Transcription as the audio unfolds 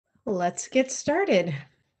Let's get started.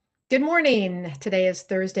 Good morning. Today is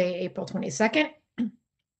Thursday, April 22nd,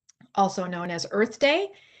 also known as Earth Day,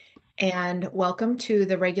 and welcome to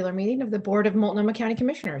the regular meeting of the Board of Multnomah County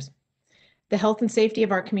Commissioners. The health and safety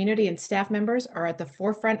of our community and staff members are at the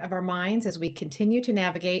forefront of our minds as we continue to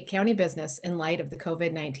navigate county business in light of the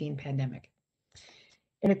COVID-19 pandemic.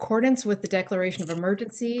 In accordance with the declaration of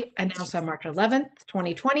emergency announced on March 11th,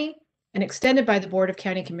 2020, and extended by the Board of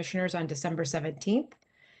County Commissioners on December 17th,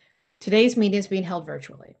 today's meeting is being held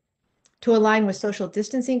virtually. To align with social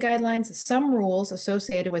distancing guidelines, some rules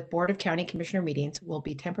associated with Board of County Commissioner meetings will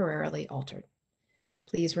be temporarily altered.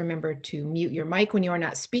 Please remember to mute your mic when you are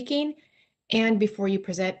not speaking, and before you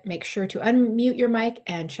present, make sure to unmute your mic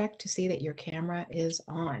and check to see that your camera is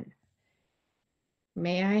on.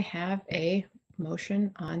 May I have a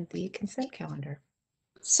motion on the consent calendar?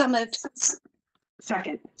 So moved.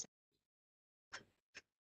 Second.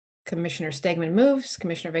 Commissioner Stegman moves,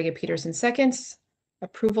 Commissioner Vega Peterson seconds.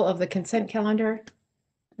 Approval of the consent calendar.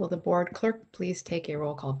 Will the board clerk please take a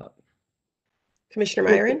roll call vote? Commissioner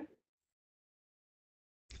Myron?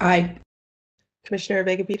 Aye. Commissioner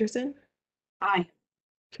Vega Peterson? Aye.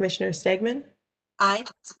 Commissioner Stegman? Aye.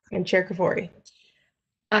 And Chair Kafoury?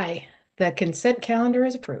 Aye. The consent calendar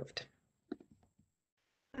is approved.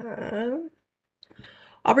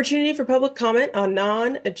 Opportunity for public comment on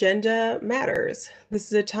non-agenda matters. This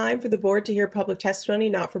is a time for the board to hear public testimony,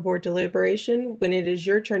 not for board deliberation. When it is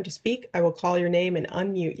your turn to speak, I will call your name and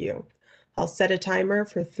unmute you. I'll set a timer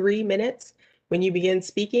for 3 minutes when you begin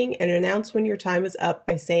speaking and announce when your time is up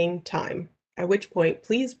by saying time, at which point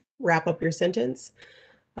please wrap up your sentence.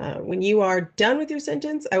 When you are done with your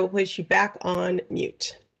sentence, I will place you back on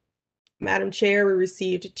mute. Madam Chair, we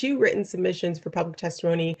received 2 written submissions for public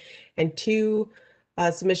testimony and 2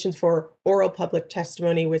 submissions for oral public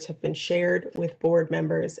testimony, which have been shared with board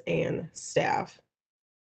members and staff.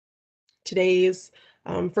 Today's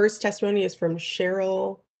first testimony is from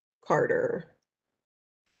Cheryl Carter.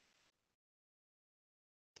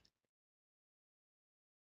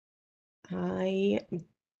 I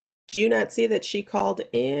do not see that she called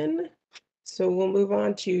in, so we'll move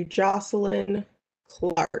on to Jocelyn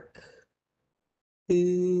Clark,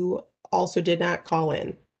 who also did not call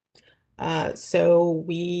in. So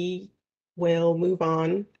we will move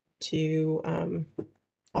on to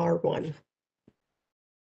R1,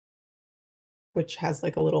 which has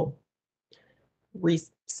like a little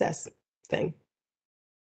recess thing.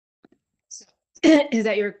 Is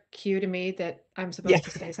that your cue to me that I'm supposed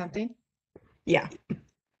to say something? Yeah.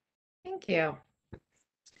 Thank you.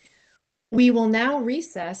 We will now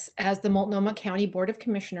recess as the Multnomah County Board of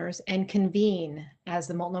Commissioners and convene as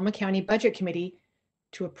the Multnomah County Budget Committee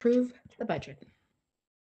to approve the budget.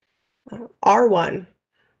 R1,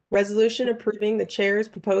 resolution approving the chair's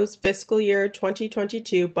proposed fiscal year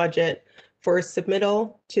 2022 budget for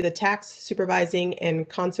submittal to the Tax Supervising and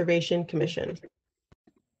Conservation Commission.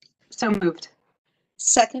 So moved.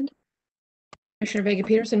 Second. Commissioner Vega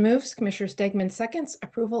Peterson moves, Commissioner Stegman seconds.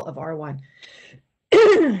 Approval of R1.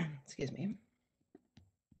 Excuse me.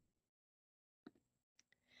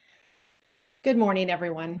 Good morning,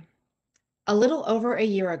 everyone. A little over a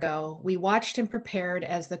year ago, we watched and prepared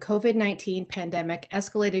as the COVID-19 pandemic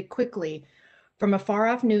escalated quickly from a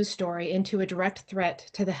far-off news story into a direct threat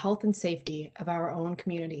to the health and safety of our own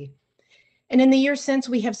community. And in the years since,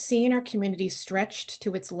 we have seen our community stretched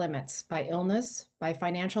to its limits by illness, by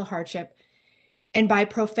financial hardship, and by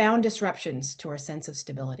profound disruptions to our sense of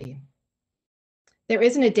stability. There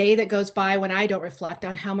isn't a day that goes by when I don't reflect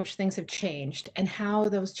on how much things have changed and how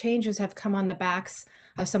those changes have come on the backs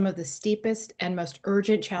of some of the steepest and most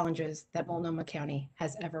urgent challenges that Multnomah County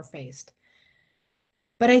has ever faced.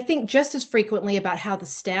 But I think just as frequently about how the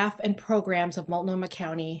staff and programs of Multnomah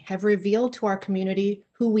County have revealed to our community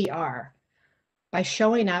who we are by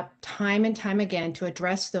showing up time and time again to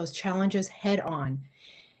address those challenges head on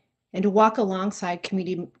and to walk alongside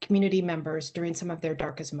community members during some of their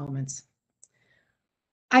darkest moments.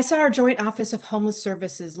 I saw our Joint Office of Homeless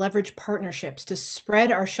Services leverage partnerships to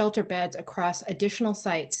spread our shelter beds across additional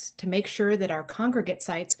sites to make sure that our congregate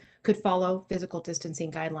sites could follow physical distancing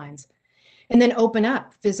guidelines, and then open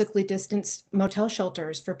up physically distanced motel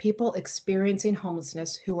shelters for people experiencing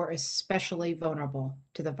homelessness who are especially vulnerable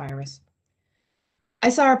to the virus. I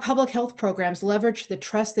saw our public health programs leverage the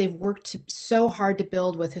trust they've worked so hard to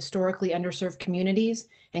build with historically underserved communities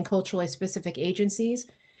and culturally specific agencies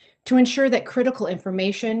to ensure that critical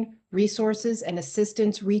information, resources, and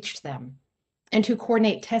assistance reached them, and to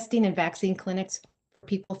coordinate testing and vaccine clinics for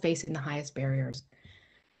people facing the highest barriers.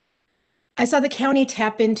 I saw the county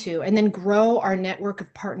tap into and then grow our network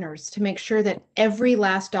of partners to make sure that every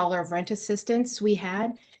last dollar of rent assistance we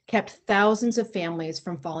had kept thousands of families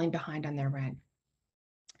from falling behind on their rent.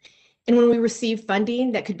 And when we received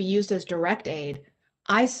funding that could be used as direct aid,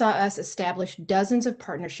 I saw us establish dozens of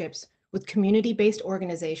partnerships with community-based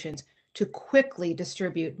organizations to quickly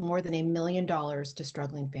distribute more than $1 million to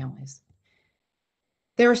struggling families.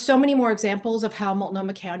 There are so many more examples of how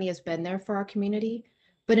Multnomah County has been there for our community,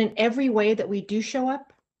 but in every way that we do show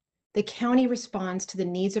up, the county responds to the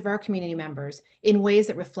needs of our community members in ways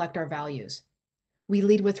that reflect our values. We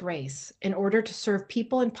lead with race in order to serve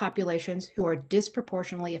people and populations who are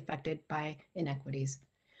disproportionately affected by inequities.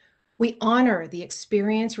 We honor the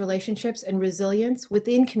experience, relationships, and resilience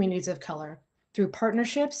within communities of color through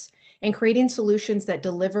partnerships and creating solutions that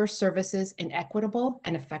deliver services in equitable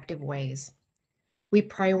and effective ways. We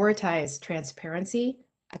prioritize transparency,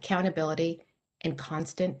 accountability, and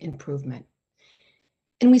constant improvement.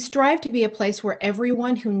 And we strive to be a place where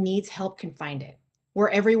everyone who needs help can find it, where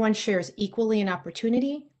everyone shares equally in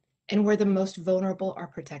opportunity, and where the most vulnerable are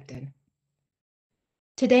protected.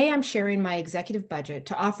 Today, I'm sharing my executive budget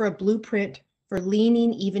to offer a blueprint for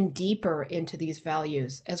leaning even deeper into these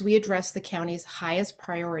values as we address the county's highest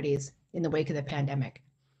priorities in the wake of the pandemic.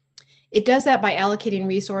 It does that by allocating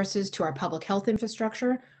resources to our public health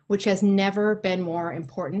infrastructure, which has never been more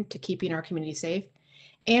important to keeping our community safe,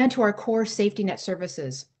 and to our core safety net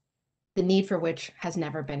services, the need for which has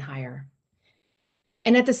never been higher.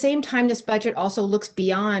 And at the same time, this budget also looks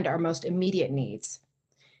beyond our most immediate needs.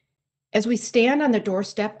 As we stand on the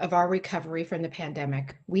doorstep of our recovery from the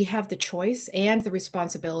pandemic, we have the choice and the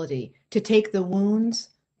responsibility to take the wounds,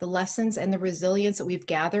 the lessons, and the resilience that we've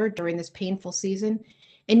gathered during this painful season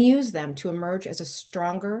and use them to emerge as a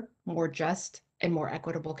stronger, more just, and more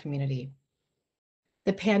equitable community.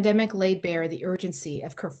 The pandemic laid bare the urgency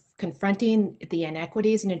of confronting the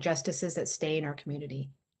inequities and injustices that stay in our community.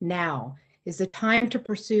 Now is the time to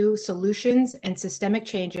pursue solutions and systemic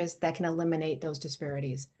changes that can eliminate those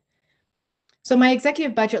disparities. So my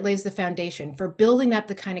executive budget lays the foundation for building up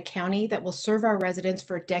the kind of county that will serve our residents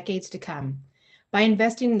for decades to come by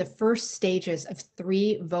investing in the first stages of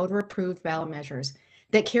 3 voter-approved ballot measures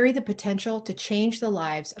that carry the potential to change the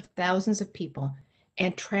lives of thousands of people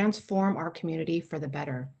and transform our community for the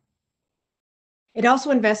better. It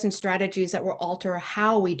also invests in strategies that will alter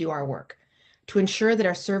how we do our work to ensure that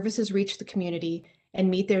our services reach the community and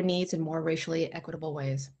meet their needs in more racially equitable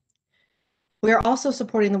ways. We are also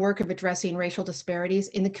supporting the work of addressing racial disparities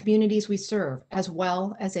in the communities we serve, as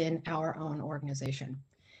well as in our own organization.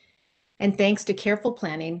 And thanks to careful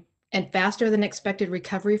planning and faster than expected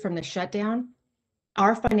recovery from the shutdown,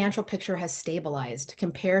 our financial picture has stabilized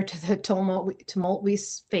compared to the tumult we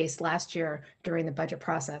faced last year during the budget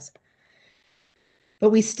process.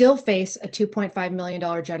 But we still face a $2.5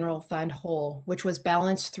 million general fund hole, which was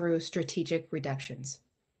balanced through strategic reductions.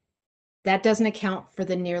 That doesn't account for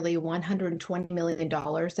the nearly $120 million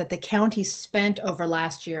that the county spent over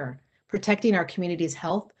last year, protecting our community's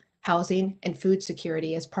health, housing, and food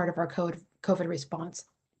security as part of our COVID response.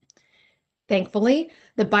 Thankfully,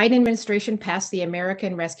 the Biden administration passed the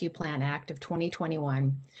American Rescue Plan Act of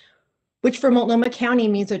 2021, which for Multnomah County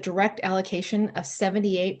means a direct allocation of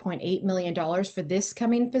 $78.8 million for this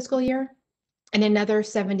coming fiscal year and another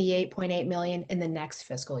 $78.8 million in the next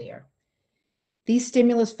fiscal year. These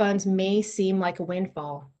stimulus funds may seem like a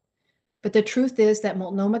windfall, but the truth is that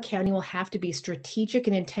Multnomah County will have to be strategic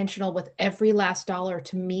and intentional with every last dollar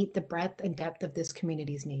to meet the breadth and depth of this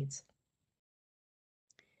community's needs.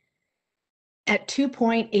 At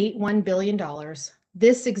 $2.81 billion,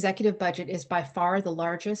 this executive budget is by far the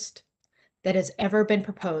largest that has ever been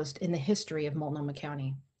proposed in the history of Multnomah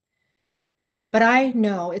County. But I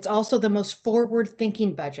know it's also the most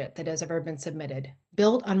forward-thinking budget that has ever been submitted,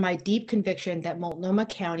 built on my deep conviction that Multnomah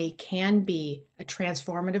County can be a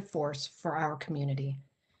transformative force for our community.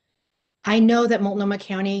 I know that Multnomah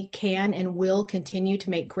County can and will continue to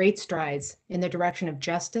make great strides in the direction of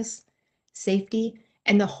justice, safety,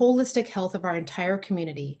 and the holistic health of our entire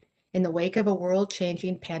community in the wake of a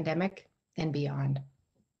world-changing pandemic and beyond.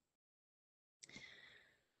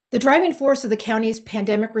 The driving force of the county's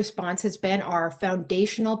pandemic response has been our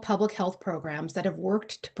foundational public health programs that have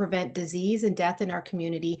worked to prevent disease and death in our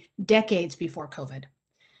community decades before COVID.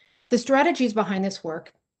 The strategies behind this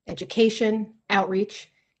work, education,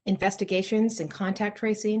 outreach, investigations and contact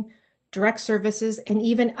tracing, direct services, and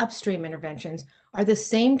even upstream interventions are the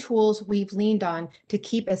same tools we've leaned on to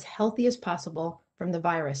keep as healthy as possible from the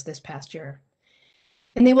virus this past year.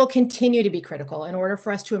 And they will continue to be critical in order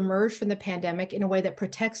for us to emerge from the pandemic in a way that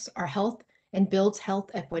protects our health and builds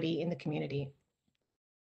health equity in the community.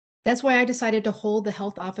 That's why I decided to hold the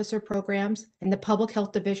health officer programs and the public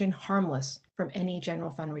health division harmless from any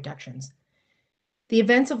general fund reductions. The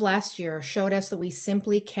events of last year showed us that we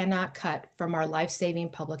simply cannot cut from our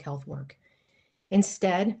life-saving public health work.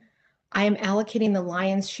 Instead, I am allocating the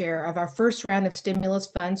lion's share of our first round of stimulus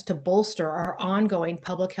funds to bolster our ongoing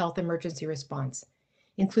public health emergency response,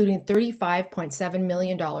 including $35.7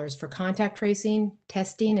 million for contact tracing,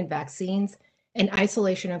 testing and vaccines, and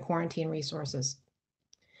isolation and quarantine resources.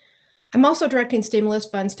 I'm also directing stimulus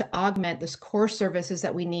funds to augment the core services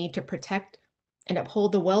that we need to protect and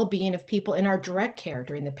uphold the well-being of people in our direct care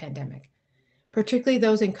during the pandemic, particularly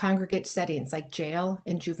those in congregate settings like jail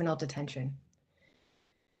and juvenile detention.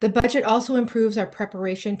 The budget also improves our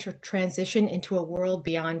preparation to transition into a world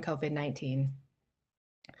beyond COVID-19.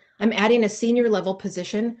 I'm adding a senior level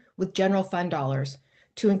position with general fund dollars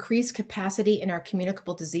to increase capacity in our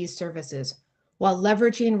communicable disease services while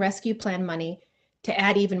leveraging rescue plan money to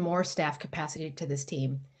add even more staff capacity to this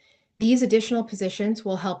team. These additional positions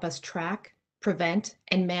will help us track, prevent,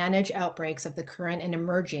 and manage outbreaks of the current and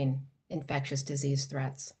emerging infectious disease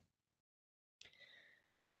threats.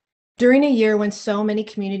 During a year when so many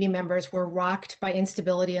community members were rocked by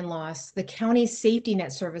instability and loss, the county's safety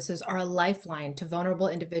net services are a lifeline to vulnerable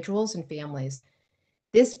individuals and families.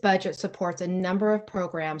 This budget supports a number of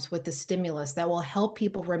programs with the stimulus that will help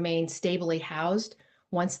people remain stably housed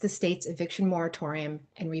once the state's eviction moratorium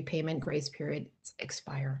and repayment grace periods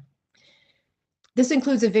expire. This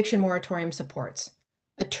includes eviction moratorium supports,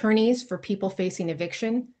 attorneys for people facing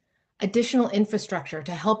eviction, additional infrastructure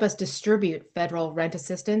to help us distribute federal rent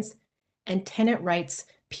assistance, and tenant rights,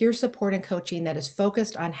 peer support and coaching that is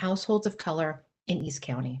focused on households of color in East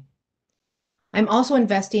County. I'm also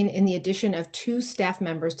investing in the addition of 2 staff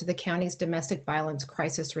members to the county's domestic violence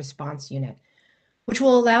crisis response unit, which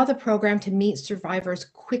will allow the program to meet survivors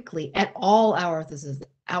quickly at all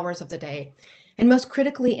hours of the day, and most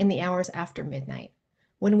critically in the hours after midnight,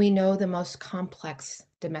 when we know the most complex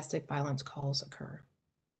domestic violence calls occur.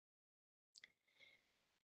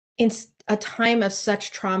 In a time of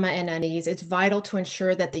such trauma and unease, it's vital to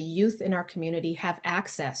ensure that the youth in our community have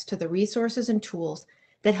access to the resources and tools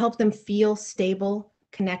that help them feel stable,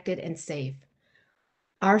 connected, and safe.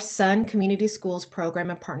 Our Sun Community Schools program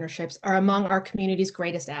and partnerships are among our community's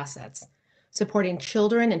greatest assets, supporting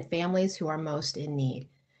children and families who are most in need.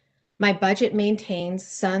 My budget maintains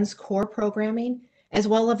Sun's core programming as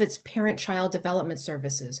well as its parent-child development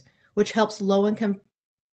services, which helps low-income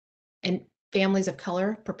and families of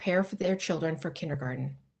color prepare for their children for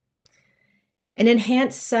kindergarten. An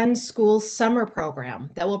enhanced Sun Schools summer program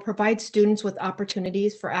that will provide students with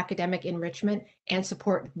opportunities for academic enrichment and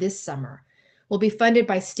support this summer will be funded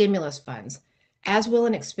by stimulus funds, as will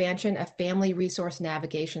an expansion of family resource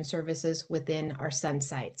navigation services within our Sun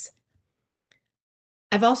sites.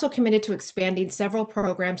 I've also committed to expanding several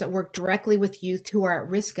programs that work directly with youth who are at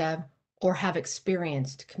risk of or have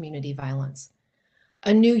experienced community violence.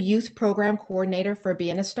 A new youth program coordinator for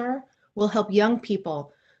Bienestar will help young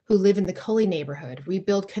people who live in the Cully neighborhood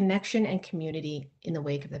rebuild connection and community in the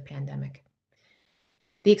wake of the pandemic.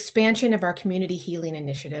 The expansion of our Community Healing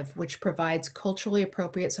Initiative, which provides culturally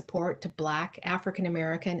appropriate support to Black, African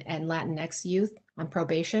American, and Latinx youth on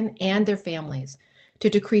probation and their families to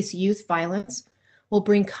decrease youth violence, will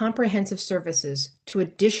bring comprehensive services to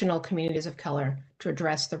additional communities of color to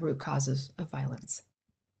address the root causes of violence.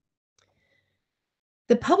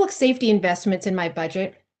 The public safety investments in my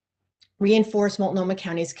budget reinforce Multnomah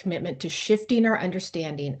County's commitment to shifting our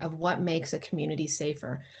understanding of what makes a community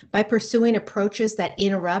safer by pursuing approaches that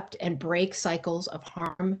interrupt and break cycles of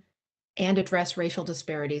harm and address racial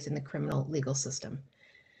disparities in the criminal legal system.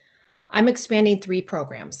 I'm expanding 3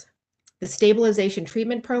 programs: the Stabilization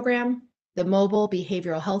Treatment Program, the Mobile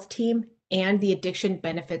Behavioral Health Team, and the Addiction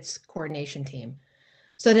Benefits Coordination Team,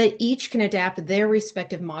 so that each can adapt their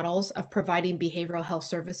respective models of providing behavioral health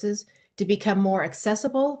services to become more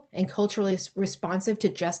accessible and culturally responsive to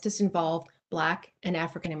justice-involved Black and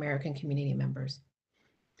African American community members.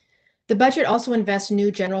 The budget also invests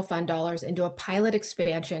new general fund dollars into a pilot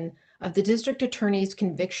expansion of the District Attorney's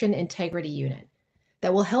Conviction Integrity Unit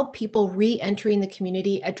that will help people re-entering the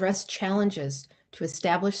community address challenges to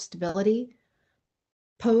establish stability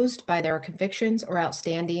posed by their convictions or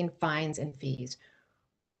outstanding fines and fees.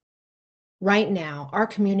 Right now, our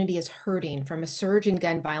community is hurting from a surge in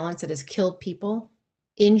gun violence that has killed people,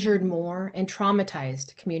 injured more, and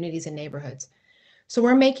traumatized communities and neighborhoods. So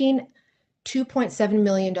we're making $2.7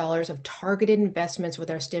 million of targeted investments with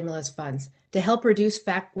our stimulus funds to help reduce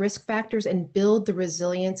risk factors and build the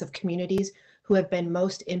resilience of communities who have been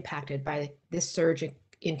most impacted by this surge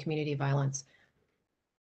in community violence.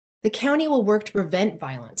 The county will work to prevent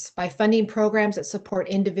violence by funding programs that support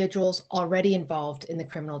individuals already involved in the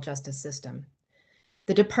criminal justice system.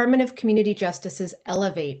 the Department of Community Justice's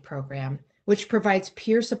Elevate program, which provides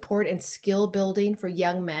peer support and skill building for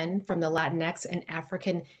young men from the Latinx and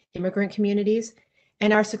African immigrant communities,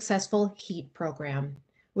 and our successful HEAT program,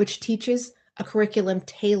 which teaches a curriculum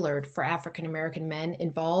tailored for African American men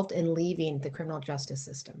involved in leaving the criminal justice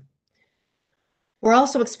system. We're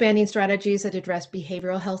also expanding strategies that address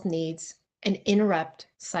behavioral health needs and interrupt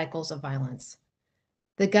cycles of violence.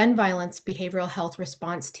 The Gun Violence Behavioral Health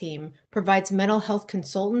Response Team provides mental health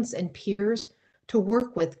consultants and peers to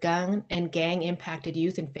work with gun and gang impacted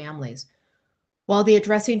youth and families, while the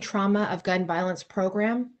Addressing Trauma of Gun Violence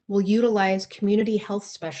program will utilize community health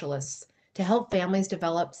specialists to help families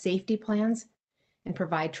develop safety plans and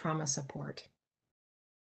provide trauma support.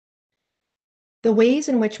 The ways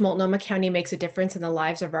in which Multnomah County makes a difference in the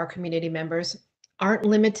lives of our community members aren't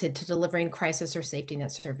limited to delivering crisis or safety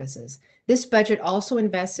net services. This budget also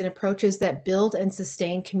invests in approaches that build and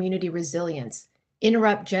sustain community resilience,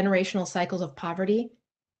 interrupt generational cycles of poverty,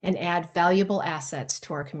 and add valuable assets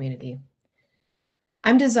to our community.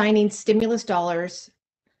 I'm designating stimulus dollars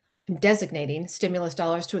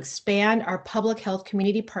to expand our public health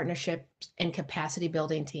community partnerships and capacity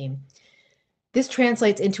building team. This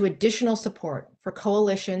translates into additional support for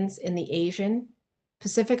coalitions in the Asian,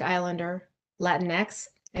 Pacific Islander, Latinx,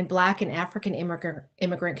 and Black and African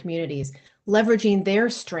immigrant communities, leveraging their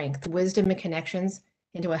strength, wisdom, and connections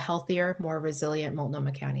into a healthier, more resilient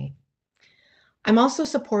Multnomah County. I'm also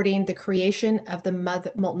supporting the creation of the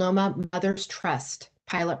Multnomah Mothers Trust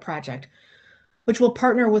pilot project, which will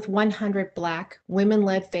partner with 100 Black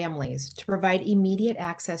women-led families to provide immediate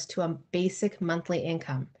access to a basic monthly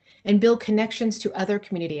income and build connections to other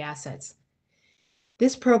community assets.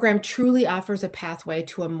 This program truly offers a pathway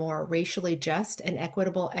to a more racially just and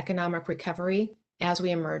equitable economic recovery as we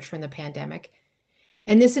emerge from the pandemic.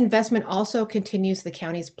 And this investment also continues the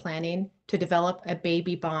county's planning to develop a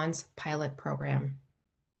baby bonds pilot program.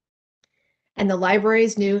 And the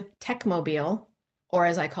library's new Techmobile, or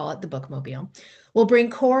as I call it, the Bookmobile, will bring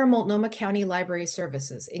core Multnomah County library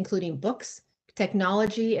services, including books,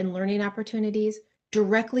 technology, and learning opportunities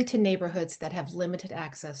directly to neighborhoods that have limited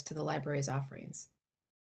access to the library's offerings.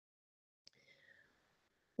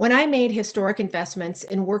 When I made historic investments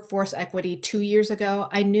in workforce equity 2 years ago,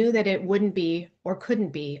 I knew that it wouldn't be or couldn't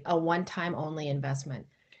be a one-time only investment.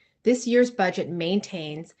 This year's budget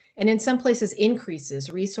maintains and in some places increases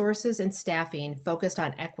resources and staffing focused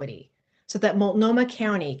on equity so that Multnomah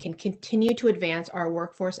County can continue to advance our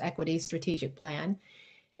workforce equity strategic plan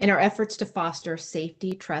and our efforts to foster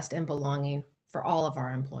safety, trust, and belonging for all of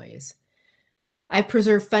our employees. I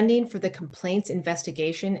preserved funding for the complaints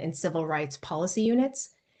investigation and civil rights policy units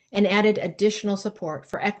and added additional support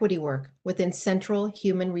for equity work within central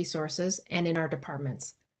human resources and in our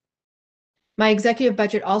departments. My executive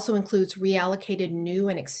budget also includes reallocated new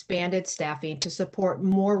and expanded staffing to support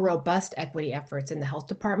more robust equity efforts in the Health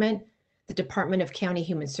Department, the Department of County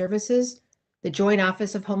Human Services, the Joint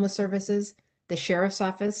Office of Homeless Services, the Sheriff's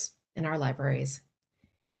Office, and our libraries.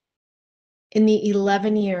 In the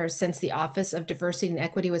 11 years since the Office of Diversity and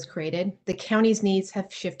Equity was created, the county's needs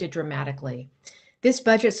have shifted dramatically. This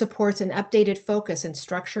budget supports an updated focus and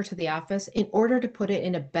structure to the office in order to put it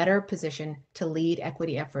in a better position to lead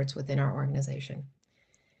equity efforts within our organization.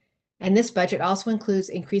 And this budget also includes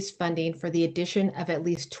increased funding for the addition of at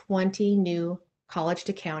least 20 new college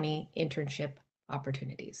to county internship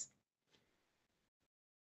opportunities.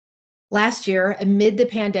 Last year, amid the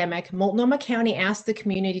pandemic, Multnomah County asked the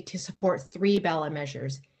community to support 3 ballot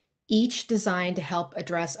measures, each designed to help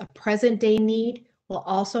address a present-day need while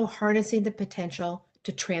also harnessing the potential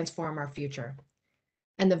to transform our future.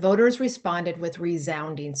 And the voters responded with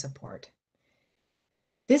resounding support.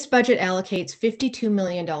 This budget allocates $52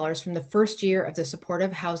 million from the first year of the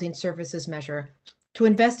Supportive Housing Services measure to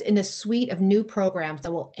invest in a suite of new programs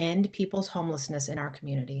that will end people's homelessness in our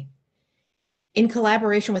community. In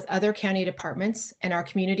collaboration with other county departments and our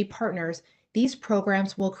community partners, these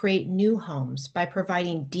programs will create new homes by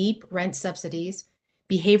providing deep rent subsidies,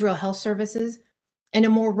 behavioral health services, and a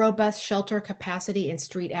more robust shelter capacity and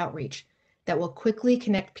street outreach that will quickly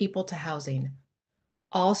connect people to housing.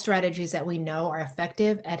 All strategies that we know are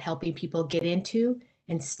effective at helping people get into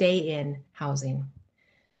and stay in housing.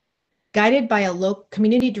 Guided by a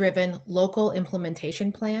community-driven local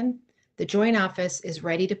implementation plan, the Joint Office is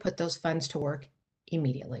ready to put those funds to work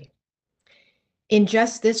immediately. In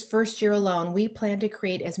just this first year alone, we plan to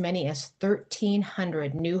create as many as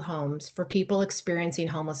 1,300 new homes for people experiencing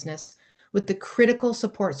homelessness with the critical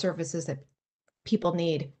support services that people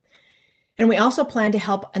need. And we also plan to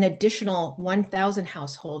help an additional 1,000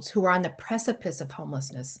 households who are on the precipice of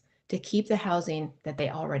homelessness to keep the housing that they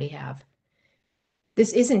already have.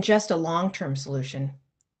 This isn't just a long-term solution.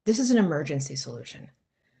 This is an emergency solution.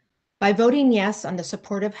 By voting yes on the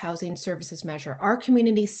supportive housing services measure, our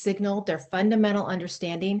community signaled their fundamental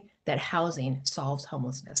understanding that housing solves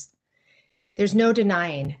homelessness. There's no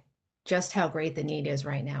denying just how great the need is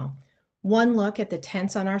right now. One look at the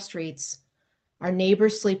tents on our streets, our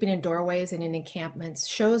neighbors sleeping in doorways and in encampments,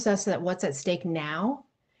 shows us that what's at stake now,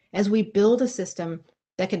 as we build a system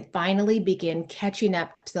that can finally begin catching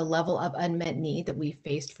up to the level of unmet need that we've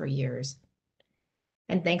faced for years.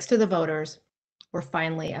 And thanks to the voters, we're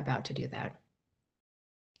finally about to do that.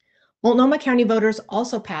 Multnomah County voters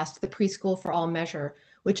also passed the Preschool for All measure,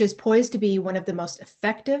 which is poised to be one of the most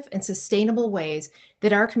effective and sustainable ways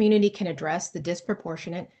that our community can address the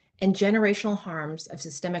disproportionate and generational harms of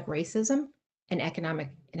systemic racism and economic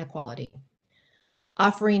inequality.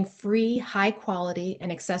 Offering free, high quality,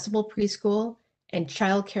 and accessible preschool and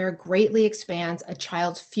childcare greatly expands a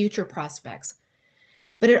child's future prospects,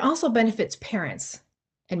 but it also benefits parents,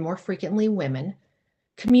 and more frequently women,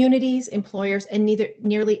 communities, employers, and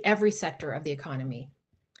nearly every sector of the economy.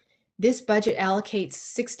 This budget allocates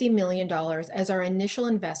 $60 million as our initial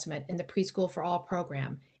investment in the Preschool for All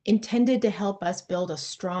program, intended to help us build a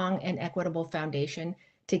strong and equitable foundation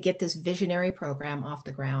to get this visionary program off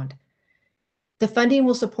the ground. The funding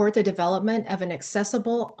will support the development of an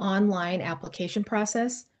accessible online application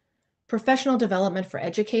process, professional development for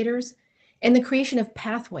educators, and the creation of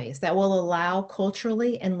pathways that will allow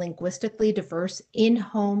culturally and linguistically diverse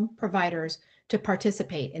in-home providers to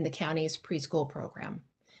participate in the county's preschool program.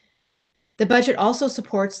 The budget also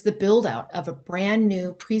supports the build-out of a brand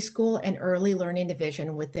new preschool and early learning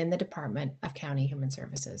division within the Department of County Human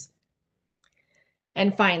Services.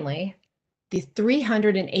 And finally, the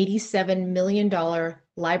 $387 million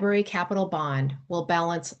library capital bond will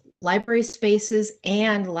balance library spaces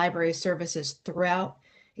and library services throughout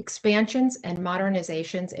expansions and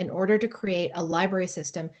modernizations in order to create a library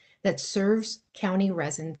system that serves county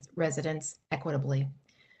residents equitably.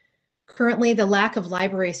 Currently, the lack of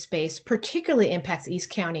library space particularly impacts East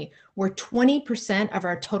County, where 20% of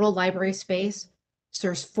our total library space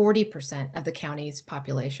serves 40% of the county's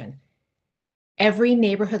population. Every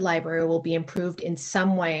neighborhood library will be improved in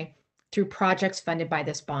some way through projects funded by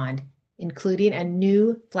this bond, including a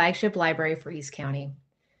new flagship library for East County.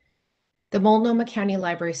 The Multnomah County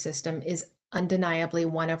Library System is undeniably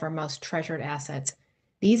one of our most treasured assets.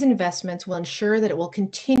 These investments will ensure that it will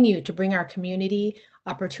continue to bring our community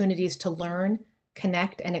opportunities to learn,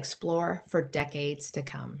 connect, and explore for decades to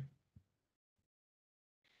come.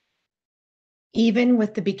 Even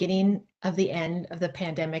with the beginning of the end of the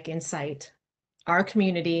pandemic in sight, our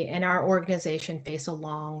community and our organization face a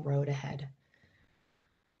long road ahead.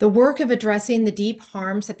 The work of addressing the deep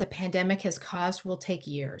harms that the pandemic has caused will take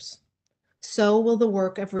years. So will the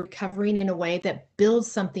work of recovering in a way that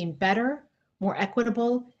builds something better, more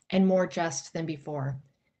equitable, and more just than before.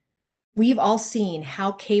 We've all seen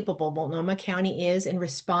how capable Multnomah County is in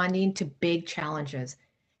responding to big challenges,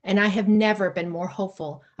 and I have never been more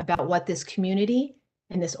hopeful about what this community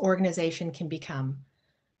and this organization can become.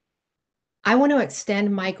 I want to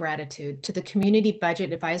extend my gratitude to the Community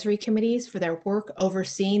Budget Advisory Committees for their work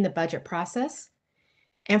overseeing the budget process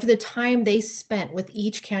and for the time they spent with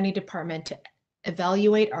each county department to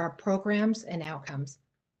evaluate our programs and outcomes.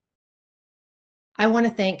 I want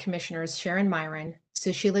to thank Commissioners Sharon Myron,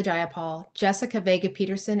 Sushila Jayapal, Jessica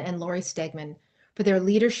Vega-Peterson, and Lori Stegman for their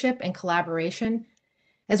leadership and collaboration,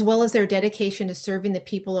 as well as their dedication to serving the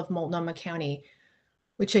people of Multnomah County,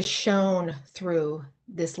 which has shown through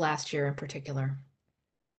this last year in particular.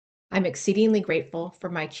 I'm exceedingly grateful for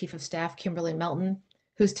my Chief of Staff, Kimberly Melton,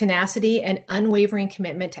 whose tenacity and unwavering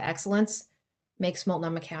commitment to excellence makes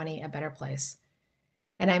Multnomah County a better place.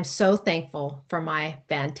 And I'm so thankful for my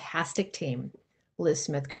fantastic team, Liz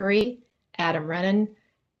Smith-Curry, Adam Rennan,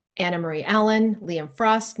 Anna Marie Allen, Liam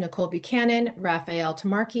Frost, Nicole Buchanan, Raphael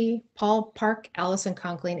Tamarki, Paul Park, Allison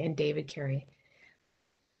Conkling, and David Carey.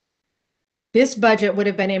 This budget would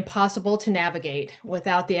have been impossible to navigate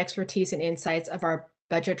without the expertise and insights of our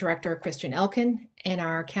Budget Director, Christian Elkin, and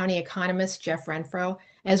our County Economist, Jeff Renfro,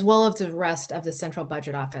 as well as the rest of the Central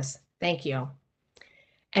Budget Office. Thank you.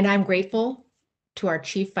 And I'm grateful to our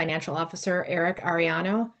Chief Financial Officer, Eric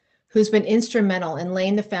Ariano, who's been instrumental in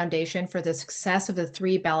laying the foundation for the success of the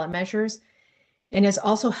 3 ballot measures and has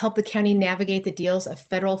also helped the county navigate the deals of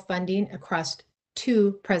federal funding across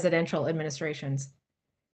 2 presidential administrations.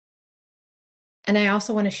 And I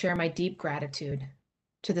also want to share my deep gratitude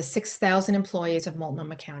to the 6,000 employees of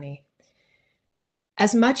Multnomah County.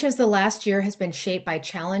 As much as the last year has been shaped by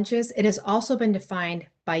challenges, it has also been defined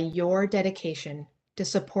by your dedication to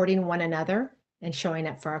supporting one another and showing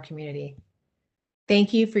up for our community.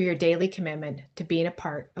 Thank you for your daily commitment to being a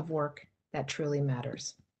part of work that truly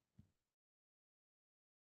matters.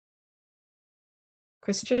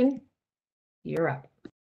 Christian, you're up.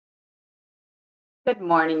 Good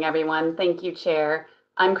morning, everyone. Thank you, Chair.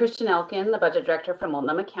 I'm Christian Elkin, the Budget Director for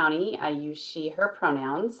Multnomah County. I use she, her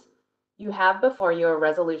pronouns. You have before you a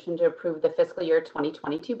resolution to approve the fiscal year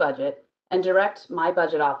 2022 budget and direct my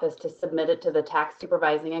budget office to submit it to the Tax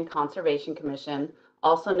Supervising and Conservation Commission,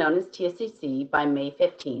 also known as TSCC, by May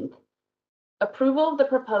 15th. Approval of the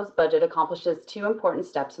proposed budget accomplishes two important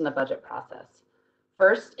steps in the budget process.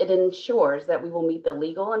 First, it ensures that we will meet the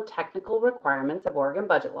legal and technical requirements of Oregon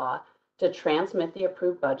budget law to transmit the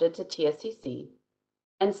approved budget to TSCC.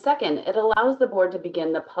 And second, it allows the board to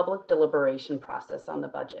begin the public deliberation process on the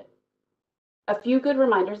budget. A few good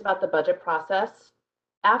reminders about the budget process.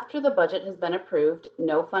 After the budget has been approved,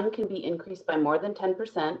 no fund can be increased by more than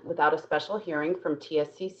 10% without a special hearing from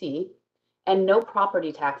TSCC, and no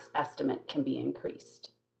property tax estimate can be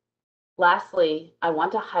increased. Lastly, I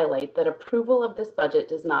want to highlight that approval of this budget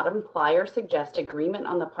does not imply or suggest agreement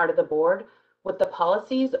on the part of the board with the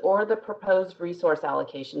policies or the proposed resource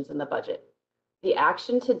allocations in the budget. The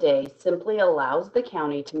action today simply allows the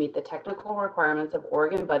county to meet the technical requirements of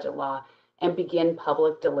Oregon budget law and begin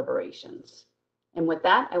public deliberations. And with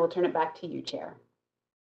that, I will turn it back to you, Chair.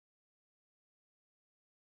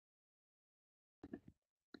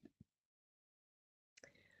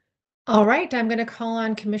 All right, I'm going to call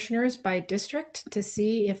on commissioners by district to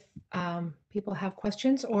see if people have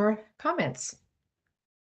questions or comments.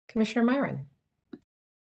 Commissioner Myron.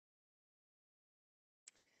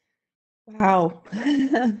 Wow.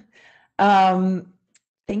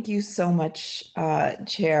 Thank you so much,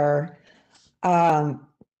 Chair.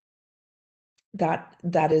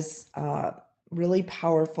 That is really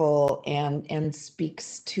powerful and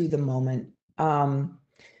speaks to the moment.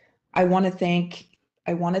 I want to thank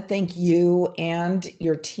you and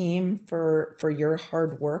your team for your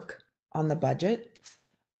hard work on the budget.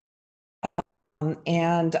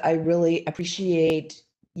 And I really appreciate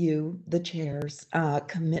you, the chair's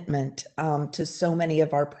commitment to so many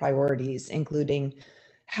of our priorities, including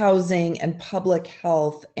housing and public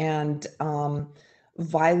health and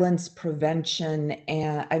violence prevention,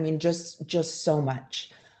 and I mean, just so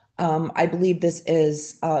much. I believe this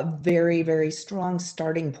is a very, very strong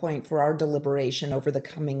starting point for our deliberation over the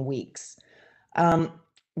coming weeks.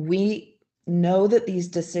 We know that these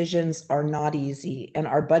decisions are not easy, and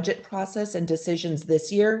our budget process and decisions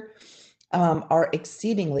this year are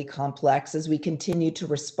exceedingly complex as we continue to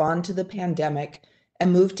respond to the pandemic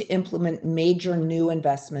and move to implement major new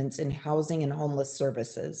investments in housing and homeless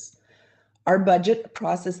services. Our budget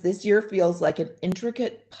process this year feels like an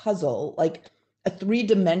intricate puzzle, like a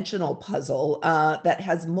three-dimensional puzzle that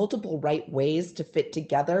has multiple right ways to fit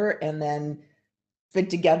together and then fit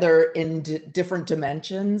together in different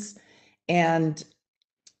dimensions. And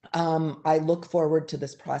I look forward to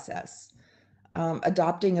this process.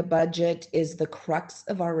 Adopting a budget is the crux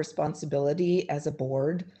of our responsibility as a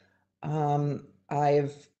board.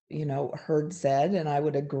 I've, heard said, and I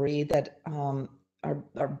would agree that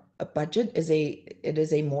our budget is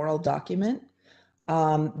a moral document.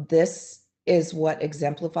 This is what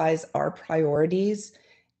exemplifies our priorities.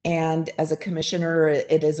 And as a commissioner,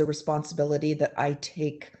 it is a responsibility that I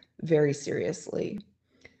take very seriously.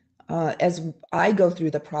 As I go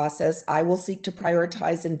through the process, I will seek to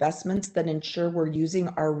prioritize investments that ensure we're using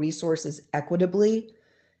our resources equitably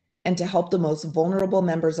and to help the most vulnerable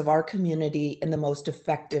members of our community in the most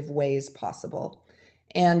effective ways possible.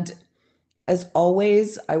 And as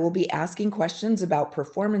always, I will be asking questions about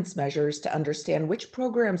performance measures to understand which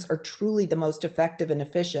programs are truly the most effective and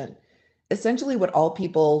efficient. Essentially what all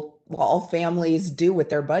families do with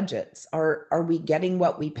their budgets. Are we getting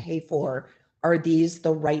what we pay for? Are these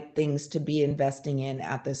the right things to be investing in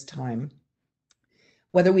at this time?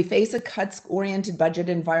 Whether we face a cuts-oriented budget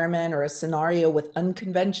environment or a scenario with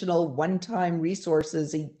unconventional one-time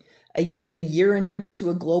resources a year into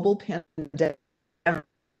a global pandemic,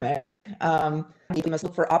 we must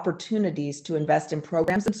look for opportunities to invest in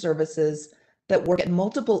programs and services that work at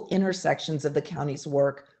multiple intersections of the county's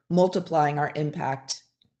work, multiplying our impact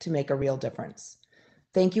to make a real difference.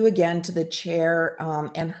 Thank you again to the chair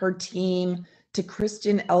and her team, to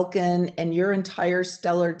Christian Elkin and your entire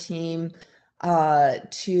stellar team,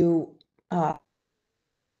 to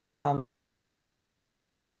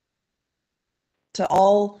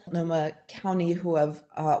all Multnomah County who have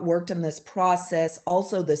worked in this process,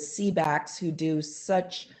 also the CBACs who do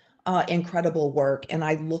such incredible work, and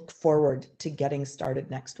I look forward to getting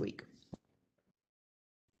started next week.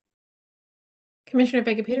 Commissioner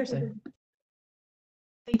Vega Peterson.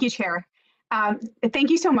 Thank you, Chair. Thank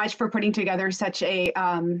you so much for putting together such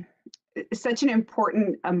an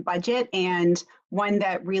important budget, and one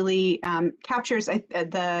that really captures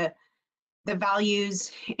the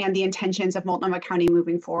values and the intentions of Multnomah County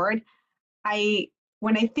moving forward.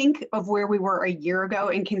 When I think of where we were a year ago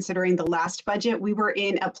and considering the last budget, we were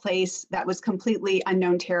in a place that was completely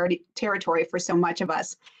unknown territory for so much of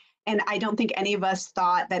us. And I don't think any of us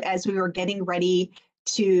thought that as we were getting ready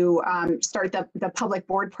to start the public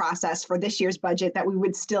board process for this year's budget, that we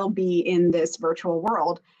would still be in this virtual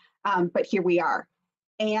world. But here we are.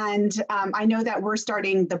 And I know that we're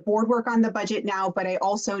starting the board work on the budget now, but I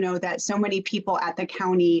also know that so many people at the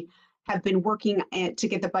county have been working to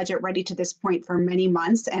get the budget ready to this point for many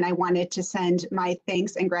months. And I wanted to send my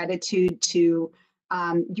thanks and gratitude to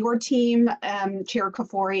your team, Chair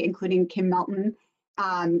Kafori, including Kim Melton,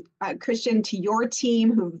 Christian, to your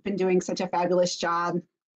team who've been doing such a fabulous job,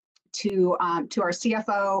 to our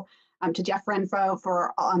CFO, to Jeff Renfro,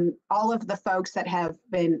 for all of the folks that have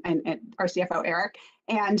been, and our CFO Eric,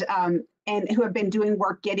 and who have been doing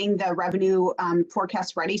work getting the revenue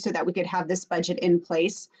forecast ready so that we could have this budget in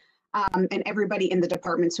place, and everybody in the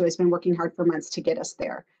departments who has been working hard for months to get us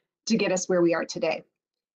there, to get us where we are today.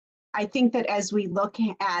 I think that as we look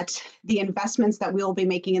at the investments that we will be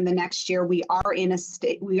making in the next year, we are in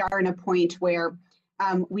a point where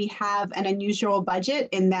we have an unusual budget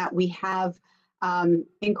in that we have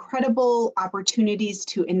incredible opportunities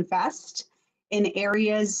to invest in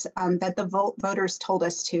areas that the voters told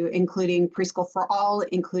us to, including Preschool for All,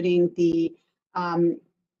 including the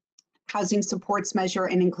housing supports measure,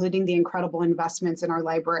 and including the incredible investments in our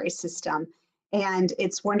library system. And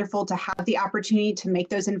it's wonderful to have the opportunity to make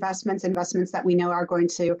those investments that we know are going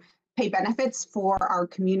to pay benefits for our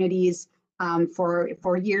communities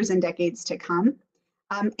for years and decades to come.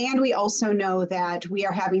 And we also know that we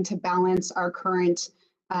are having to balance our current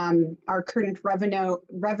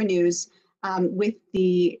revenues with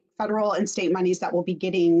the federal and state monies that we'll be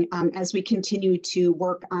getting as we continue to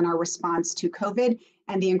work on our response to COVID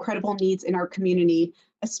and the incredible needs in our community,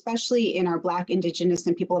 especially in our Black, Indigenous,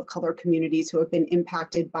 and people of color communities who have been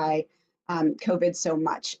impacted by COVID so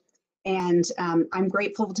much. And I'm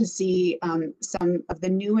grateful to see some of the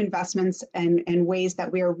new investments and ways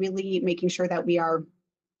that we are really making sure that we are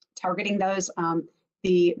targeting those.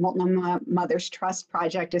 The Multnomah Mothers Trust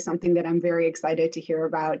project is something that I'm very excited to hear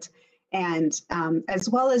about. And as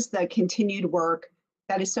well as the continued work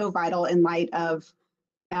that is so vital in light of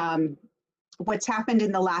what's happened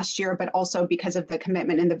in the last year, but also because of the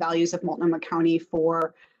commitment and the values of Multnomah County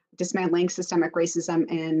for dismantling systemic racism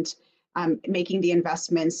and making the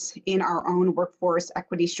investments in our own workforce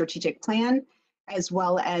equity strategic plan, as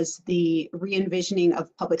well as the re-envisioning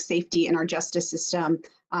of public safety in our justice system.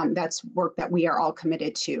 That's work that we are all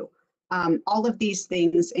committed to. All of these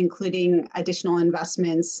things, including additional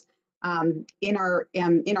investments in our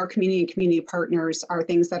community and community partners, are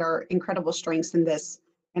things that are incredible strengths in this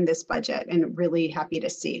budget, and really happy to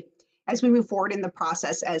see. As we move forward in the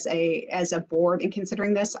process as a board and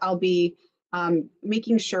considering this, I'll be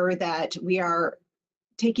making sure that we are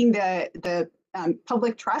taking the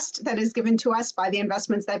public trust that is given to us by the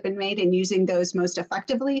investments that have been made and using those most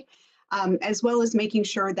effectively, as well as making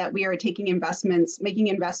sure that we are making investments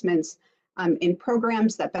in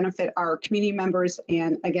programs that benefit our community members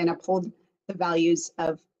and, again, uphold the values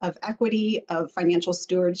of equity, of financial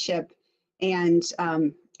stewardship, and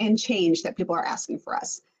change that people are asking for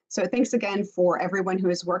us. So thanks again for everyone who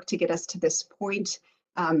has worked to get us to this point.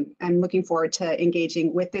 I'm looking forward to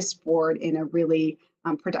engaging with this board in a really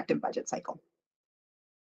productive budget cycle.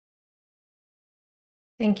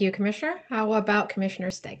 Thank you, Commissioner. How about Commissioner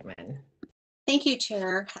Stegman? Thank you,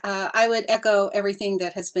 Chair. I would echo everything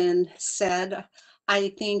that has been said. I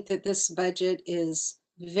think that this budget is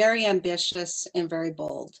very ambitious and very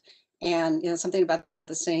bold. And, something about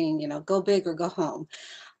the saying, go big or go home.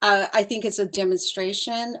 I think it's a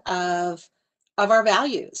demonstration of our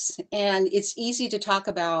values. And it's easy to talk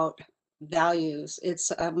about values.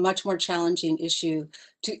 It's a much more challenging issue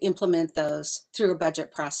to implement those through a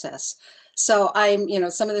budget process. So I'm,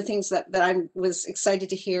 some of the things that I was excited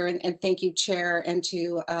to hear, and thank you, Chair, and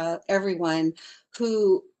to everyone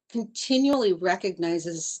who continually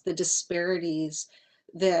recognizes the disparities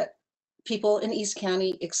that people in East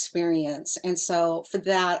County experience. And so for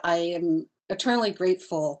that, I am eternally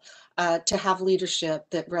grateful to have leadership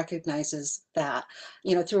that recognizes that,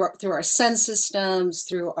 through our SEND systems,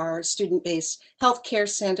 through our student-based healthcare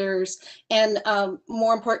centers, and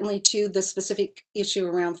more importantly, to the specific issue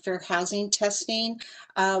around fair housing testing.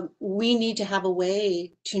 We need to have a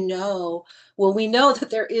way to know, well, we know that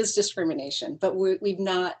there is discrimination, but we've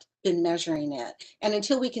not been measuring it. And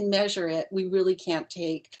until we can measure it, we really can't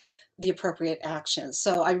take the appropriate actions.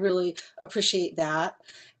 So I really appreciate that.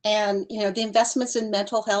 And, you know, the investments in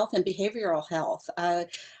mental health and behavioral health.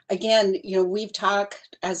 Again, you know, we've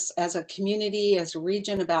talked as a community, as a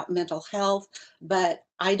region about mental health, but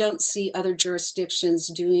I don't see other jurisdictions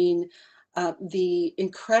doing the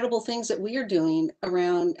incredible things that we are doing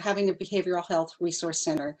around having a behavioral health resource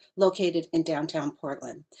center located in downtown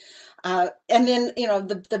Portland. And then, you know,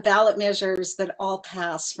 the ballot measures that all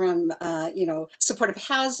pass from, you know, supportive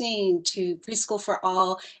housing to preschool for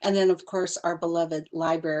all, and then, of course, our beloved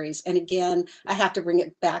libraries. And again, I have to bring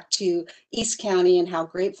it back to East County and how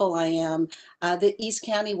grateful I am that East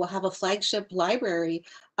County will have a flagship library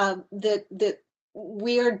that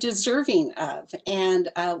we are deserving of, and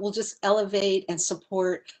will just elevate and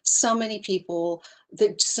support so many people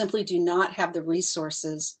that simply do not have the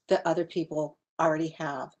resources that other people already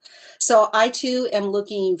have. So I too am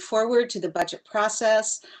looking forward to the budget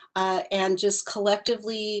process and just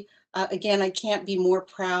collectively, again, I can't be more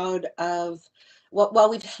proud of, while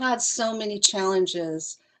we've had so many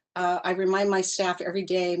challenges, I remind my staff every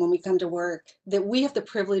day when we come to work that we have the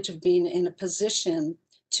privilege of being in a position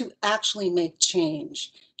to actually make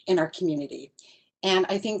change in our community. And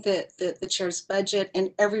I think that the chair's budget and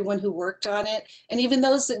everyone who worked on it, and even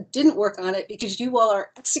those that didn't work on it, because you all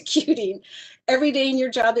are executing every day in your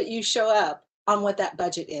job that you show up on what that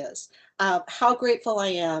budget is. How grateful I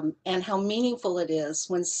am and how meaningful it is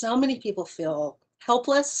when so many people feel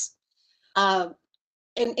helpless, and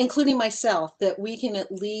including myself, that we can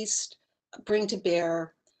at least bring to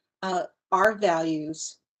bear our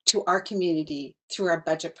values to our community through our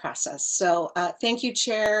budget process. So thank you,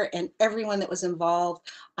 Chair, and everyone that was involved.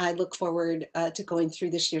 I look forward to going through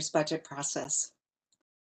this year's budget process.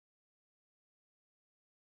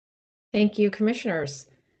 Thank you, Commissioners.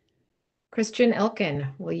 Christian Elkin,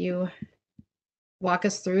 will you walk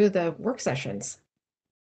us through the work sessions?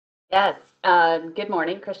 Yes. Good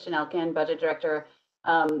morning, Christian Elkin, Budget Director.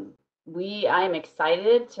 I am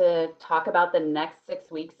excited to talk about the next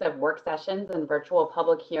 6 weeks of work sessions and virtual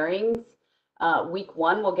public hearings. Week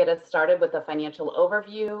 1 will get us started with a financial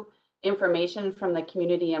overview, information from the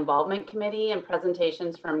Community Involvement Committee, and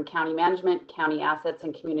presentations from County Management, County Assets,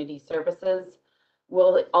 and Community Services.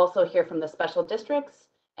 We'll also hear from the special districts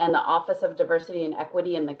and the Office of Diversity and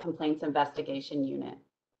Equity in the Complaints Investigation Unit.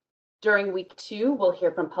 During week 2, we'll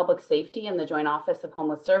hear from Public Safety and the Joint Office of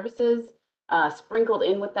Homeless Services. Sprinkled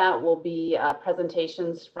in with that will be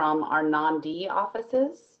presentations from our non-D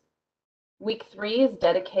offices. Week 3 is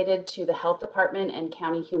dedicated to the Health Department and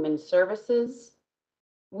County Human Services.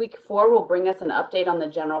 Week 4 will bring us an update on the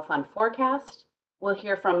general fund forecast. We'll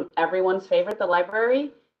hear from everyone's favorite, the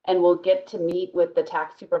library, and we'll get to meet with the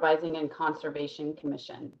Tax Supervising and Conservation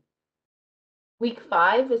Commission. Week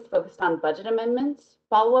 5 is focused on budget amendments,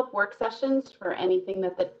 follow-up work sessions for anything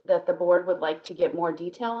that the board would like to get more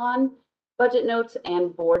detail on, budget notes,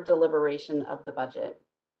 and board deliberation of the budget.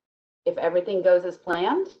 If everything goes as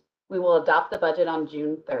planned, we will adopt the budget on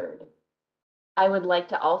June 3rd. I would like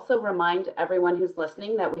to also remind everyone who's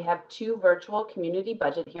listening that we have 2 virtual community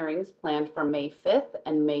budget hearings planned for May 5th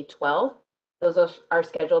and May 12th. Those are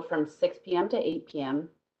scheduled from 6 p.m. to 8 p.m.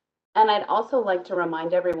 And I'd also like to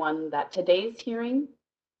remind everyone that today's hearing,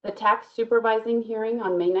 the tax supervising hearing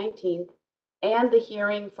on May 19th, and the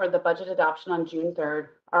hearing for the budget adoption on June 3rd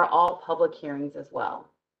are all public hearings as well.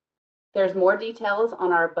 There's more details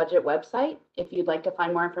on our budget website if you'd like to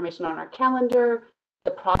find more information on our calendar,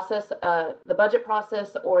 the process, the budget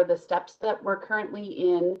process, or the steps that we're currently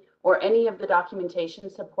in, or any of the documentation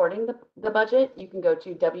supporting the budget. You can go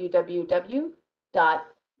to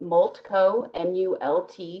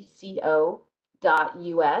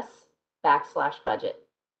www.multco.us/budget.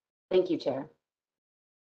 Thank you, Chair.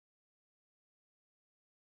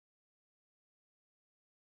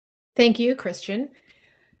 Thank you, Christian.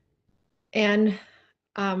 And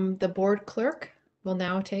the board clerk will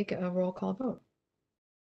now take a roll call vote.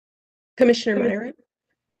 Commissioner Myron,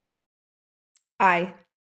 Aye.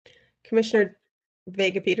 Commissioner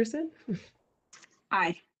Vega Peterson,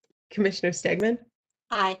 Aye. Commissioner Stegman,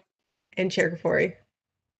 Aye. and Chair Gafori.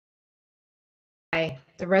 Aye.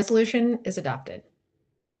 The resolution is adopted.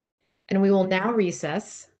 And we will now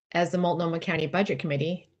recess as the Multnomah County Budget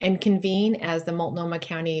Committee and convene as the Multnomah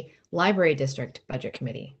County Library District Budget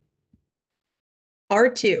Committee.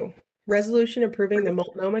 R2, resolution approving the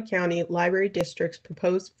Multnomah County Library District's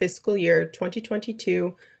proposed fiscal year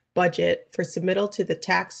 2022 budget for submittal to the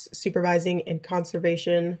Tax Supervising and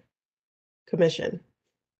Conservation Commission.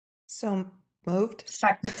 So moved.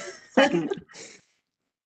 Second.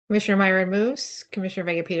 Commissioner Myron moves, Commissioner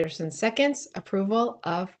Vega Peterson seconds approval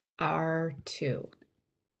of R2.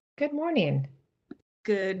 Good morning.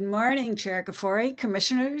 Good morning, Chair Kafori,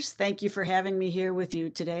 Commissioners. Thank you for having me here with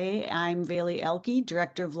you today. I'm Vayli Elke,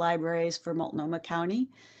 Director of Libraries for Multnomah County.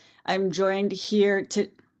 I'm joined here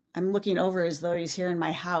I'm looking over as though he's here in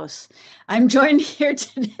my house. I'm joined here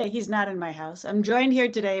today, he's not in my house. I'm joined here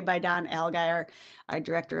today by Don Allgaier, our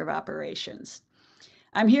Director of Operations.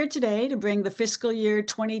 I'm here today to bring the fiscal year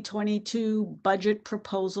 2022 budget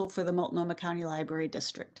proposal for the Multnomah County Library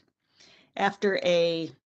District. After a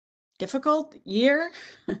difficult year,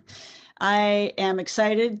 I am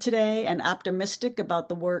excited today and optimistic about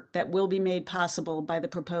the work that will be made possible by the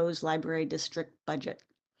proposed library district budget.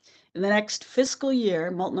 In the next fiscal year,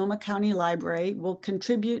 Multnomah County Library will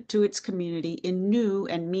contribute to its community in new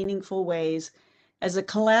and meaningful ways as a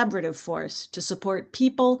collaborative force to support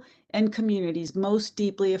people and communities most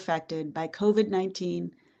deeply affected by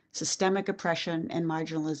COVID-19, systemic oppression, and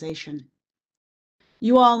marginalization.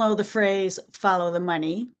 You all know the phrase, follow the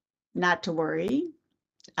money. Not to worry,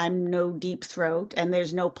 I'm no deep throat and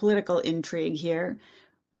there's no political intrigue here.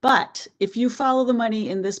 But if you follow the money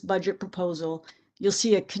in this budget proposal, you'll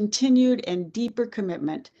see a continued and deeper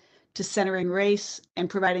commitment to centering race and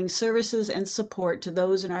providing services and support to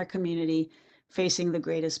those in our community facing the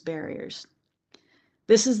greatest barriers.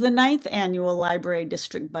 This is the 9th annual library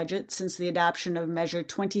district budget since the adoption of Measure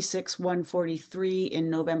 26-143 in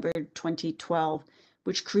November 2012,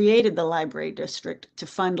 which created the library district to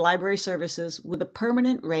fund library services with a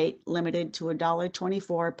permanent rate limited to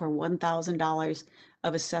 $1.24 per $1,000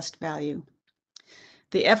 of assessed value.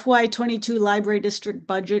 The FY22 library district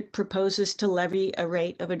budget proposes to levy a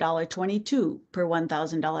rate of $1.22 per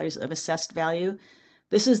 $1,000 of assessed value.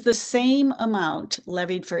 This is the same amount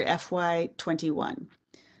levied for FY21.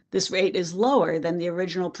 This rate is lower than the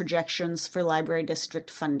original projections for library district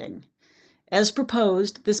funding. As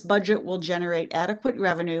proposed, this budget will generate adequate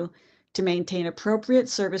revenue to maintain appropriate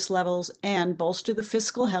service levels and bolster the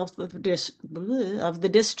fiscal health of the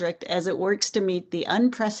district as it works to meet the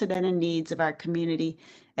unprecedented needs of our community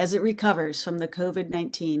as it recovers from the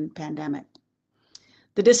COVID-19 pandemic.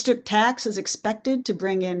 The district tax is expected to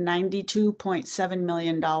bring in $92.7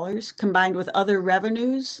 million, combined with other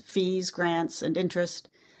revenues, fees, grants, and interest.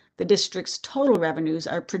 The district's total revenues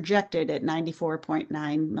are projected at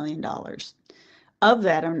 $94.9 million. Of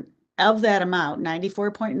that amount,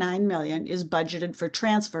 $94.9 million is budgeted for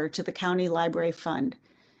transfer to the county library fund.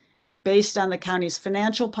 Based on the county's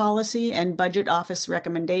financial policy and budget office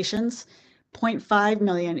recommendations, $0.5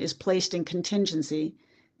 million is placed in contingency,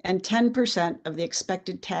 and 10% of the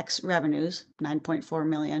expected tax revenues, $9.4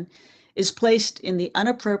 million, is placed in the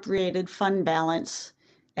unappropriated fund balance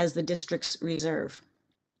as the district's reserve.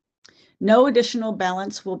 No additional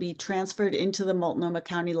balance will be transferred into the Multnomah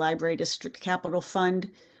County Library District Capital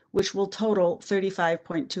Fund, which will total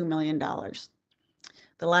 $35.2 million.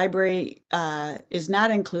 The library is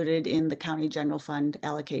not included in the county general fund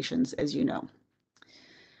allocations, as you know.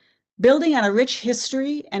 Building on a rich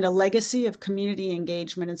history and a legacy of community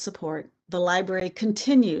engagement and support, the library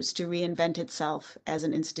continues to reinvent itself as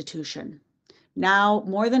an institution. Now,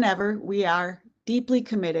 more than ever, we are deeply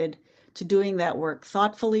committed to doing that work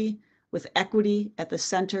thoughtfully, with equity at the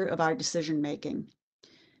center of our decision-making.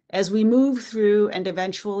 As we move through and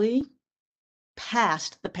eventually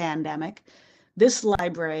past the pandemic, this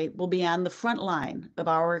library will be on the front line of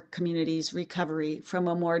our community's recovery from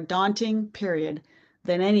a more daunting period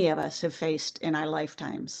than any of us have faced in our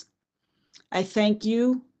lifetimes. I thank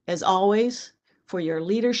you, as always, for your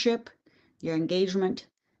leadership, your engagement,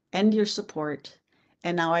 and your support.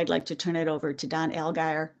 And now I'd like to turn it over to Don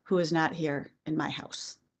Allgaier, who is not here in my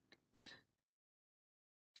house.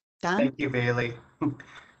 Don? Thank you, Vayli.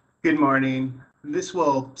 Good morning. This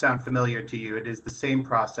will sound familiar to you. It is the same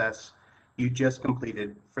process you just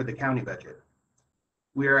completed for the county budget.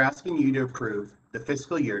 We are asking you to approve the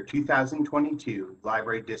fiscal year 2022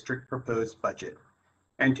 library district proposed budget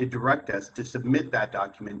and to direct us to submit that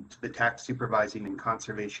document to the Tax Supervising and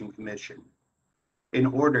Conservation Commission in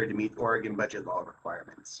order to meet Oregon budget law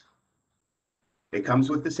requirements. It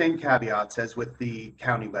comes with the same caveats as with the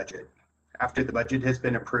county budget. After the budget has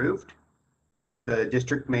been approved, the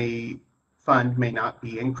district fund may not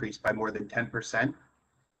be increased by more than 10%,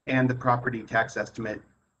 and the property tax estimate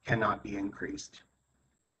cannot be increased.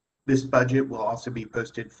 This budget will also be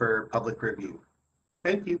posted for public review.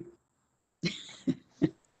 Thank you.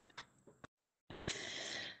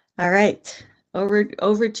 All right, over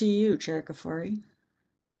to you, Chair Kafori.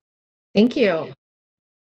 Thank you.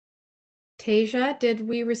 Tasia, did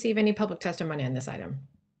we receive any public testimony on this item?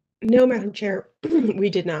 No, Madam Chair,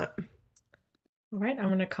 we did not. All right, I'm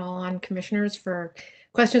going to call on commissioners for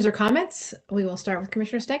questions or comments. We will start with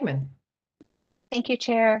Commissioner Stegman. Thank you,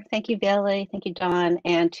 Chair. Thank you, Bailey. Thank you, Dawn,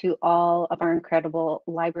 and to all of our incredible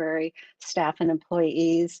library staff and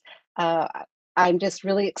employees. I'm just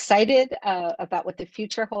really excited about what the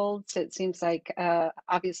future holds. It seems like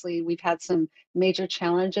obviously we've had some major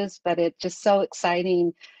challenges, but it's just so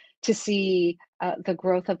exciting to see the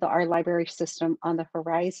growth of our library system on the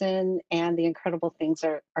horizon, and the incredible things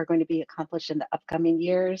are going to be accomplished in the upcoming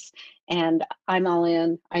years. And I'm all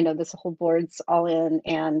in. I know this whole board's all in,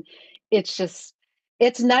 and it's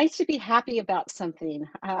nice to be happy about something.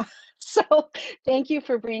 So thank you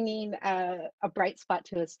for bringing a bright spot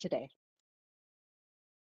to us today.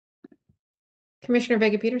 Commissioner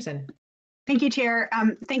Vega Peterson. Thank you, Chair.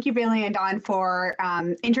 Thank you, Bailey and Dawn, for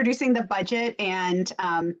introducing the budget. And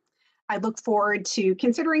I look forward to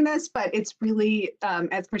considering this, but it's really,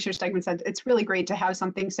 as Commissioner Stegman said, it's really great to have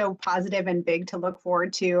something so positive and big to look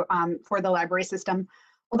forward to for the library system.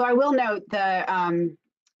 Although I will note the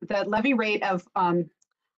levy rate of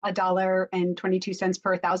 $1.22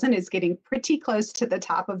 per thousand is getting pretty close to the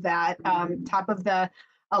top of that, top of the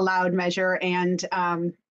allowed measure. And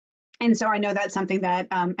so I know that's something that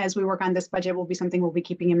as we work on this budget will be something we'll be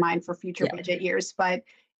keeping in mind for future budget years. But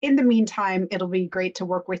in the meantime, it'll be great to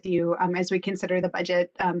work with you as we consider the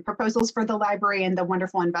budget proposals for the library and the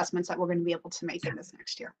wonderful investments that we're going to be able to make in this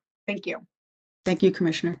next year. Thank you. Thank you,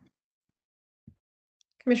 Commissioner.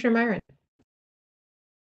 Commissioner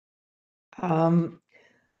Myron.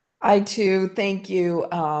 I too thank you,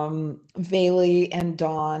 Vayli and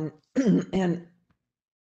Dawn, and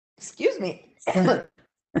excuse me,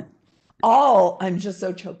 I'm just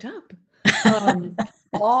so choked up.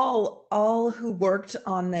 All who worked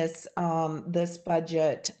on this this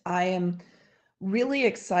budget. I am really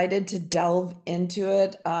excited to delve into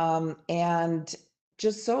it, and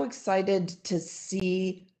just so excited to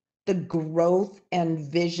see the growth and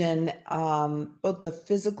vision, both the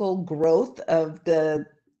physical growth of the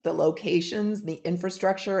locations, the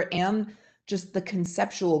infrastructure, and just the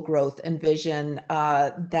conceptual growth and vision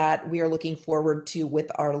that we are looking forward to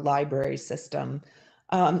with our library system.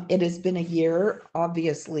 It has been a year,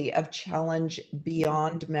 obviously, of challenge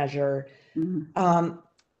beyond measure.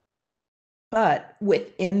 But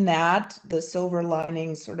within that, the silver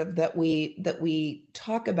linings sort of that we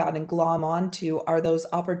talk about and glom onto are those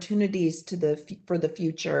opportunities for the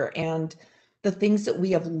future and the things that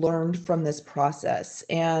we have learned from this process.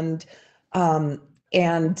 And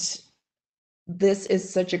this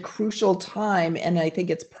is such a crucial time, and I think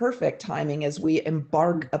it's perfect timing as we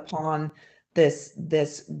embark upon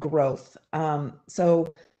this growth.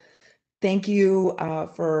 So thank you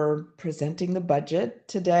for presenting the budget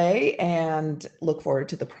today, and look forward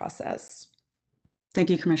to the process. Thank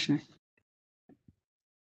you, Commissioner.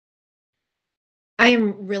 I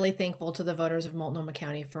am really thankful to the voters of Multnomah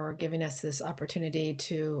County for giving us this opportunity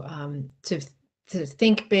to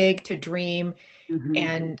think big, to dream,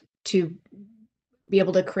 and to be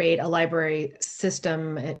able to create a library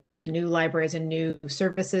system, new libraries and new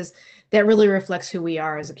services that really reflects who we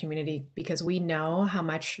are as a community, because we know how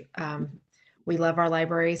much we love our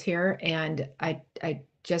libraries here. And I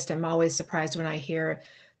just am always surprised when I hear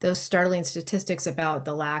those startling statistics about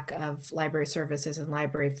the lack of library services and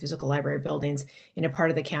physical library buildings in a part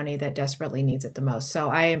of the county that desperately needs it the most. So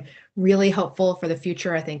I am really hopeful for the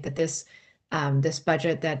future. I think that this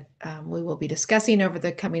budget that we will be discussing over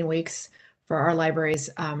the coming weeks for our libraries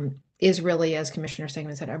is really, as Commissioner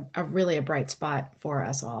Stegman said, really a bright spot for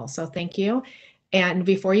us all. So thank you. And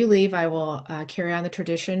before you leave, I will carry on the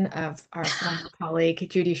tradition of our former colleague,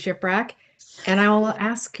 Judy Shiprack, and I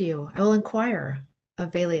will inquire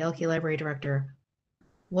of Vayli Elke, Library Director,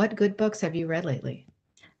 what good books have you read lately?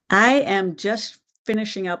 I am just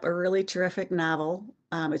finishing up a really terrific novel.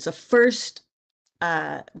 It's a first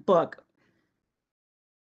book.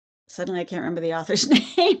 Suddenly I can't remember the author's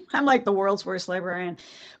name. I'm like the world's worst librarian.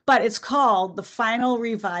 But it's called The Final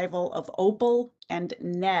Revival of Opal and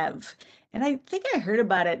Nev. And I think I heard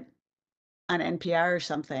about it on NPR or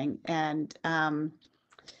something. And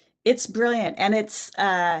it's brilliant. And it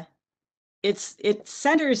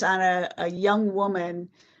centers on a young woman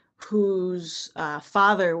whose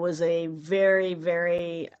father was a very,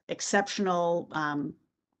 very exceptional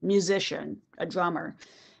musician, a drummer,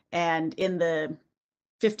 and in the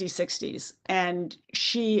 50s, 60s. And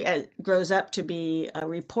she grows up to be a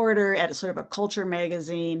reporter at a sort of a culture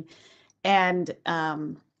magazine, and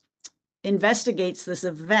investigates this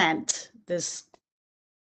event, this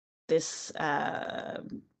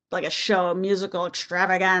like a show, a musical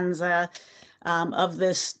extravaganza of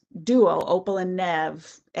this duo, Opal and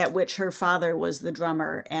Nev, at which her father was the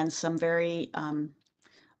drummer, and some very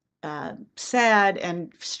sad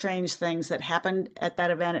and strange things that happened at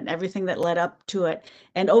that event and everything that led up to it.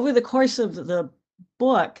 And over the course of the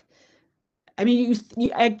book, I mean,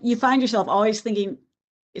 you find yourself always thinking,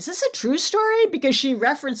 is this a true story? Because she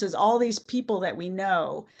references all these people that we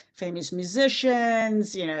know, famous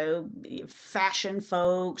musicians, you know, fashion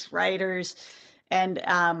folks, writers. And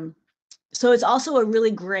so it's also a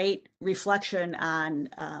really great reflection on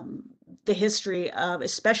the history of,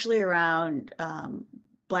 especially around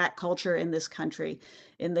Black culture in this country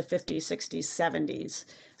in the 50s, 60s, 70s.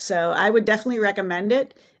 So I would definitely recommend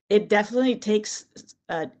it. It definitely takes,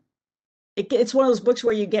 it's one of those books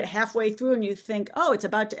where you get halfway through and you think, oh, it's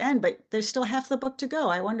about to end, but there's still half the book to go.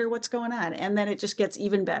 I wonder what's going on. And then it just gets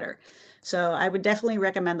even better. So I would definitely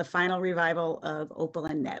recommend the final revival of Opal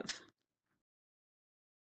and Nev.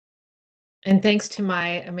 And thanks to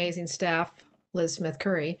my amazing staff, Liz Smith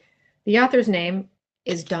Curry, the author's name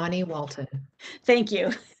is Dawnie Walton. Thank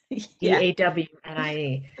you. Yeah.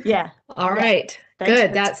 D-A-W-N-I-E. Yeah. All right. Thanks, Good.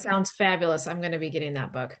 Liz. That sounds fabulous. I'm going to be getting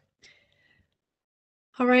that book.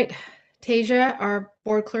 All right. Tasia, our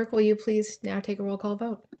board clerk, will you please now take a roll call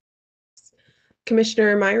vote?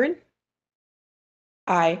 Commissioner Myron,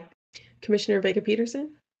 Aye. Commissioner Vega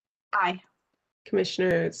Peterson, Aye.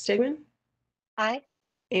 Commissioner Stegman, Aye.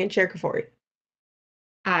 and Chair Kafori.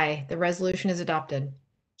 Aye, the resolution is adopted.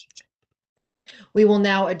 We will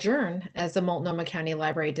now adjourn as the Multnomah County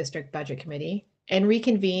Library District Budget Committee and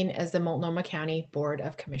reconvene as the Multnomah County Board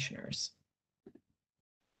of Commissioners.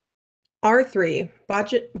 R3,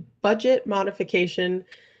 budget modification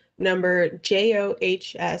number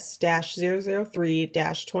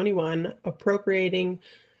JOHS-003-21, appropriating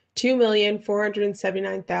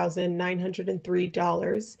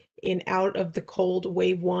 $2,479,903 in out of the cold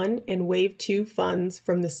Wave 1 and Wave 2 funds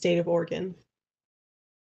from the state of Oregon.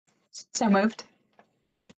 So moved.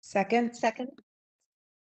 Second.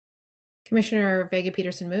 Commissioner Vega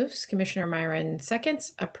Peterson moves. Commissioner Myron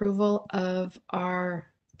seconds. Approval of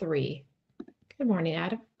R3. Good morning,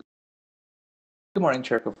 Adam. Good morning,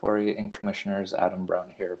 Chair Kafori and Commissioners. Adam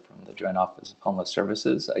Brown here from the Joint Office of Homeless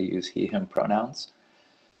Services. I use he, him pronouns.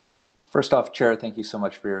 First off, Chair, thank you so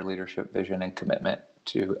much for your leadership, vision, and commitment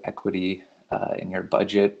to equity in your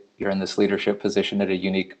budget. You're in this leadership position at a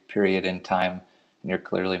unique period in time, and you're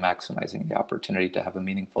clearly maximizing the opportunity to have a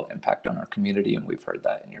meaningful impact on our community, and we've heard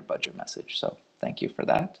that in your budget message, so thank you for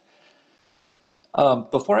that.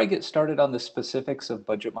 Before I get started on the specifics of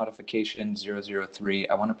budget modification 003,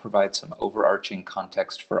 I want to provide some overarching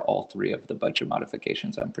context for all three of the budget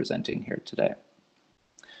modifications I'm presenting here today.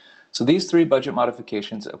 So these three budget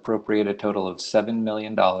modifications appropriate a total of $7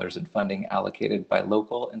 million in funding allocated by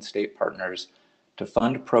local and state partners to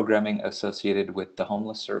fund programming associated with the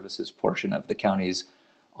homeless services portion of the county's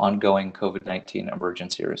ongoing COVID-19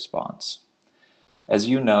 emergency response. As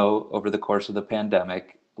you know, over the course of the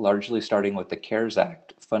pandemic, largely starting with the CARES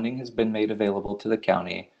Act, funding has been made available to the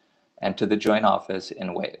county and to the Joint Office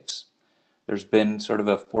in waves. There's been sort of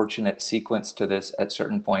a fortunate sequence to this at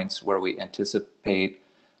certain points where we anticipate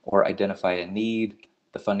or identify a need,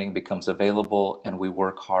 the funding becomes available, and we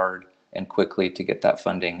work hard and quickly to get that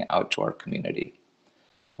funding out to our community.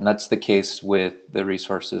 And that's the case with the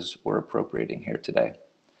resources we're appropriating here today.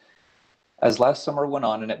 As last summer went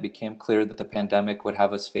on and it became clear that the pandemic would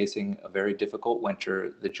have us facing a very difficult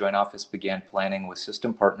winter, the Joint Office began planning with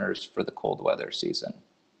system partners for the cold weather season.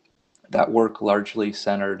 That work largely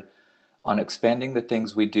centered on expanding the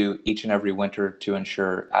things we do each and every winter to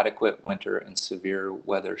ensure adequate winter and severe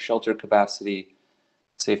weather shelter capacity,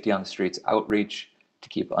 safety on the streets outreach to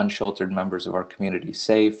keep unsheltered members of our community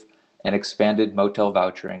safe, and expanded motel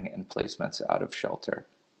vouchering and placements out of shelter.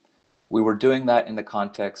 We were doing that in the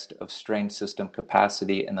context of strained system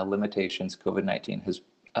capacity and the limitations COVID-19 has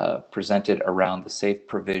presented around the safe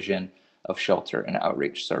provision of shelter and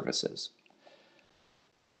outreach services.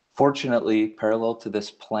 Fortunately, parallel to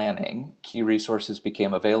this planning, key resources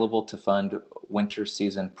became available to fund winter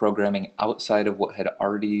season programming outside of what had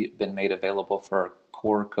already been made available for our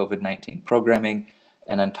core COVID-19 programming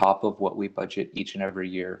and on top of what we budget each and every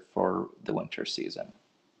year for the winter season.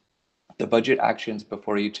 The budget actions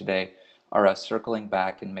before you today are us circling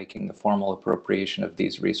back and making the formal appropriation of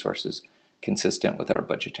these resources consistent with our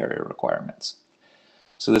budgetary requirements.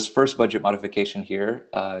 So this first budget modification here,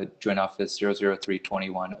 Joint Office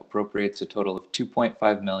 00321 appropriates a total of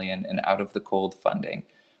 $2.5 million in out of the cold funding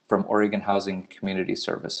from Oregon Housing Community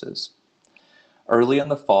Services. Early in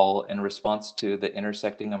the fall, in response to the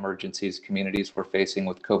intersecting emergencies communities were facing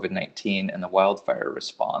with COVID-19 and the wildfire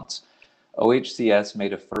response, OHCS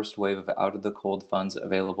made a first wave of out of the cold funds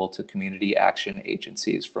available to community action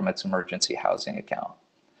agencies from its emergency housing account.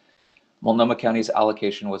 Multnomah County's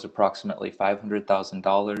allocation was approximately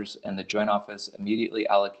 $500,000, and the Joint Office immediately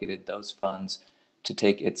allocated those funds to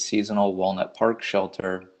take its seasonal Walnut Park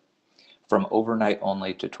shelter from overnight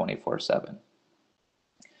only to 24/7.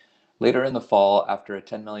 Later in the fall, after a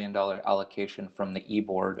 $10 million allocation from the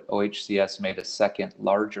E-Board, OHCS made a second,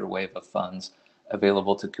 larger wave of funds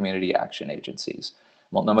available to community action agencies.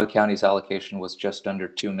 Multnomah County's allocation was just under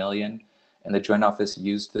 $2 million, and the Joint Office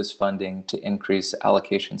used this funding to increase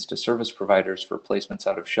allocations to service providers for placements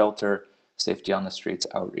out of shelter, safety on the streets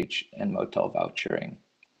outreach, and motel vouchering.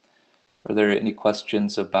 Are there any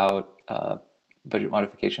questions about budget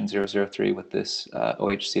modification 003 with this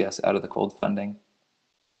OHCS out of the cold funding?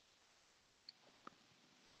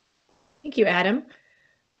 Thank you, Adam.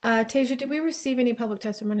 Tasia, did we receive any public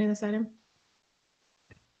testimony on this item?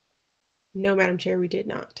 No, Madam Chair, we did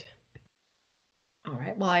not. All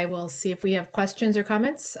right, well, I will see if we have questions or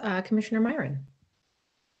comments. Commissioner Myron.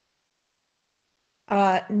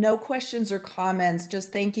 No questions or comments.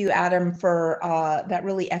 Just thank you, Adam, for that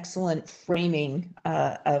really excellent framing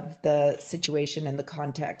of the situation and the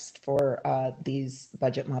context for these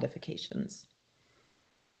budget modifications.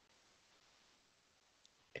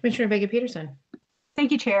 Commissioner Vega Peterson.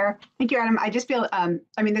 Thank you, Chair. Thank you, Adam. I just feel, I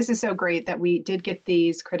mean, this is so great that we did get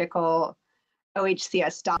these critical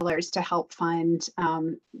OHCS dollars to help fund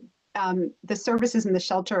the services in the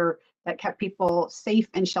shelter that kept people safe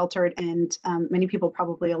and sheltered, and many people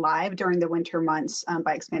probably alive during the winter months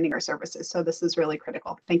by expanding our services. So this is really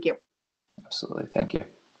critical. Thank you. Absolutely. Thank you.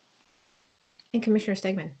 And Commissioner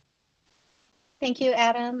Stegman. Thank you,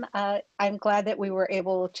 Adam. I'm glad that we were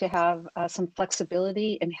able to have some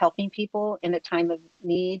flexibility in helping people in a time of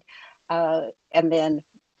need and then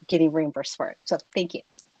getting reimbursed for it. So thank you.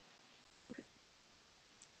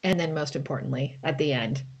 And then most importantly, at the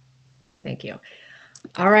end, thank you.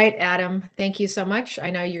 All right, Adam, thank you so much. I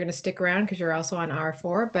know you're going to stick around because you're also on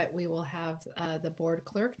R4, but we will have the board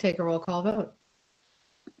clerk take a roll call vote.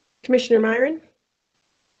 Commissioner Myron?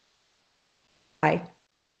 Aye.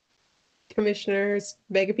 Commissioners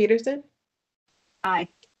Vega Peterson? Aye.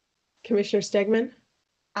 Commissioner Stegman?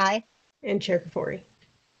 Aye. And Chair Kafoury?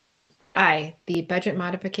 Aye, the budget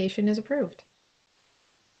modification is approved.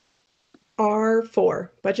 R4,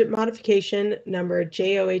 budget modification number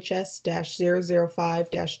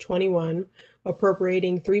JOHS-005-21,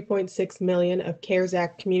 appropriating $3.6 million of CARES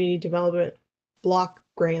Act Community Development Block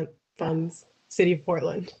Grant Funds, City of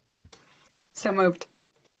Portland. So moved.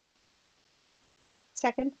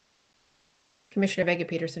 Second. Commissioner Vega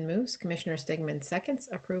Peterson moves, Commissioner Stegman seconds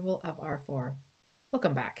approval of R4.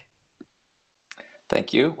 Welcome back.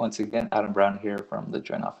 Thank you. Once again, Adam Brown here from the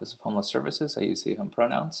Joint Office of Homeless Services. I use he, him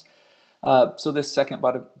pronouns. So this second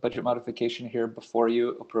budget modification here before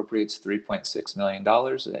you appropriates $3.6 million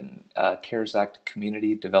in CARES Act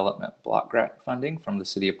Community Development Block Grant funding from the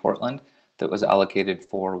City of Portland that was allocated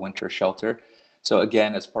for winter shelter. So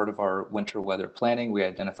again, as part of our winter weather planning, we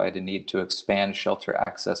identified a need to expand shelter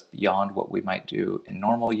access beyond what we might do in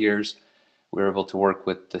normal years. We were able to work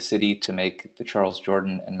with the city to make the Charles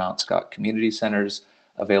Jordan and Mount Scott community centers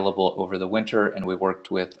available over the winter, and we worked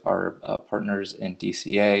with our partners in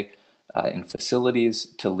DCA in facilities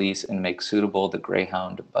to lease and make suitable the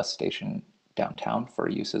Greyhound bus station downtown for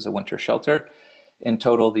use as a winter shelter. In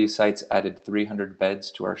total, these sites added 300 beds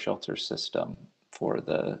to our shelter system for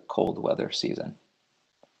the cold weather season.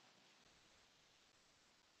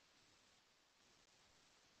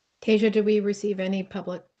 Tasia, did we receive any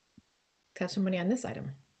public testimony on this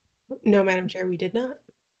item? No, Madam Chair, we did not.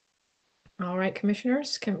 All right,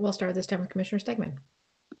 commissioners, we'll start this time with Commissioner Stegman.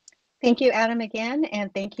 Thank you, Adam, again,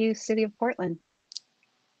 and thank you, City of Portland.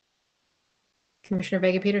 Commissioner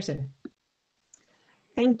Vega Peterson.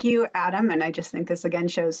 Thank you, Adam. And I just think this again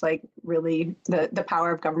shows like really the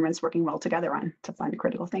power of governments working well together to fund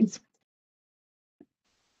critical things.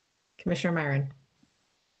 Commissioner Myron.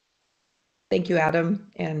 Thank you,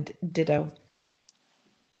 Adam, and ditto.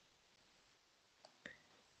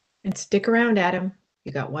 And stick around, Adam.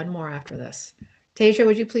 You got one more after this. Tasia,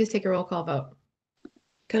 would you please take a roll call vote?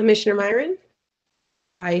 Commissioner Myron?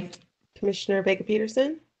 Aye. Commissioner Vega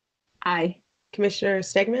Peterson? Aye. Commissioner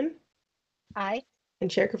Stegman? Aye. And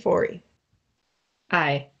Chair Kafoury?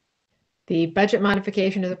 Aye. The budget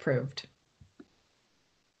modification is approved.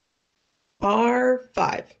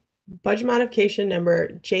 R5, budget modification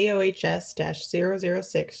number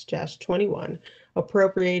JOHS-006-21,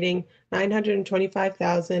 appropriating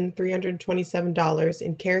 $925,327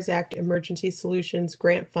 in CARES Act Emergency Solutions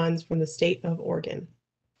Grant Funds from the State of Oregon.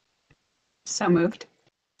 So moved.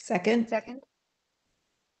 Second. Second.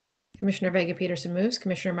 Commissioner Vega Peterson moves,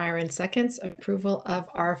 Commissioner Myron seconds. Approval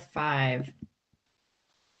of R5.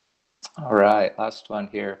 All right, last one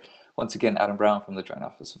here. Once again, Adam Brown from the Joint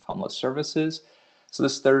Office of Homeless Services. So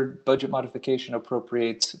this third budget modification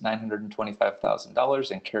appropriates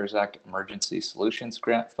 $925,000 in CARES Act Emergency Solutions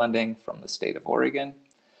Grant funding from the state of Oregon.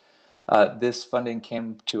 This funding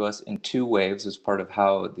came to us in two waves as part of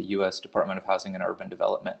how the U.S. Department of Housing and Urban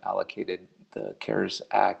Development allocated the CARES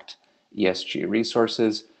Act ESG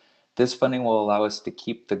resources. This funding will allow us to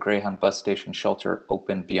keep the Greyhound bus station shelter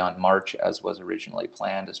open beyond March, as was originally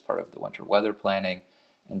planned as part of the winter weather planning.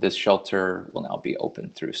 And this shelter will now be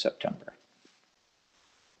open through September.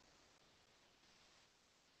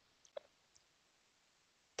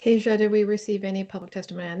 Tasia, did we receive any public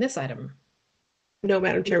testimony on this item? No,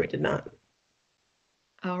 Madam Chair, we did not.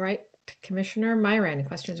 All right, Commissioner Myron,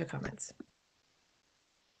 questions or comments?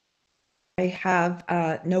 I have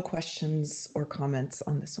no questions or comments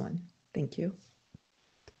on this one. Thank you.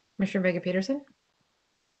 Commissioner Vega Peterson?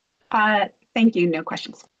 Thank you. No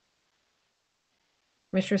questions.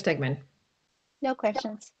 Commissioner Stegman? No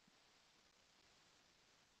questions.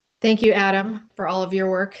 Thank you, Adam, for all of your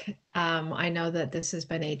work. I know that this has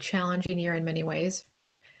been a challenging year in many ways,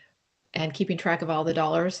 and keeping track of all the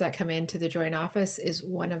dollars that come into the joint office is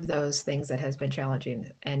one of those things that has been challenging,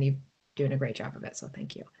 and you're doing a great job of it, so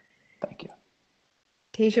thank you. Thank you.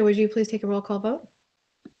 Tasia, would you please take a roll call vote?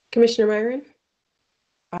 Commissioner Myron?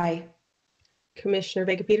 Aye. Commissioner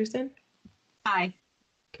Vega Peterson? Aye.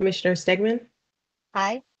 Commissioner Stegman?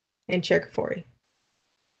 Aye. And Chair Kafoury?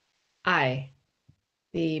 Aye.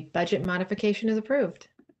 The budget modification is approved.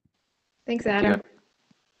 Thanks, Thank Adam.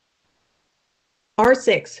 you.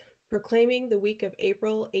 R6, proclaiming the week of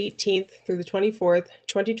April 18th through the 24th,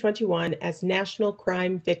 2021 as National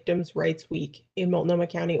Crime Victims' Rights Week in Multnomah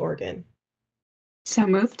County, Oregon. So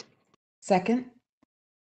moved. Second.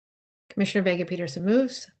 Commissioner Vega Peterson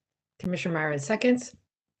moves. Commissioner Myron seconds.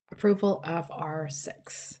 Approval of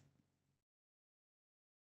R6.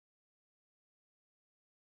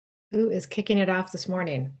 Who is kicking it off this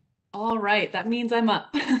morning? All right, that means I'm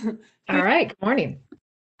up. All right, good morning.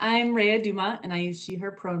 I'm Rhea Duma, and I use she,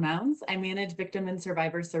 her pronouns. I manage victim and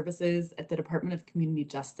survivor services at the Department of Community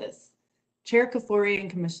Justice. Chair Kafoury and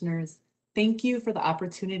commissioners, thank you for the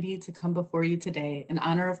opportunity to come before you today in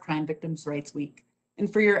honor of Crime Victims' Rights Week,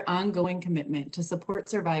 and for your ongoing commitment to support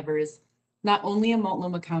survivors, not only in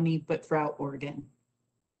Multnomah County, but throughout Oregon.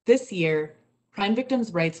 This year, Crime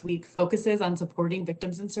Victims' Rights Week focuses on supporting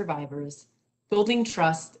victims and survivors, building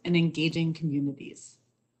trust, and engaging communities.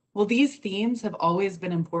 While these themes have always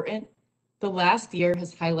been important, the last year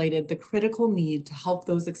has highlighted the critical need to help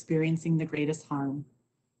those experiencing the greatest harm,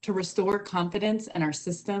 to restore confidence in our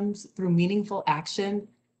systems through meaningful action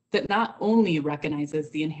that not only recognizes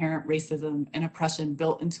the inherent racism and oppression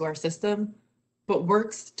built into our system, but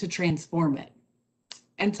works to transform it,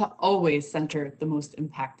 and to always center the most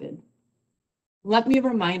impacted. Let me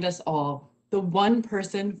remind us all, the one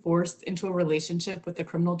person forced into a relationship with the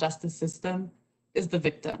criminal justice system is the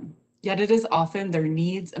victim, yet it is often their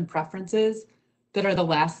needs and preferences that are the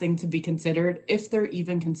last thing to be considered, if they're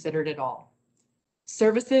even considered at all.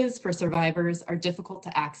 Services for survivors are difficult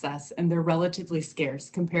to access, and they're relatively scarce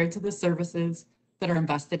compared to the services that are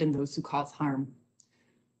invested in those who cause harm.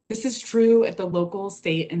 This is true at the local,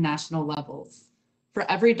 state, and national levels. For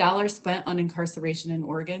every dollar spent on incarceration in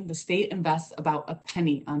Oregon, the state invests about a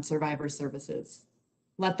penny on survivor services.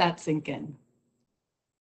 Let that sink in.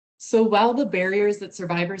 So while the barriers that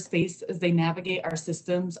survivors face as they navigate our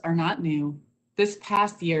systems are not new, this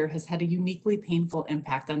past year has had a uniquely painful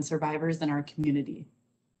impact on survivors in our community.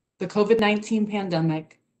 The COVID-19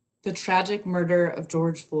 pandemic, the tragic murder of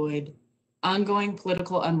George Floyd, ongoing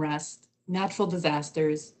political unrest, natural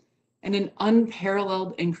disasters, and an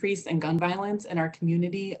unparalleled increase in gun violence in our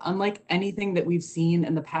community, unlike anything that we've seen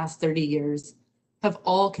in the past 30 years, have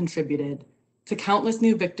all contributed to countless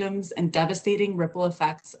new victims and devastating ripple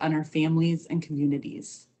effects on our families and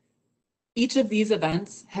communities. Each of these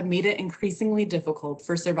events have made it increasingly difficult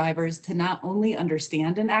for survivors to not only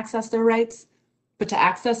understand and access their rights, but to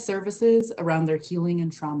access services around their healing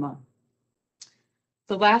and trauma.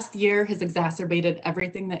 The last year has exacerbated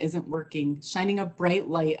everything that isn't working, shining a bright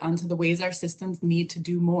light onto the ways our systems need to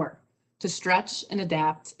do more, to stretch and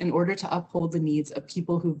adapt in order to uphold the needs of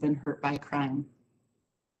people who've been hurt by crime.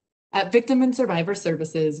 At Victim and Survivor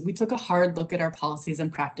Services, we took a hard look at our policies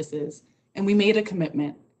and practices, and we made a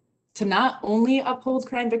commitment to not only uphold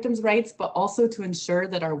crime victims' rights, but also to ensure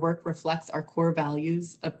that our work reflects our core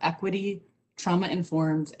values of equity,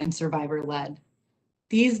 trauma-informed, and survivor-led.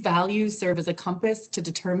 These values serve as a compass to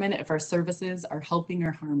determine if our services are helping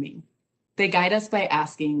or harming. They guide us by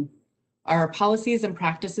asking, are our policies and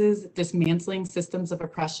practices dismantling systems of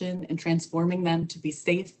oppression and transforming them to be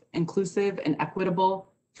safe, inclusive, and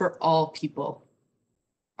equitable for all people?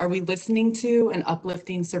 Are we listening to and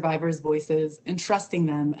uplifting survivors' voices and trusting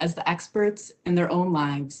them as the experts in their own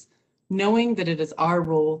lives, knowing that it is our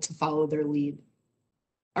role to follow their lead?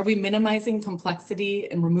 Are we minimizing complexity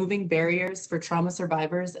and removing barriers for trauma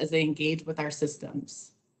survivors as they engage with our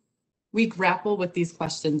systems? We grapple with these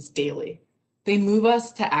questions daily. They move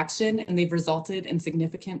us to action, and they've resulted in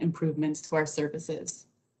significant improvements to our services.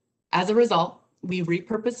 As a result, we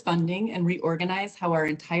repurpose funding and reorganize how our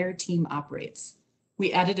entire team operates.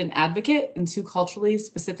 We added an advocate and 2 culturally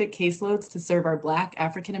specific caseloads to serve our Black,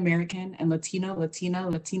 African American, and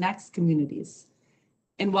Latinx communities.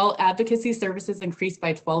 And while advocacy services increased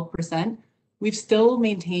by 12%, we've still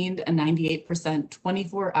maintained a 98%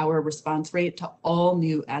 24-hour response rate to all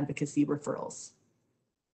new advocacy referrals.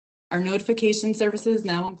 Our notification services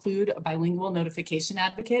now include a bilingual notification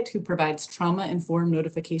advocate who provides trauma-informed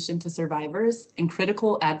notification to survivors and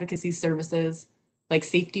critical advocacy services like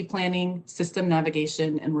safety planning, system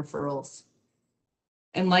navigation, and referrals.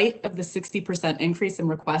 In light of the 60% increase in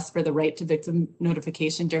requests for the right to victim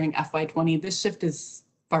notification during FY20, this shift is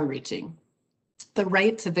far-reaching. The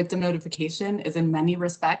right to victim notification is in many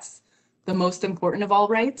respects the most important of all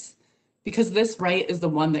rights because this right is the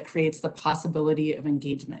one that creates the possibility of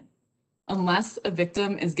engagement. Unless a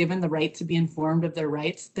victim is given the right to be informed of their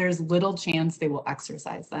rights, there's little chance they will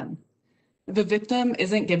exercise them. If a victim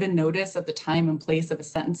isn't given notice of the time and place of a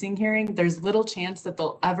sentencing hearing, there's little chance that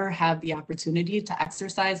they'll ever have the opportunity to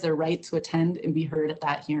exercise their right to attend and be heard at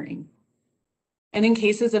that hearing. And in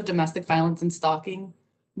cases of domestic violence and stalking,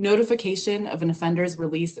 notification of an offender's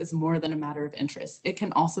release is more than a matter of interest. It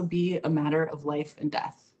can also be a matter of life and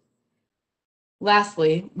death.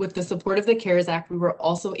 Lastly, with the support of the CARES Act, we were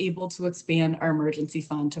also able to expand our emergency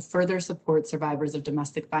fund to further support survivors of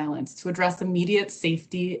domestic violence to address immediate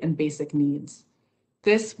safety and basic needs.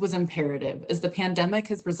 This was imperative as the pandemic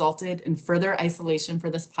has resulted in further isolation for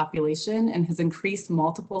this population and has increased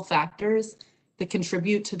multiple factors that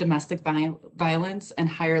contribute to domestic violence and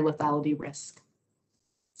higher lethality risk.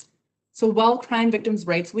 So while Crime Victims'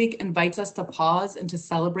 Rights Week invites us to pause and to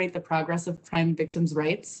celebrate the progress of crime victims'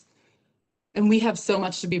 rights, and we have so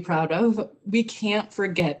much to be proud of, we can't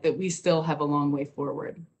forget that we still have a long way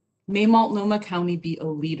forward. May Multnomah County be a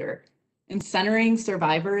leader in centering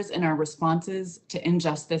survivors in our responses to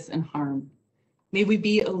injustice and harm. May we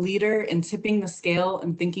be a leader in tipping the scale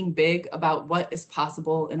and thinking big about what is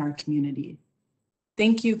possible in our community.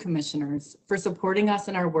 Thank you, commissioners, for supporting us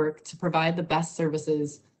in our work to provide the best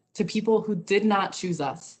services to people who did not choose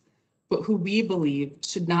us, but who we believe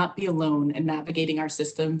should not be alone in navigating our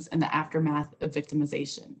systems in the aftermath of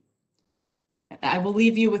victimization. I will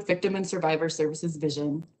leave you with Victim and Survivor Services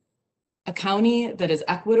vision, a county that is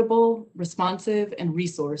equitable, responsive, and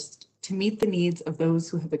resourced to meet the needs of those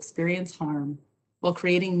who have experienced harm while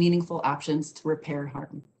creating meaningful options to repair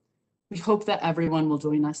harm. We hope that everyone will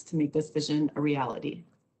join us to make this vision a reality.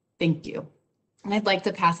 Thank you. And I'd like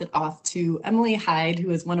to pass it off to Emily Hyde, who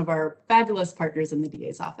is one of our fabulous partners in the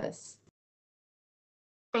DA's office.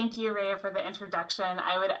 Thank you, Rhea, for the introduction.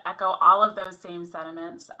 I would echo all of those same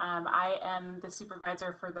sentiments. I am the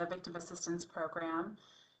supervisor for the Victim Assistance Program.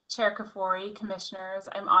 Chair Kafoury, commissioners,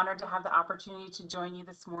 I'm honored to have the opportunity to join you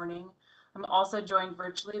this morning. I'm also joined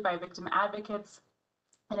virtually by victim advocates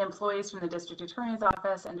and employees from the District Attorney's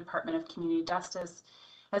Office and Department of Community Justice,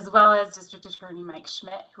 as well as District Attorney Mike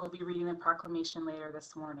Schmidt, who will be reading the proclamation later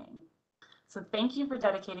this morning. So thank you for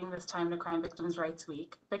dedicating this time to Crime Victims' Rights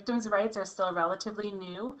Week. Victims' rights are still relatively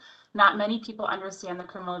new. Not many people understand the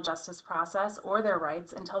criminal justice process or their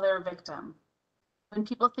rights until they're a victim. When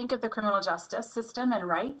people think of the criminal justice system and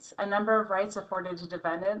rights, a number of rights afforded to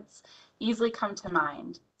defendants easily come to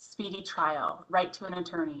mind. Speedy trial, right to an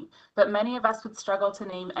attorney, but many of us would struggle to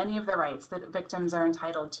name any of the rights that victims are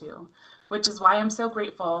entitled to, which is why I'm so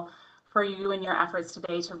grateful for you and your efforts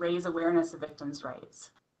today to raise awareness of victims'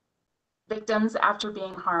 rights. Victims, after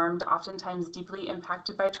being harmed, oftentimes deeply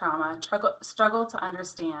impacted by trauma, struggle to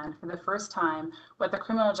understand for the first time what the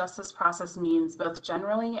criminal justice process means, both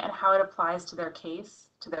generally and how it applies to their case,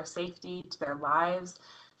 to their safety, to their lives,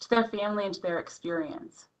 to their family, and to their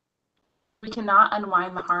experience. We cannot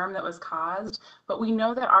unwind the harm that was caused, but we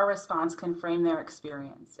know that our response can frame their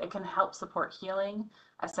experience. It can help support healing,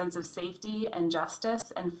 a sense of safety and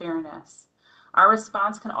justice and fairness. Our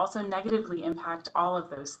response can also negatively impact all of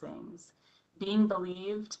those things. Being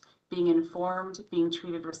believed, being informed, being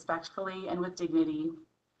treated respectfully and with dignity,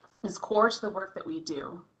 is core to the work that we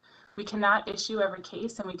do. We cannot issue every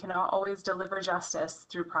case and we cannot always deliver justice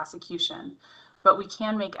through prosecution, but we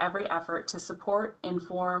can make every effort to support,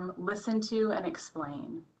 inform, listen to, and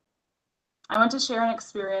explain. I want to share an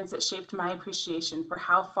experience that shaped my appreciation for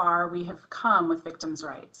how far we have come with victims'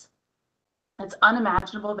 rights. It's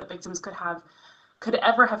unimaginable that victims could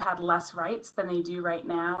ever have had less rights than they do right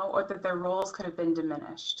now, or that their roles could have been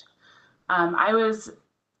diminished. I'm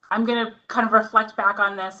going to kind of reflect back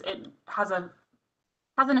on this. It has an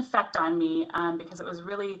effect on me because it was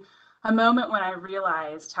really a moment when I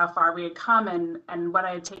realized how far we had come and what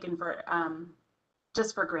I had taken for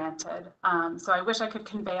just for granted. So I wish I could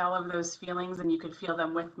convey all of those feelings and you could feel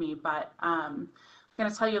them with me, but I'm going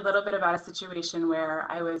to tell you a little bit about a situation where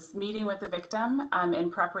I was meeting with the victim in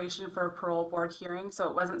preparation for a parole board hearing, so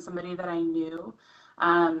it wasn't somebody that I knew.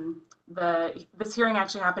 This hearing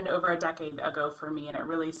actually happened over a decade ago for me, and it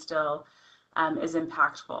really still is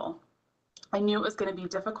impactful. I knew it was going to be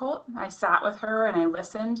difficult. I sat with her and I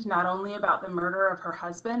listened not only about the murder of her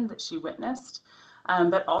husband that she witnessed,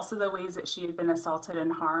 but also the ways that she had been assaulted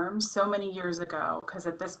and harmed so many years ago, because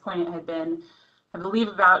at this point it had been, I believe,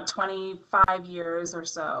 about 25 years or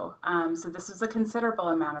so. So this was a considerable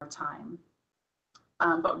amount of time.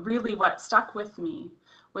 But really what stuck with me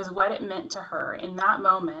was what it meant to her in that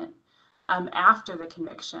moment after the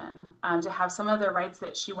conviction, to have some of the rights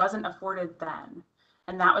that she wasn't afforded then.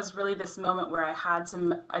 And that was really this moment where I had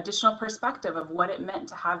some additional perspective of what it meant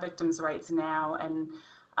to have victims' rights now. And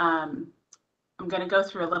I'm going to go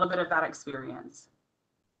through a little bit of that experience.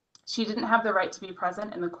 She didn't have the right to be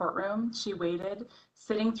present in the courtroom. She waited,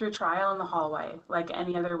 sitting through trial in the hallway like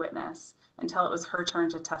any other witness until it was her turn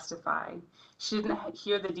to testify. She didn't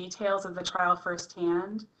hear the details of the trial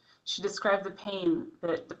firsthand. She described the pain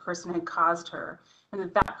that the person had caused her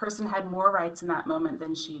and that person had more rights in that moment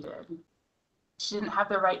than she did. She didn't have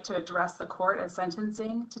the right to address the court at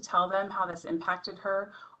sentencing, to tell them how this impacted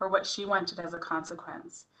her or what she wanted as a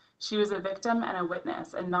consequence. She was a victim and a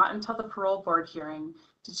witness, and not until the parole board hearing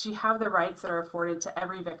did she have the rights that are afforded to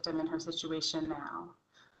every victim in her situation now.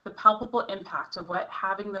 The palpable impact of what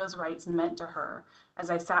having those rights meant to her as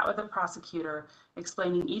I sat with the prosecutor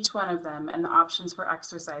explaining each one of them and the options for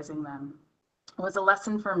exercising them was a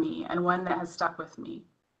lesson for me, and one that has stuck with me.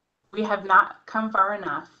 We have not come far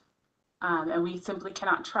enough, and we simply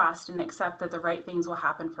cannot trust and accept that the right things will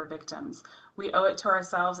happen for victims. We owe it to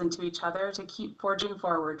ourselves and to each other to keep forging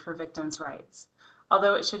forward for victims' rights.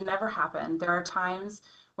 Although it should never happen, there are times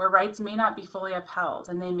where rights may not be fully upheld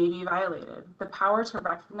and they may be violated. The power to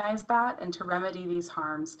recognize that and to remedy these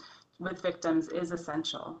harms with victims is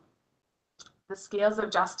essential. The scales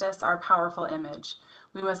of justice are a powerful image.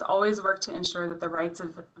 We must always work to ensure that the rights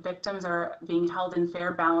of victims are being held in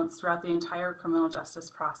fair balance throughout the entire criminal justice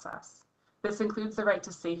process. This includes the right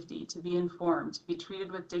to safety, to be informed, to be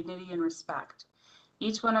treated with dignity and respect.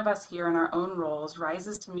 Each one of us here in our own roles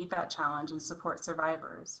rises to meet that challenge and support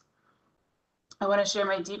survivors. I want to share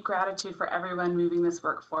my deep gratitude for everyone moving this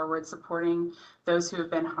work forward, supporting those who have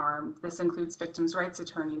been harmed. This includes victims' rights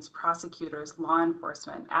attorneys, prosecutors, law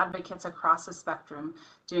enforcement, advocates across the spectrum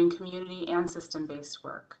doing community and system-based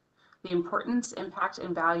work. The importance, impact,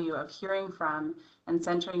 and value of hearing from and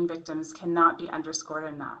centering victims cannot be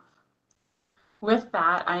underscored enough. With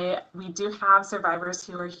that, we do have survivors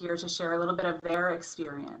who are here to share a little bit of their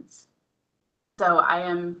experience. So I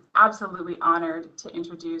am absolutely honored to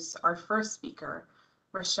introduce our first speaker,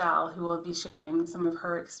 Rochelle, who will be sharing some of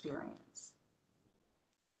her experience.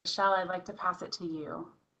 Rochelle, I'd like to pass it to you.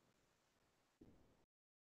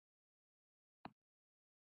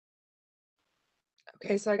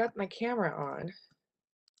 Okay, so I got my camera on.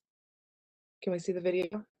 Can we see the video?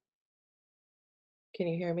 Can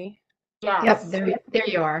you hear me? Yes. Yep, there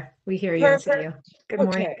you are. We hear you and see you. Good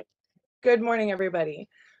morning. Okay. Good morning, everybody.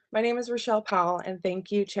 My name is Rochelle Powell, and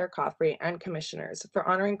thank you, Chair Coffrey and Commissioners, for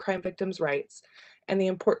honoring crime victims' rights and the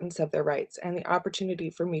importance of their rights and the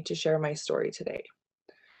opportunity for me to share my story today.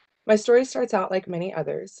 My story starts out like many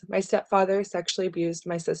others. My stepfather sexually abused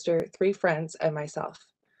my sister, 3 friends, and myself.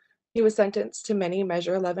 He was sentenced to many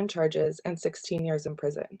Measure 11 charges and 16 years in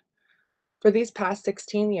prison. For these past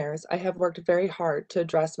 16 years, I have worked very hard to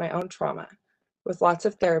address my own trauma with lots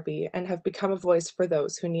of therapy and have become a voice for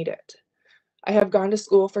those who need it. I have gone to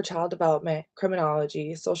school for child development,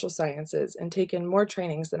 criminology, social sciences, and taken more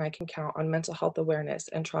trainings than I can count on mental health awareness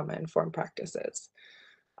and trauma-informed practices.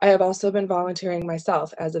 I have also been volunteering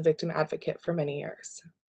myself as a victim advocate for many years.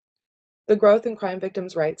 The growth in crime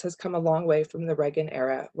victims' rights has come a long way from the Reagan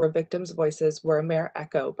era, where victims' voices were a mere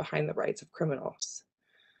echo behind the rights of criminals.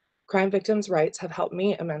 Crime victims' rights have helped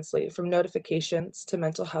me immensely, from notifications to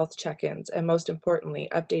mental health check-ins, and most importantly,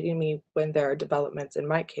 updating me when there are developments in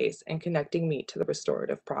my case and connecting me to the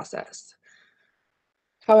restorative process.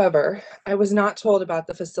 However, I was not told about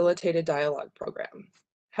the facilitated dialogue program.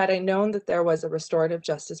 Had I known that there was a restorative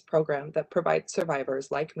justice program that provides survivors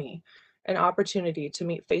like me an opportunity to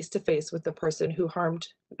meet face-to-face with the person who harmed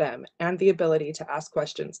them and the ability to ask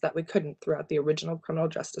questions that we couldn't throughout the original criminal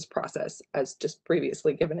justice process, as just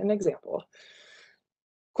previously given an example.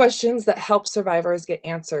 Questions that help survivors get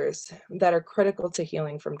answers that are critical to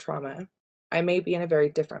healing from trauma. I may be in a very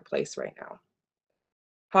different place right now.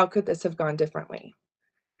 How could this have gone differently?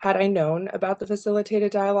 Had I known about the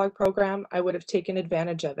facilitated dialogue program, I would have taken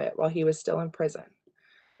advantage of it while he was still in prison.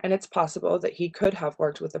 And it's possible that he could have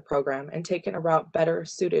worked with the program and taken a route better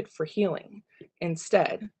suited for healing.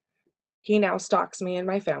 Instead, he now stalks me and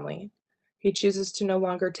my family. He chooses to no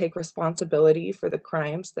longer take responsibility for the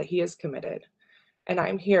crimes that he has committed. And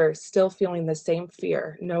I'm here still feeling the same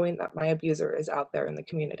fear, knowing that my abuser is out there in the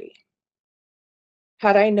community.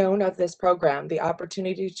 Had I known of this program, the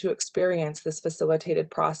opportunity to experience this facilitated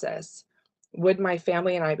process, would my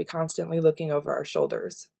family and I be constantly looking over our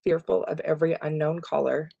shoulders, fearful of every unknown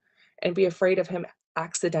caller, and be afraid of him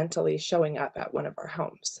accidentally showing up at one of our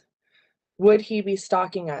homes? Would he be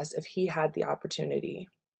stalking us if he had the opportunity,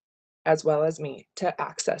 as well as me, to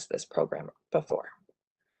access this program before?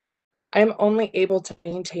 I am only able to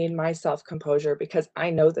maintain my self-composure because I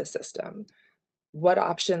know the system. What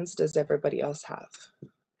options does everybody else have?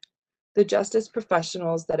 The justice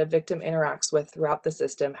professionals that a victim interacts with throughout the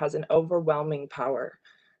system has an overwhelming power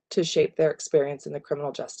to shape their experience in the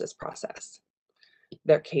criminal justice process,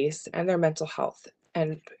 their case, and their mental health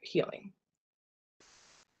and healing.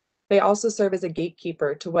 They also serve as a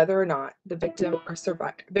gatekeeper to whether or not the victim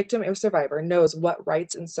or survivor knows what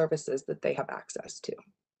rights and services that they have access to,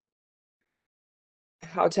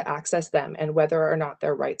 how to access them, and whether or not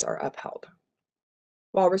their rights are upheld.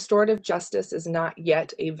 While restorative justice is not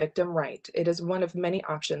yet a victim right, it is one of many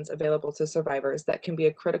options available to survivors that can be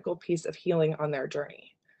a critical piece of healing on their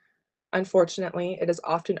journey. Unfortunately, it is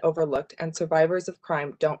often overlooked and survivors of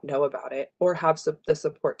crime don't know about it or have the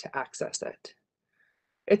support to access it.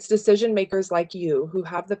 It's decision makers like you who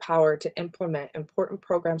have the power to implement important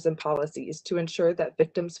programs and policies to ensure that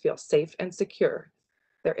victims feel safe and secure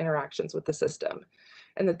their interactions with the system,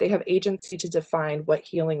 and that they have agency to define what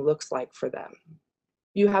healing looks like for them.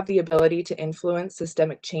 You have the ability to influence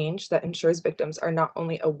systemic change that ensures victims are not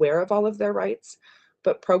only aware of all of their rights,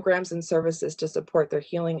 but programs and services to support their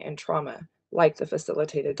healing and trauma, like the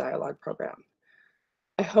facilitated dialogue program.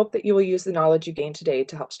 I hope that you will use the knowledge you gained today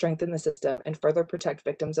to help strengthen the system and further protect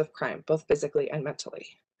victims of crime, both physically and mentally.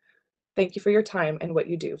 Thank you for your time and what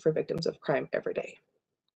you do for victims of crime every day.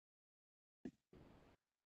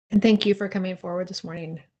 And thank you for coming forward this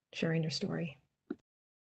morning, sharing your story.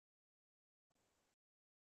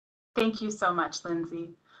 Thank you so much,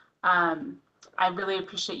 Lindsay. I really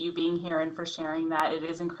appreciate you being here and for sharing that. It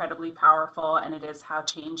is incredibly powerful, and it is how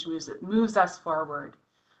change moves us forward.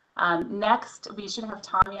 Next, we should have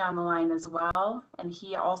Tommy on the line as well, and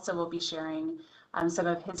he also will be sharing some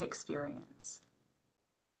of his experience.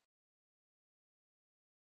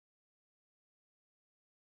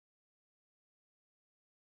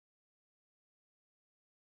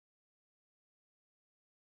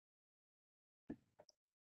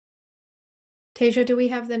 Tasia, do we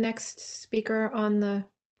have the next speaker on the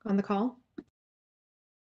call?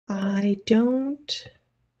 I don't.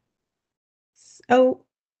 Oh,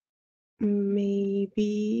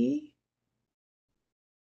 maybe.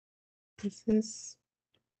 Is this?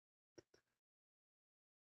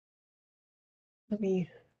 Let me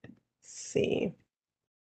see.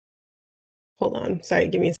 Hold on. Sorry,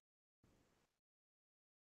 give me a second.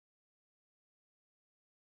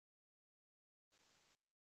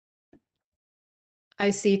 I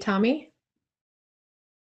see Tommy.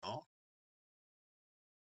 Oh.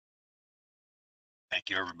 Thank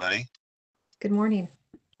you, everybody. Good morning.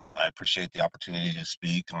 I appreciate the opportunity to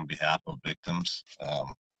speak on behalf of victims. I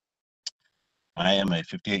am a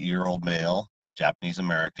 58-year-old male, Japanese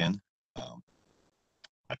American. My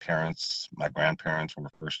grandparents were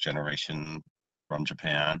first generation from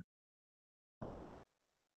Japan.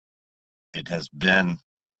 It has been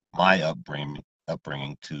my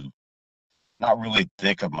upbringing to not really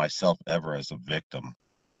think of myself ever as a victim.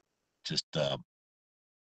 Just the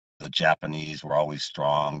Japanese were always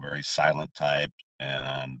strong, very silent type,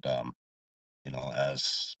 and you know,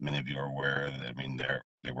 as many of you are aware, I mean,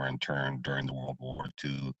 they were interned during the World War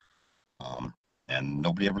II, and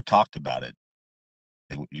nobody ever talked about it.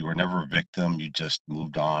 You were never a victim. You just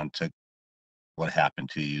moved on, took what happened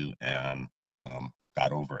to you and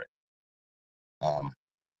got over it.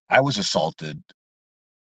 I was assaulted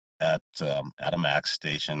at a MAX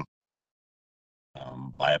station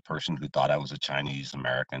by a person who thought I was a Chinese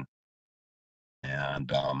American,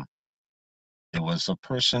 and it was a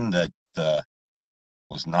person that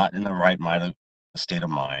was not in the right state of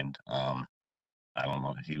mind. I don't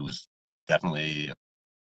know. He was definitely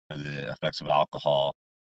under the effects of alcohol,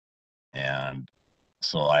 and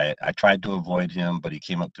so I tried to avoid him, but he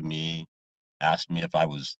came up to me, asked me if I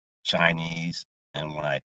was Chinese, and when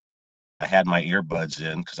I had my earbuds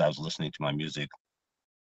in because I was listening to my music,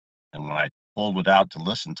 and when I pulled it out to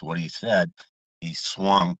listen to what he said, he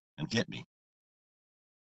swung and hit me.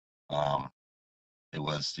 It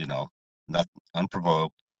was, nothing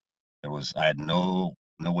unprovoked. I had no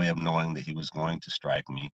way of knowing that he was going to strike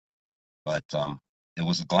me, but it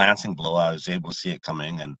was a glancing blow. I was able to see it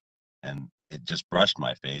coming, and it just brushed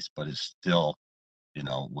my face, but it still,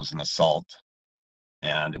 was an assault,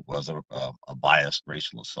 and it was a biased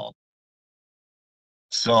racial assault.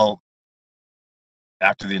 So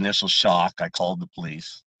after the initial shock, I called the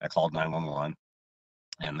police. I called 911,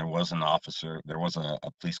 and there was a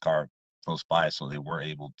police car close by, so they were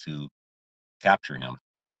able to capture him.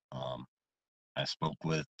 I spoke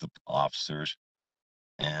with the officers,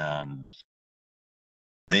 and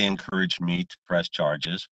they encouraged me to press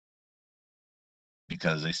charges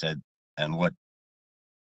because they said, and what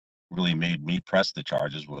really made me press the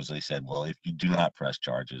charges was they said, well, if you do not press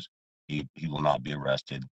charges, he will not be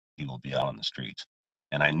arrested. He will be out on the streets.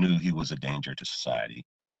 And I knew he was a danger to society.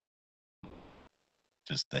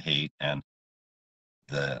 Just the hate and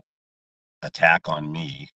the attack on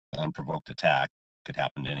me, the unprovoked attack, could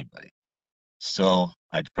happen to anybody. So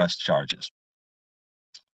I pressed charges.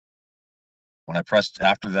 When I pressed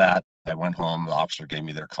after that, I went home. The officer gave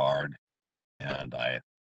me their card, and I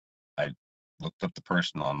looked up the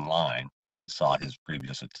person online, saw his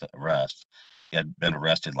previous arrest. He had been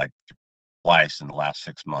arrested like twice in the last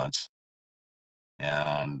 6 months,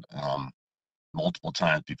 and multiple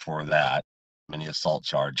times before that, many assault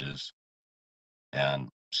charges. And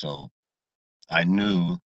so I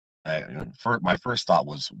knew, my first thought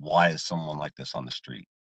was, why is someone like this on the street?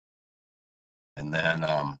 And then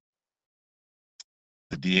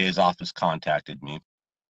the DA's office contacted me.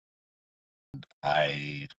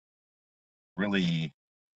 I really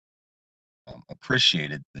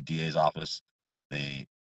appreciated the DA's office. They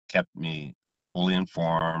kept me fully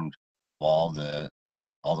informed of all the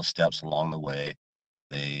steps along the way.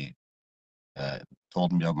 They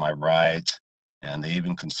told me of my rights, and they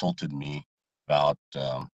even consulted me about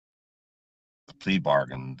the plea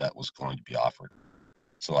bargain that was going to be offered.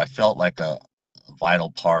 So I felt like a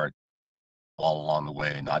vital part all along the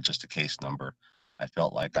way, not just a case number. I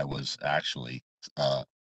felt like I was actually a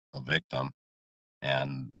victim,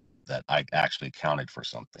 and that I actually accounted for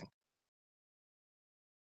something.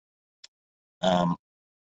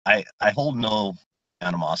 I hold no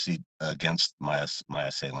animosity against my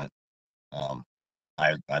assailant.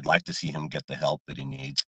 I'd like to see him get the help that he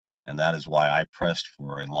needs, and that is why I pressed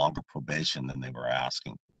for a longer probation than they were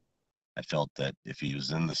asking. I felt that if he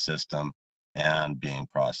was in the system and being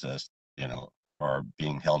processed, or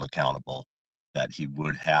being held accountable, that he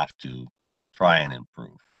would have to try and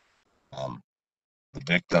improve. The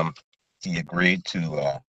victim, he agreed to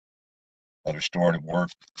a restorative work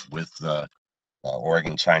with the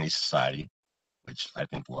Oregon Chinese Society, which I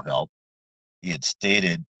think will help. He had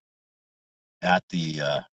stated at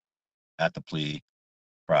the plea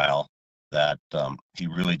trial that he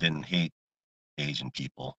really didn't hate Asian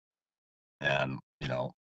people, and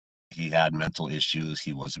he had mental issues.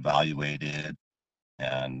 He was evaluated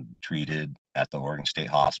and treated at the Oregon State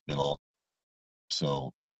Hospital.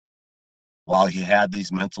 So while he had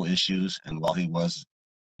these mental issues, and while he was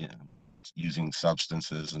using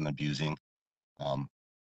substances and abusing,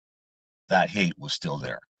 that hate was still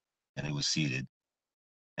there, and it was seated.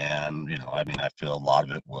 And I feel a lot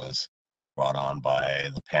of it was brought on by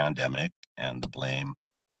the pandemic and the blame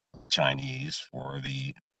Chinese for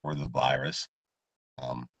the virus.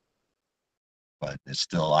 But it's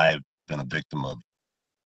still, I've been a victim of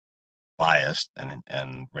bias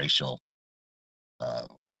and racial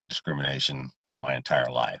discrimination my entire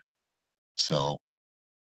life. So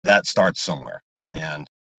that starts somewhere, and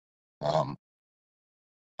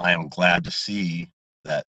I am glad to see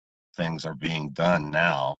that things are being done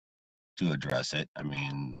now to address it.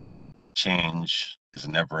 Change is a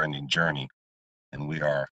never-ending journey, and we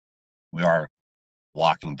are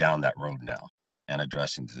walking down that road now and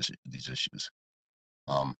addressing these issues.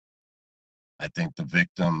 I think the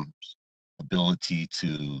victim's ability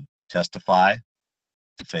to testify,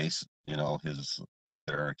 to face you know,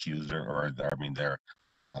 their accuser, or their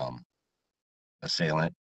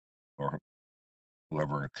assailant, or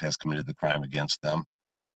whoever has committed the crime against them,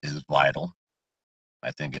 is vital.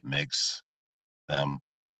 I think it makes them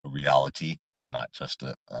a reality, not just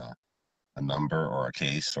a number or a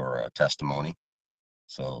case or a testimony.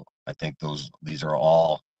 So I think these are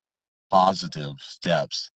all positive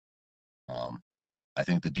steps. I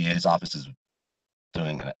think the DA's office is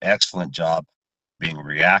doing an excellent job being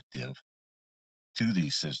reactive to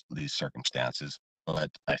these circumstances, but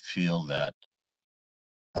I feel that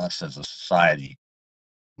us as a society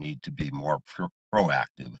need to be more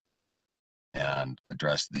proactive and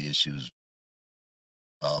address the issues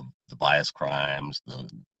of the bias crimes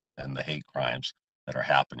and the hate crimes that are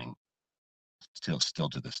happening still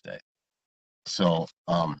to this day. So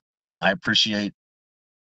I appreciate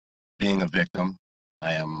being a victim.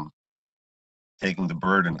 I am taking the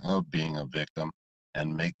burden of being a victim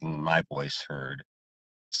and making my voice heard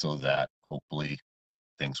so that hopefully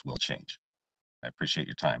things will change. I appreciate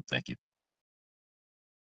your time. Thank you.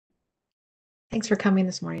 Thanks for coming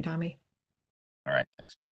this morning, Tommy. All right.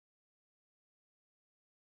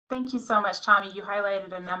 Thank you so much, Tommy. You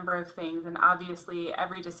highlighted a number of things, and obviously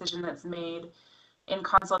every decision that's made in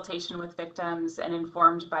consultation with victims and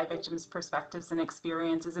informed by victims' perspectives and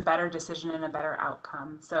experience is a better decision and a better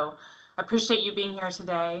outcome. So I appreciate you being here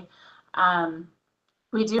today.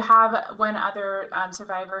 We do have one other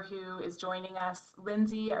survivor who is joining us.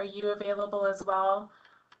 Lindsay, are you available as well?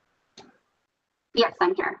 Yes,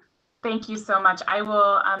 I'm here. Thank you so much. I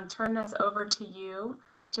will turn this over to you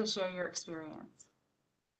to share your experience.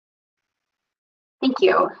 Thank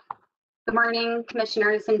you. Good morning,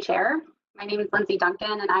 commissioners and chair. My name is Lindsay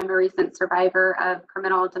Duncan, and I'm a recent survivor of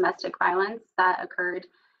criminal domestic violence that occurred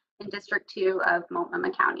in District 2 of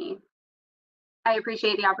Multnomah County. I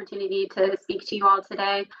appreciate the opportunity to speak to you all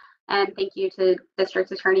today, and thank you to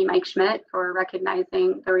District Attorney Mike Schmidt for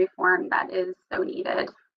recognizing the reform that is so needed.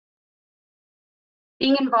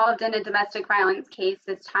 Being involved in a domestic violence case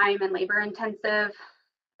is time and labor intensive,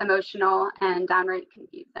 emotional, and downright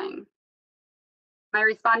confusing. My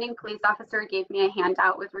responding police officer gave me a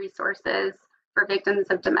handout with resources for victims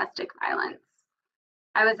of domestic violence.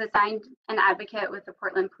 I was assigned an advocate with the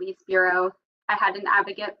Portland Police Bureau. I had an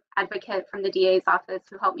advocate from the DA's office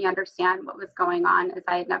who helped me understand what was going on, as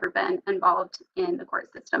I had never been involved in the court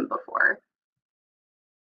system before.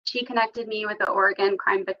 She connected me with the Oregon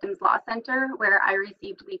Crime Victims Law Center, where I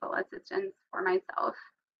received legal assistance for myself.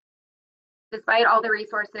 Despite all the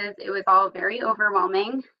resources, it was all very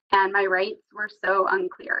overwhelming, and my rights were so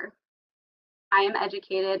unclear. I am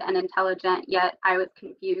educated and intelligent, yet I was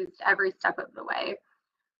confused every step of the way.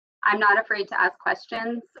 I'm not afraid to ask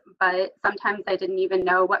questions, but sometimes I didn't even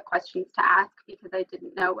know what questions to ask because I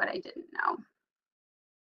didn't know what I didn't know.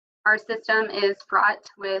 Our system is fraught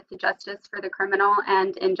with justice for the criminal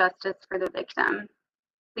and injustice for the victim.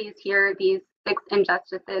 Please hear these 6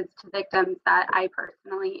 injustices to victims that I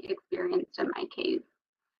personally experienced in my case.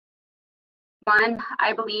 1,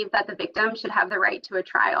 I believe that the victim should have the right to a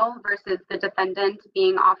trial versus the defendant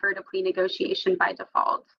being offered a plea negotiation by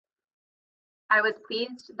default. I was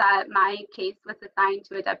pleased that my case was assigned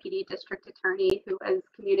to a deputy district attorney who was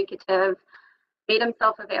communicative, made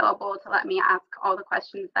himself available to let me ask all the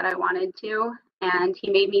questions that I wanted to, and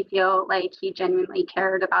he made me feel like he genuinely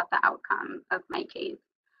cared about the outcome of my case.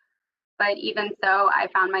 But even so, I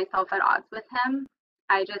found myself at odds with him.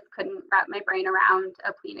 I just couldn't wrap my brain around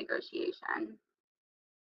a plea negotiation.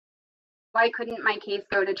 Why couldn't my case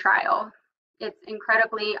go to trial? It's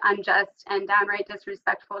incredibly unjust and downright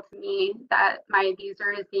disrespectful to me that my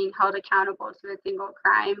abuser is being held accountable to a single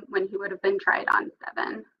crime when he would have been tried on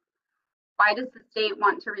 7. Why does the state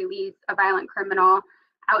want to release a violent criminal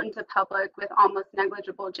out into public with almost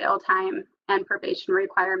negligible jail time and probation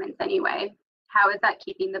requirements anyway? How is that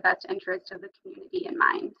keeping the best interest of the community in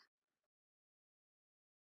mind?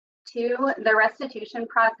 2, the restitution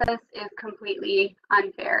process is completely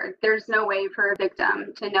unfair. There's no way for a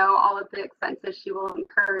victim to know all of the expenses she will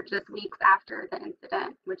incur just weeks after the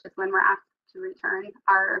incident, which is when we're asked to return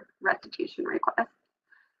our restitution request.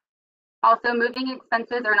 Also, moving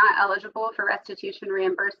expenses are not eligible for restitution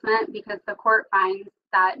reimbursement because the court finds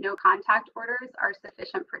that no contact orders are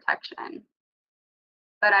sufficient protection.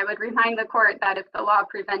 But I would remind the court that if the law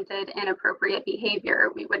prevented inappropriate behavior,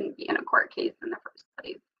 we wouldn't be in a court case in the first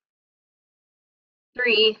place.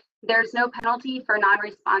 3, there's no penalty for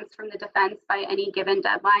non-response from the defense by any given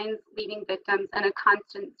deadlines, leaving victims in a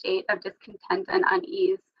constant state of discontent and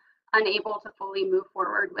unease, unable to fully move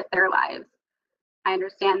forward with their lives. I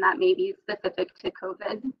understand that may be specific to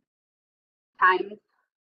COVID times.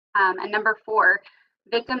 And number 4,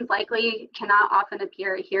 Victims likely cannot often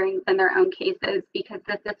appear at hearings in their own cases because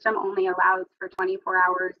the system only allows for 24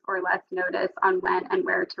 hours or less notice on when and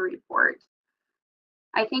where to report.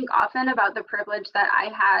 I think often about the privilege that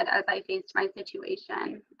I had as I faced my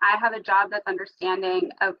situation. I have a job that's understanding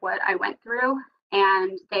of what I went through,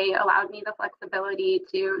 and they allowed me the flexibility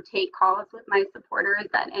to take calls with my supporters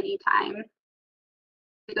at any time,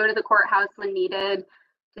 to go to the courthouse when needed,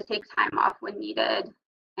 to take time off when needed,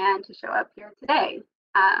 and to show up here today,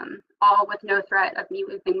 all with no threat of me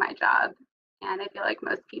losing my job. And I feel like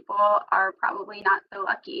most people are probably not so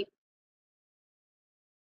lucky.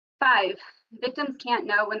 5, victims can't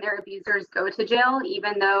know when their abusers go to jail,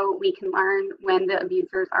 even though we can learn when the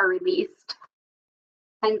abusers are released.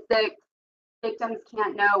 And 6, victims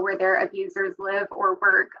can't know where their abusers live or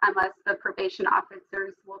work unless the probation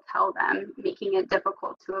officers will tell them, making it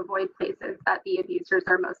difficult to avoid places that the abusers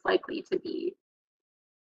are most likely to be.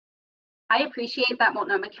 I appreciate that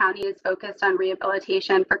Multnomah County is focused on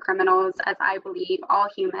rehabilitation for criminals, as I believe all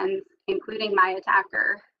humans, including my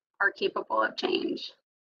attacker, are capable of change.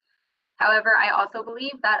 However, I also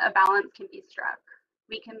believe that a balance can be struck.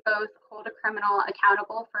 We can both hold a criminal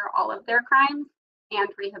accountable for all of their crimes and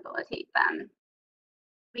rehabilitate them.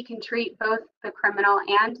 We can treat both the criminal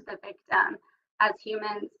and the victim as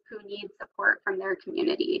humans who need support from their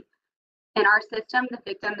community. In our system, the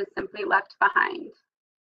victim is simply left behind.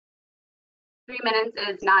 3 minutes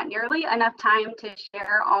is not nearly enough time to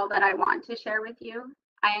share all that I want to share with you.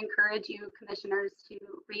 I encourage you, commissioners, to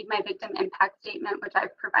read my victim impact statement, which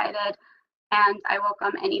I've provided, and I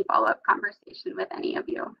welcome any follow-up conversation with any of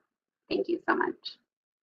you. Thank you so much.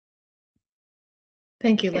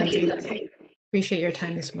 Thank you, Lindsay. Appreciate your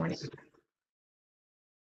time this morning.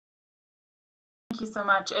 Thank you so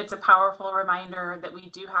much. It's a powerful reminder that we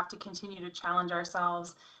do have to continue to challenge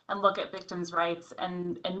ourselves and look at victims' rights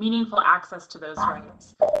and meaningful access to those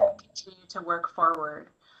rights. Continue to work forward.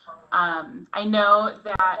 I know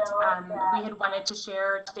that we had wanted to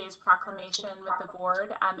share today's proclamation with the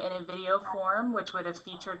board in a video form, which would have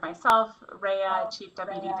featured myself, Rhea, Chief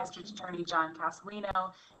Deputy District Attorney John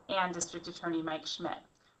Castellino, and District Attorney Mike Schmidt.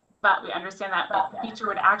 But we understand that feature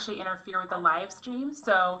would actually interfere with the live stream.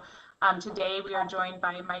 So today we are joined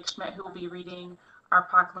by Mike Schmidt, who will be reading our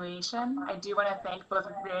proclamation. I do want to thank both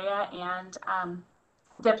Rhea and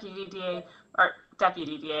Deputy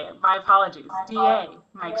DA, my apologies, DA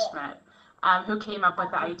Mike Schmidt, who came up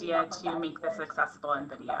with the idea to make this accessible in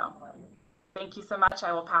video. Thank you so much.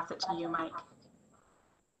 I will pass it to you, Mike.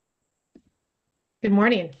 Good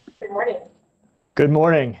morning. Good morning. Good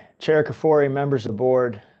morning, Chair Kafoury, members of the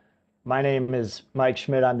board. My name is Mike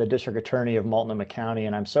Schmidt. I'm the District Attorney of Multnomah County,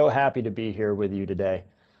 and I'm so happy to be here with you today.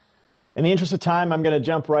 In the interest of time, I'm going to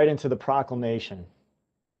jump right into the proclamation.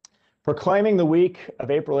 Proclaiming the week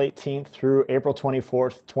of April 18th through April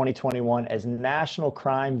 24th, 2021 as National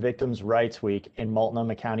Crime Victims' Rights Week in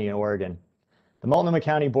Multnomah County, Oregon, the Multnomah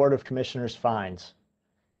County Board of Commissioners finds.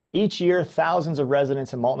 Each year, thousands of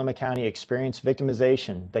residents in Multnomah County experience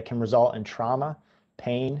victimization that can result in trauma,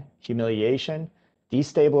 pain, humiliation,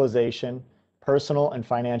 destabilization, personal and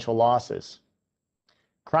financial losses.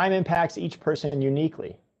 Crime impacts each person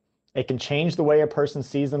uniquely. It can change the way a person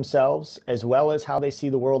sees themselves as well as how they see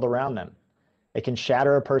the world around them. It can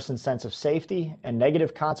shatter a person's sense of safety, and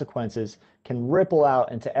negative consequences can ripple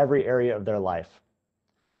out into every area of their life.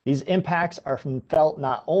 These impacts are felt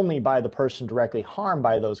not only by the person directly harmed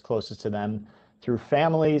by those closest to them, through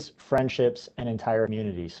families, friendships, and entire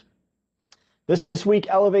communities. This week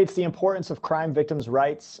elevates the importance of crime victims'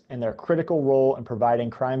 rights and their critical role in providing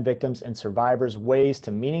crime victims and survivors ways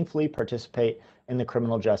to meaningfully participate in the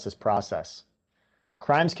criminal justice process.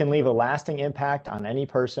 Crimes can leave a lasting impact on any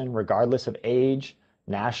person, regardless of age,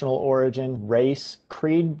 national origin, race,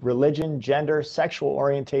 creed, religion, gender, sexual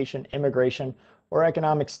orientation, immigration, or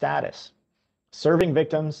economic status. Serving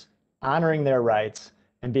victims, honoring their rights,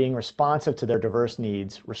 and being responsive to their diverse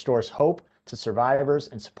needs restores hope to survivors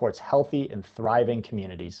and supports healthy and thriving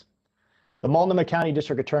communities. The Multnomah County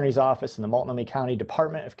District Attorney's Office and the Multnomah County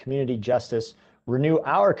Department of Community Justice renew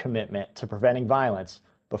our commitment to preventing violence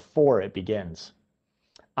before it begins.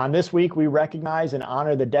 On this week, we recognize and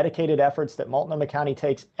honor the dedicated efforts that Multnomah County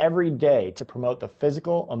takes every day to promote the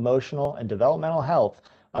physical, emotional, and developmental health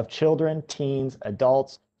of children, teens,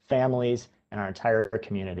 adults, families, and our entire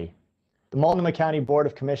community. The Multnomah County Board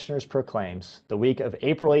of Commissioners proclaims the week of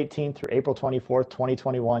April 18th through April 24th,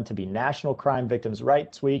 2021 to be National Crime Victims'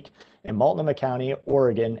 Rights Week in Multnomah County,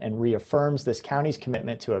 Oregon, and reaffirms this county's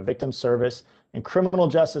commitment to a victim service and criminal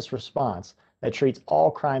justice response that treats all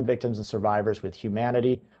crime victims and survivors with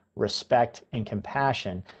humanity, respect, and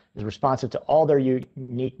compassion, is responsive to all their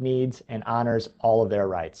unique needs, and honors all of their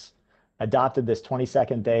rights. Adopted this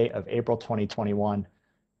 22nd day of April 2021.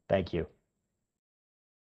 Thank you.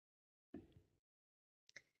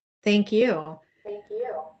 Thank you. Thank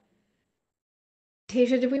you.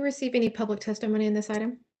 Tasia, did we receive any public testimony in this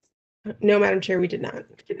item? No, Madam Chair, we did not.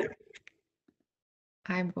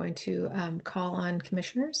 I'm going to call on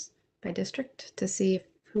commissioners by district to see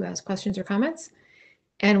who has questions or comments.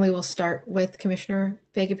 And we will start with Commissioner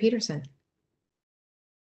Vega Peterson.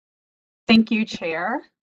 Thank you, Chair.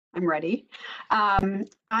 I'm ready.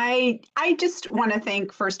 I just want to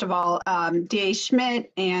thank, first of all, DA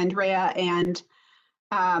Schmidt and Rhea and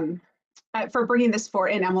for bringing this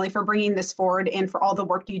forward, and Emily for bringing this forward, and for all the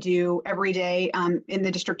work you do every day in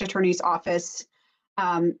the District Attorney's Office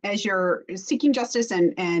as you're seeking justice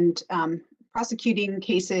and prosecuting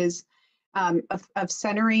cases of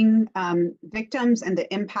centering victims and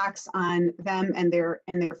the impacts on them and their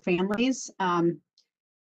families.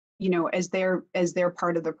 You know, as they're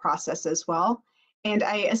part of the process as well. And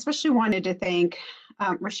I especially wanted to thank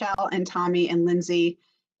Rochelle and Tommy and Lindsay.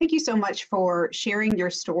 Thank you so much for sharing your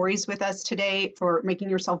stories with us today, for making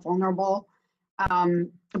yourself vulnerable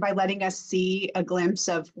by letting us see a glimpse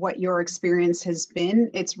of what your experience has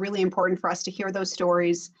been. It's really important for us to hear those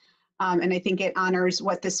stories. And I think it honors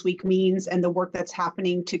what this week means and the work that's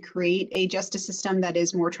happening to create a justice system that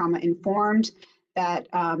is more trauma informed, that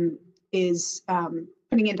is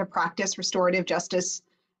putting into practice restorative justice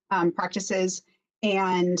practices,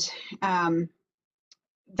 and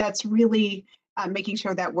that's really making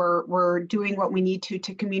sure that we're doing what we need to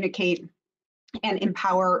communicate and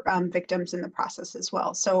empower victims in the process as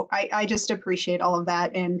well. So I just appreciate all of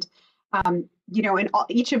that, and you know, in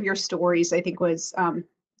each of your stories, I think was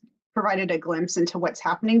provided a glimpse into what's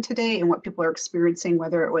happening today and what people are experiencing,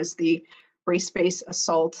 whether it was the race-based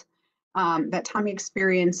assault that Tommy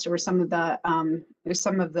experienced, or some of the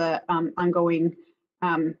ongoing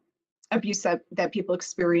abuse that people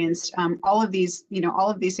experienced. All of these, you know, all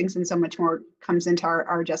of these things and so much more comes into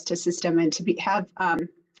our justice system, and to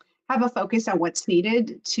have a focus on what's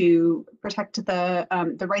needed to protect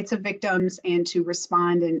the rights of victims and to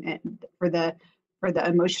respond and for the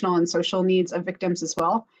emotional and social needs of victims as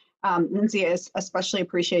well. Lindsay, I especially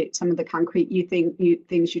appreciate some of the concrete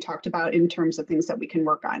things you talked about in terms of things that we can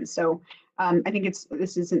work on. So I think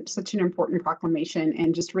this is such an important proclamation,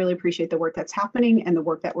 and just really appreciate the work that's happening and the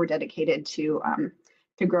work that we're dedicated to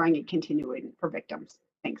growing and continuing for victims.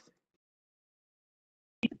 Thanks.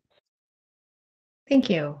 Thank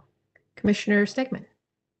you. Commissioner Stegman.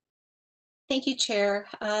 Thank you, Chair.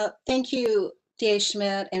 Thank you, DA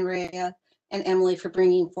Schmidt and Rhea and Emily, for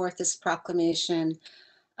bringing forth this proclamation.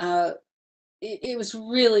 It was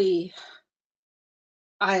really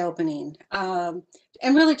eye-opening,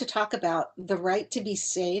 and really to talk about the right to be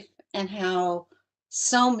safe and how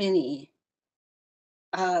so many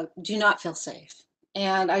do not feel safe.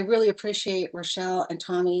 And I really appreciate Rochelle and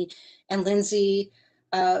Tommy and Lindsay.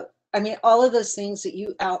 I mean, all of those things that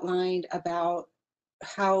you outlined about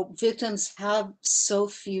how victims have so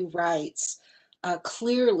few rights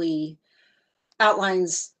clearly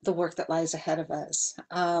outlines the work that lies ahead of us.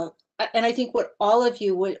 And I think what all of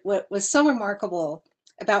you, what was so remarkable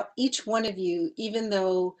about each one of you, even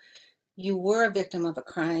though you were a victim of a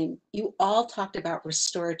crime, you all talked about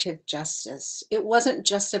restorative justice. It wasn't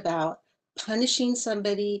just about punishing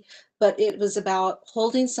somebody, but it was about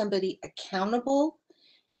holding somebody accountable.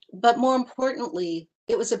 But more importantly,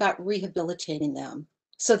 it was about rehabilitating them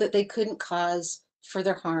so that they couldn't cause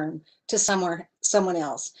further harm to someone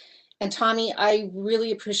else. And Tommy, I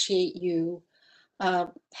really appreciate you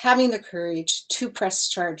having the courage to press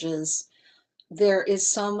charges. There is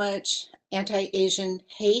so much anti-Asian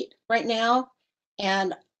hate right now,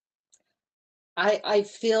 and I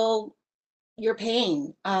feel your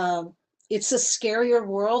pain. It's a scarier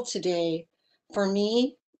world today for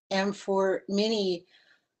me and for many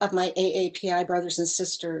of my AAPI brothers and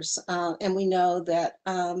sisters. And we know that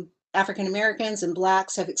African Americans and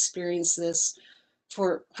Blacks have experienced this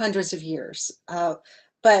for hundreds of years.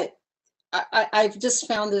 But I've just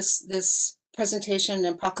found this presentation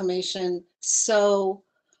and proclamation so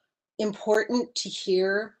important to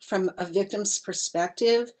hear from a victim's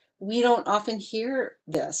perspective. We don't often hear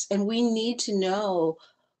this, and we need to know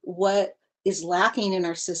what is lacking in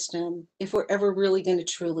our system if we're ever really going to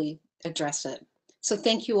truly address it. So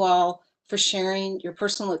thank you all for sharing your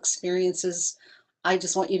personal experiences. I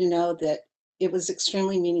just want you to know that it was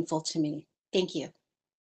extremely meaningful to me. Thank you.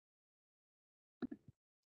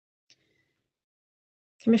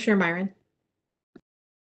 Commissioner Myron.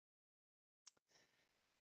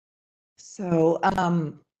 So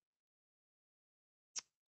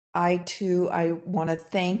I want to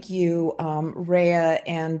thank you, Rhea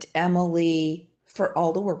and Emily, for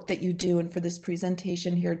all the work that you do and for this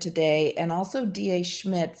presentation here today, and also DA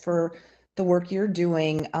Schmidt for the work you're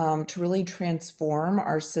doing to really transform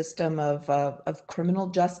our system of criminal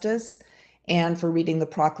justice, and for reading the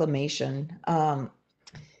proclamation. And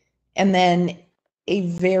then a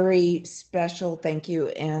very special thank you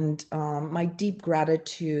and my deep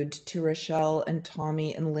gratitude to Rochelle and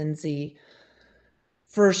Tommy and Lindsay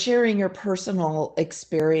for sharing your personal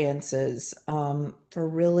experiences, for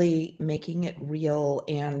really making it real,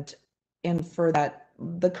 and for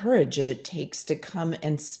the courage it takes to come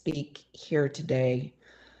and speak here today.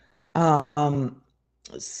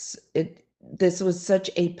 This was such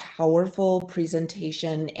a powerful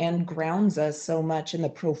presentation and grounds us so much in the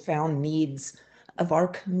profound needs of our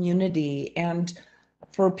community and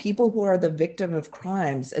for people who are the victim of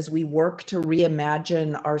crimes as we work to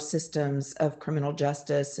reimagine our systems of criminal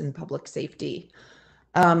justice and public safety.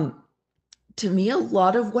 To me, a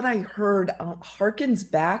lot of what I heard harkens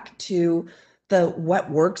back to the What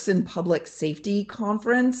Works in Public Safety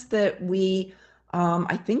conference that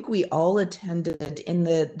I think we all attended in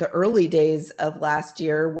the early days of last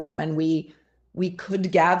year when we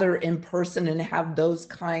could gather in person and have those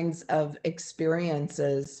kinds of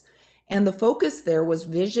experiences. And the focus there was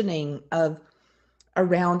visioning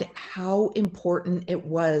around how important it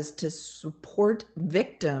was to support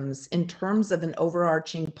victims in terms of an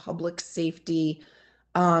overarching public safety,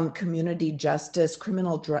 community justice,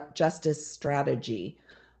 criminal justice strategy.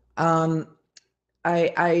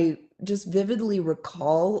 I just vividly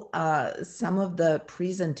recall some of the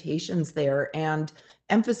presentations there and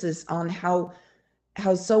emphasis on how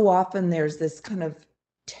so often there's this kind of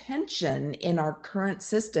tension in our current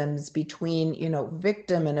systems between,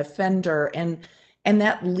 victim and offender, and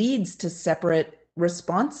that leads to separate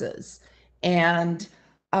responses. And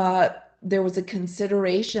there was a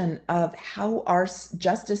consideration of how our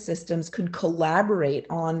justice systems could collaborate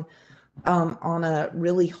on a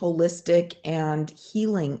really holistic and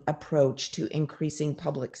healing approach to increasing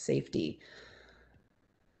public safety.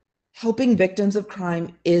 Helping victims of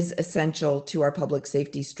crime is essential to our public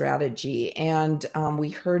safety strategy. And we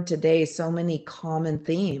heard today so many common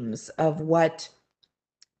themes of what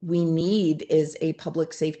we need is a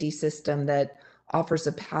public safety system that offers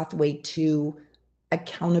a pathway to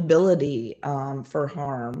accountability for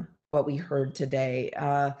harm, what we heard today,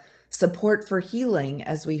 support for healing,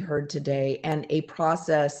 as we heard today, and a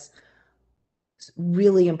process,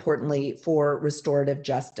 really importantly, for restorative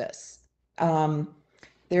justice.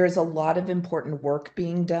 There is a lot of important work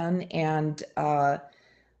being done, and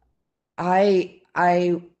I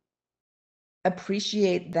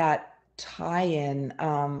appreciate that tie-in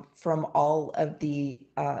from all of the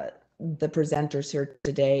presenters here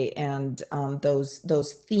today, and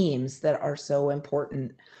those themes that are so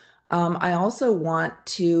important. I also want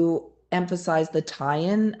to emphasize the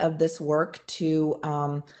tie-in of this work to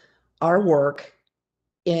our work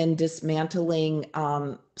in dismantling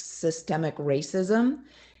systemic racism,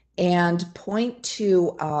 and point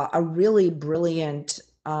to a really brilliant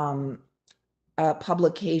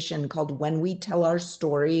publication called When We Tell Our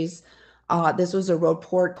Stories. This was a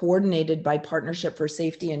report coordinated by Partnership for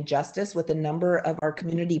Safety and Justice with a number of our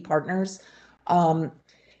community partners,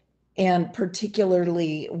 and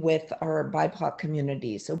particularly with our BIPOC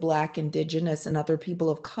community, so Black, Indigenous, and other people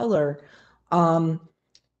of color,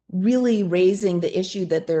 really raising the issue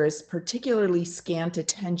that there is particularly scant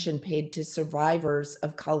attention paid to survivors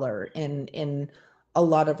of color in a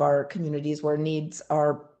lot of our communities where needs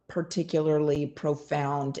are particularly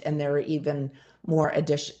profound, and there are even more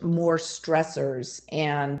stressors,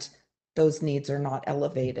 and those needs are not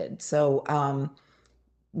elevated. So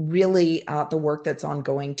really the work that's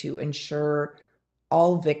ongoing to ensure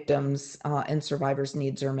all victims and survivors'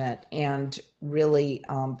 needs are met, and really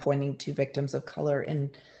pointing to victims of color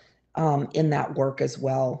in that work as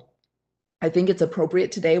well. I think it's appropriate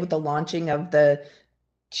today with the launching of the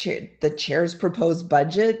chair's proposed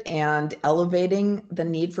budget and elevating the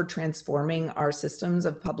need for transforming our systems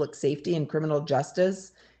of public safety and criminal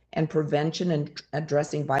justice and prevention and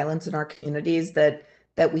addressing violence in our communities, that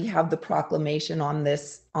we have the proclamation on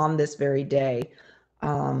this very day.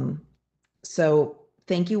 So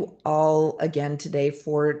thank you all again today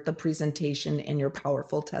for the presentation and your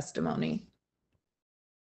powerful testimony.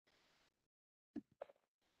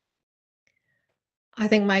 I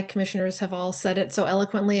think my commissioners have all said it so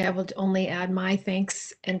eloquently. I will only add my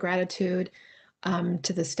thanks and gratitude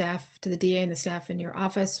to the staff, to the DA and the staff in your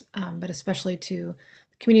office, but especially to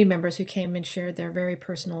community members who came and shared their very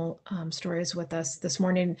personal stories with us this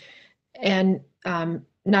morning. And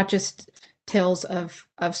not just tales of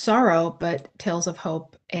sorrow, but tales of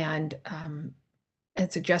hope and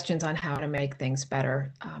suggestions on how to make things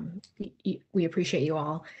better. We appreciate you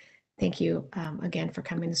all. Thank you again for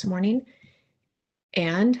coming this morning.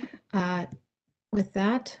 And with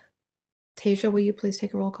that, Tasia, will you please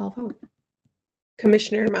take a roll call vote?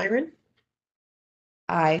 Commissioner Myron?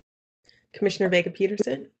 Aye. Commissioner Vega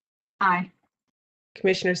Peterson? Aye.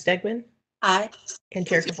 Commissioner Stegman? Aye. And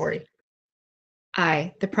Chair Kafoury?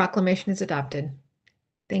 Aye. The proclamation is adopted.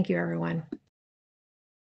 Thank you, everyone.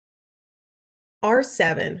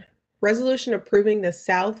 R7, resolution approving the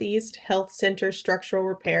Southeast Health Center structural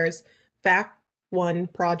repairs FAC 1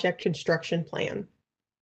 project construction plan.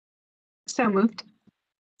 So moved.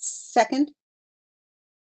 Second.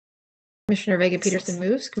 Commissioner Vega Peterson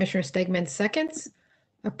moves. Commissioner Stegman seconds.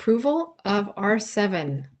 Approval of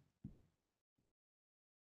R7.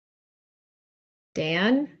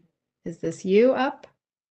 Dan, is this you up?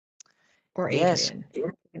 Or Yes.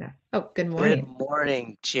 Adrian? Oh, good morning. Good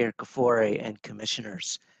morning, Chair Kafoury and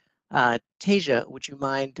commissioners. Tasia, would you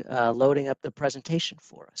mind loading up the presentation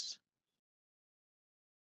for us?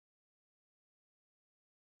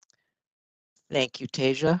 Thank you,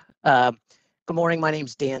 Tasia. Good morning. My name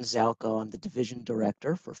is Dan Zalko. I'm the Division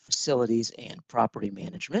Director for Facilities and Property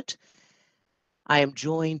Management. I am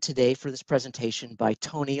joined today for this presentation by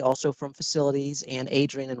Tony, also from Facilities, and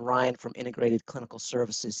Adrian and Ryan from Integrated Clinical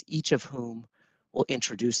Services, each of whom will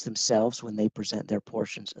introduce themselves when they present their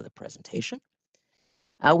portions of the presentation.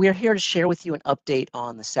 We are here to share with you an update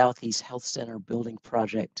on the Southeast Health Center building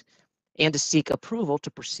project and to seek approval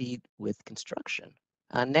to proceed with construction.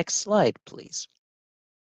 Next slide, please.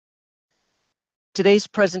 Today's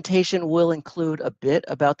presentation will include a bit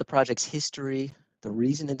about the project's history, the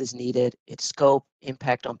reason it is needed, its scope,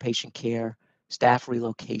 impact on patient care, staff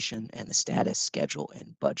relocation, and the status, schedule,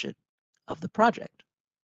 and budget of the project.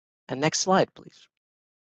 And next slide, please.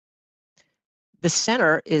 The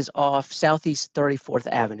center is off Southeast 34th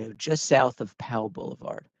Avenue, just south of Powell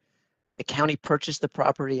Boulevard. The county purchased the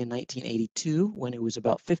property in 1982 when it was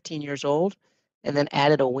about 15 years old, and then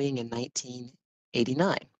added a wing in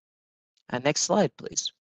 1989. Next slide,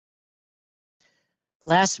 please.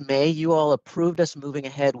 Last May, you all approved us moving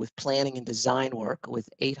ahead with planning and design work with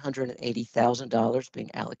 $880,000 being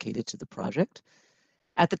allocated to the project.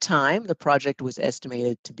 At the time, the project was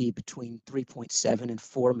estimated to be between $3.7 and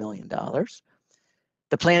 $4 million.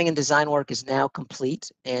 The planning and design work is now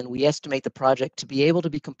complete, and we estimate the project to be able to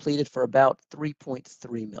be completed for about $3.3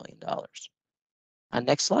 million.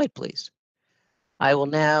 Next slide, please. I will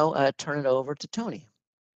now turn it over to Tony.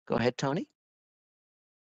 Go ahead, Tony.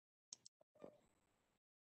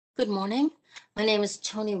 Good morning. My name is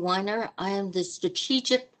Tony Weiner. I am the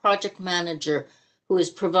Strategic Project Manager who is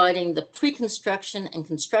providing the pre-construction and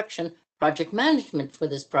construction project management for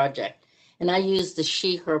this project. And I use the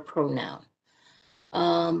she, her pronoun.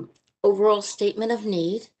 Overall statement of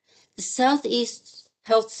need. The Southeast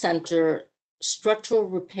Health Center structural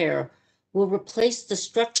repair will replace the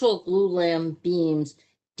structural glulam beams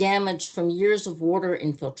damaged from years of water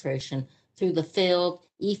infiltration through the failed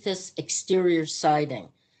EFIS exterior siding.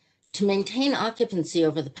 To maintain occupancy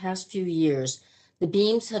over the past few years, the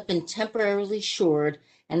beams have been temporarily shored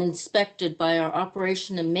and inspected by our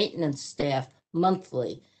operation and maintenance staff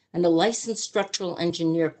monthly and a licensed structural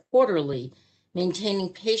engineer quarterly, maintaining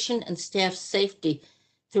patient and staff safety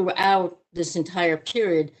throughout this entire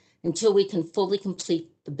period until we can fully complete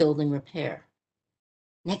the building repair.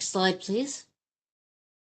 Next slide, please.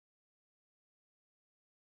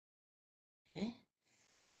 Okay.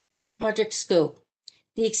 Project scope.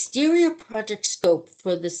 The exterior project scope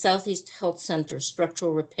for the Southeast Health Center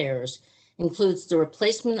structural repairs includes the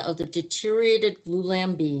replacement of the deteriorated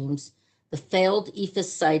glulam beams, the failed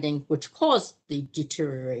EFIS siding, which caused the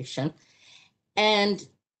deterioration, and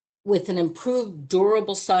with an improved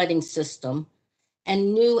durable siding system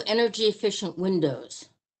and new energy efficient windows.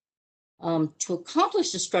 To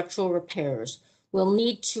accomplish the structural repairs, we'll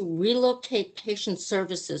need to relocate patient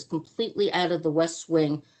services completely out of the West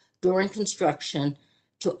Wing during construction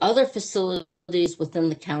to other facilities within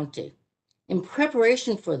the county. In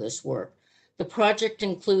preparation for this work, the project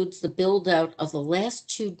includes the build out of the last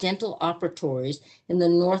 2 dental operatories in the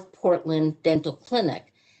North Portland Dental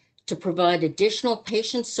Clinic to provide additional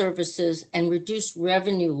patient services and reduce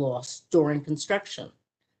revenue loss during construction.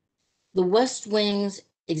 The West Wing's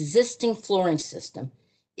existing flooring system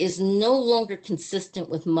is no longer consistent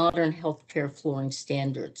with modern healthcare flooring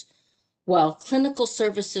standards. While clinical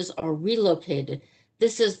services are relocated,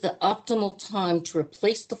 this is the optimal time to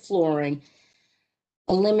replace the flooring,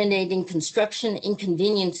 eliminating construction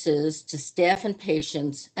inconveniences to staff and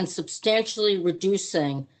patients and substantially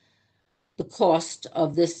reducing the cost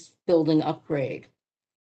of this building upgrade.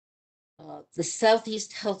 The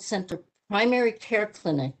Southeast Health Center primary care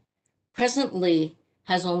clinic presently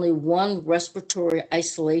has only one respiratory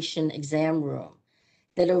isolation exam room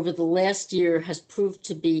that over the last year has proved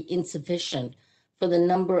to be insufficient for the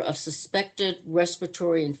number of suspected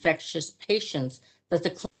respiratory infectious patients that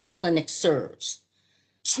the clinic serves.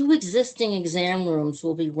 2 existing exam rooms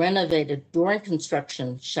will be renovated during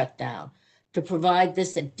construction shutdown to provide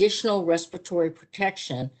this additional respiratory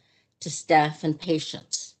protection to staff and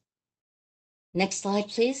patients. Next slide,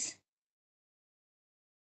 please.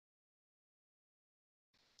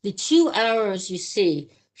 The 2 arrows you see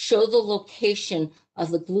show the location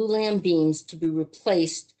of the glulam beams to be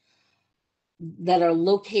replaced that are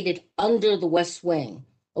located under the west wing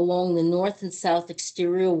along the north and south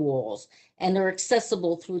exterior walls and are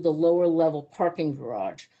accessible through the lower level parking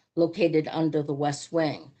garage located under the west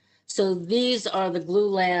wing. So these are the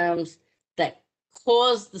glulams that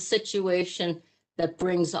cause the situation that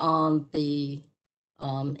brings on the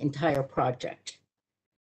entire project.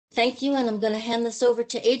 Thank you, and I'm going to hand this over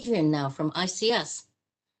to Adrian now from ICS.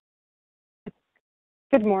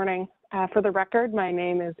 Good morning. For the record, my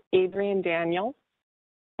name is Adrian Daniels,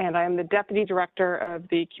 and I am the Deputy Director of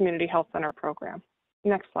the Community Health Center program.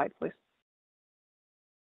 Next slide, please.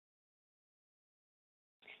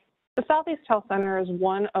 The Southeast Health Center is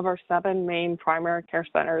one of our 7 main primary care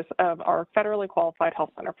centers of our federally qualified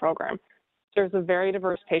health center program. There's a very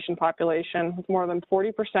diverse patient population, with more than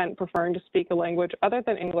 40% preferring to speak a language other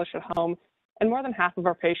than English at home, and more than half of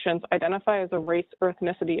our patients identify as a race or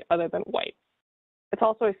ethnicity other than white. It's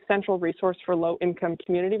also a central resource for low-income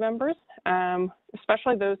community members,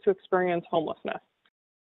 especially those who experience homelessness.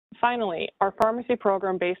 Finally, our pharmacy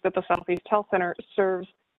program based at the Southeast Health Center serves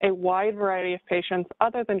a wide variety of patients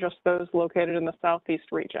other than just those located in the Southeast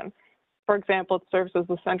region. For example, it serves as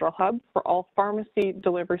the central hub for all pharmacy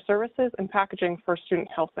delivery services and packaging for student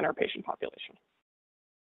health center patient population.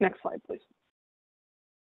 Next slide, please.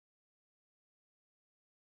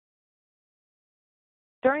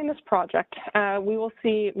 During this project, we will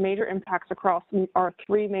see major impacts across our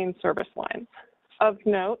 3 main service lines. Of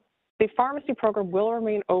note, the pharmacy program will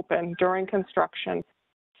remain open during construction,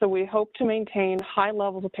 so we hope to maintain high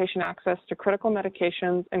levels of patient access to critical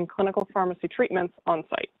medications and clinical pharmacy treatments on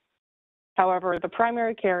site. However, the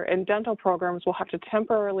primary care and dental programs will have to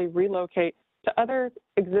temporarily relocate to other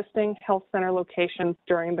existing health center locations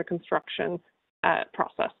during the construction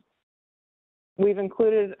process. We've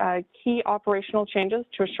included key operational changes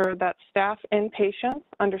to ensure that staff and patients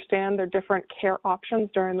understand their different care options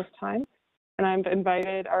during this time. And I've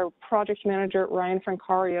invited our project manager, Ryan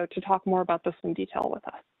Francario, to talk more about this in detail with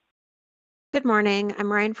us. Good morning.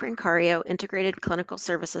 I'm Ryan Francario, Integrated Clinical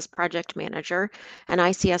Services Project Manager and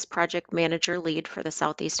ICS Project Manager Lead for the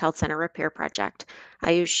Southeast Health Center Repair Project.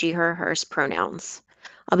 I use she, her, hers pronouns.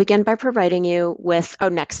 I'll begin by providing you with,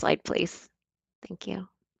 next slide, please. Thank you.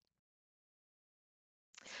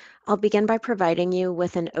 I'll begin by providing you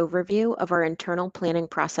with an overview of our internal planning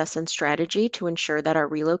process and strategy to ensure that our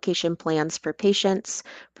relocation plans for patients,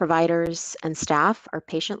 providers, and staff are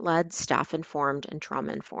patient-led, staff-informed, and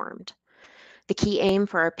trauma-informed. The key aim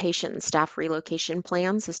for our patient and staff relocation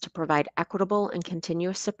plans is to provide equitable and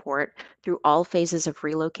continuous support through all phases of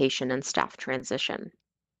relocation and staff transition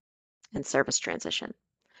and service transition.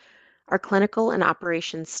 Our clinical and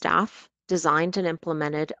operations staff designed and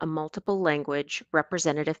implemented a multiple language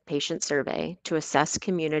representative patient survey to assess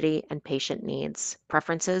community and patient needs,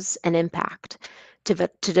 preferences, and impact to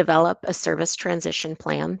develop a service transition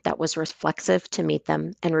plan that was reflexive to meet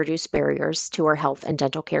them and reduce barriers to our health and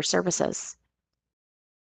dental care services.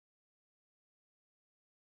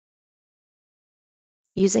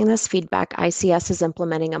 Using this feedback, ICS is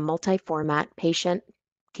implementing a multi-format patient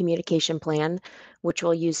communication plan, which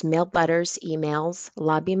will use mailed letters, emails,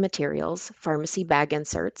 lobby materials, pharmacy bag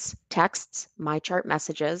inserts, texts, MyChart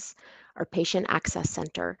messages, our patient access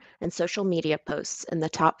center, and social media posts in the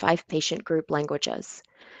top 5 patient group languages.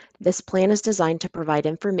 This plan is designed to provide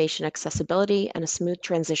information accessibility and a smooth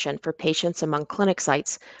transition for patients among clinic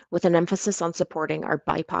sites with an emphasis on supporting our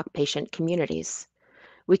BIPOC patient communities.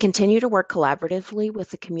 We continue to work collaboratively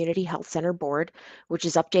with the Community Health Center Board, which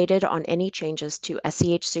is updated on any changes to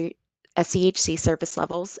SEHC service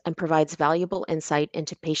levels and provides valuable insight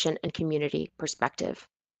into patient and community perspective.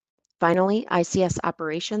 Finally, ICS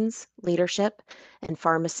operations, leadership, and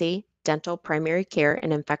pharmacy, dental, primary care,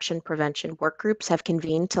 and infection prevention work groups have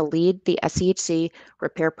convened to lead the SEHC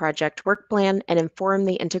repair project work plan and inform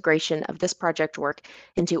the integration of this project work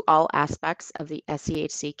into all aspects of the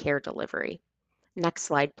SEHC care delivery. Next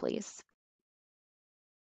slide, please.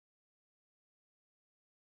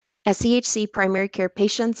 SEHC primary care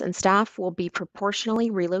patients and staff will be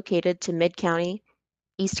proportionally relocated to Mid-County,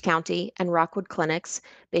 East County, and Rockwood clinics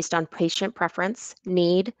based on patient preference,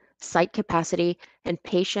 need, site capacity, and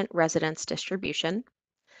patient residence distribution.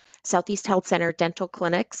 Southeast Health Center Dental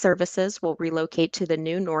Clinic services will relocate to the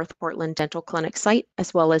new North Portland Dental Clinic site,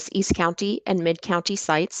 as well as East County and Mid-County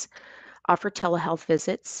sites, offer telehealth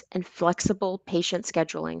visits and flexible patient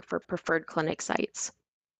scheduling for preferred clinic sites.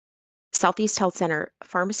 Southeast Health Center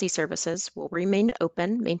pharmacy services will remain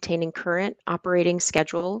open, maintaining current operating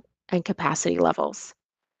schedule and capacity levels.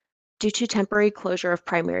 Due to temporary closure of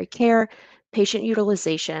primary care, patient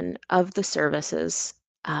utilization of the services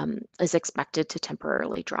is expected to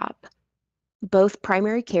temporarily drop. Both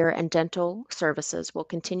primary care and dental services will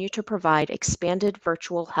continue to provide expanded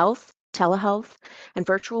virtual health, telehealth, and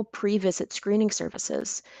virtual pre-visit screening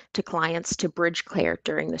services to clients to bridge care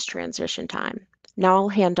during this transition time. Now I'll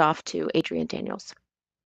hand off to Adrienne Daniels.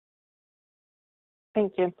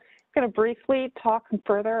 Thank you. I'm going to briefly talk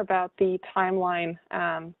further about the timeline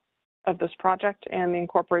of this project and the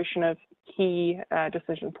incorporation of key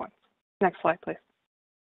decision points. Next slide, please.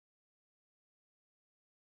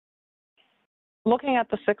 Looking at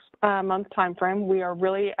the 6-month time frame, we are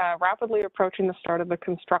really rapidly approaching the start of the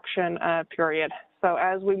construction period. So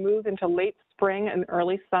as we move into late spring and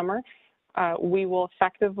early summer, we will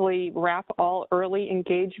effectively wrap all early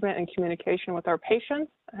engagement and communication with our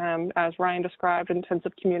patients. As Ryan described,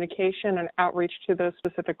 intensive communication and outreach to those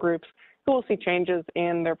specific groups who will see changes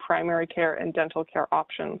in their primary care and dental care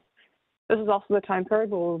options. This is also the time period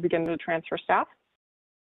where we'll begin to transfer staff.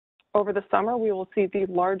 Over the summer, we will see the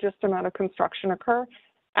largest amount of construction occur,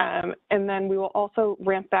 and then we will also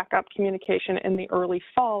ramp back up communication in the early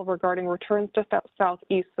fall regarding returns to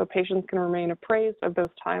Southeast so patients can remain appraised of those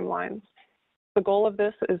timelines. The goal of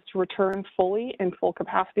this is to return fully in full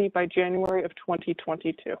capacity by January of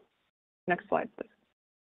 2022. Next slide, please.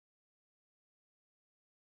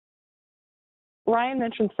 Ryan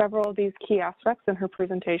mentioned several of these key aspects in her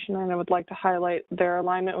presentation, and I would like to highlight their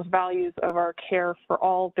alignment with values of our care for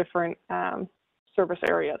all different service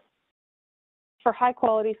areas. For high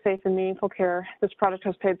quality, safe, and meaningful care, this project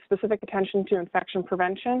has paid specific attention to infection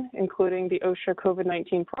prevention, including the OSHA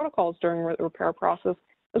COVID-19 protocols during the repair process,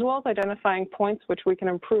 as well as identifying points which we can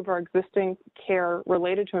improve our existing care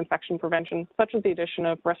related to infection prevention, such as the addition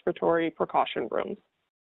of respiratory precaution rooms.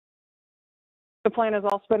 The plan has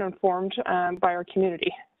also been informed by our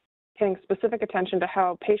community, paying specific attention to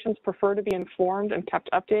how patients prefer to be informed and kept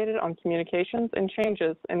updated on communications and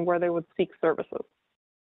changes in where they would seek services.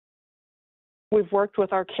 We've worked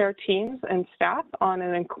with our care teams and staff on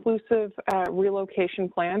an inclusive relocation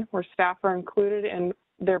plan where staff are included in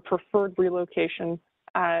their preferred relocation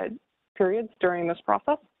periods during this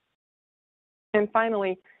process. And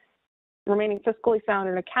finally, remaining fiscally sound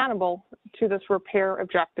and accountable to this repair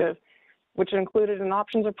objective, which included an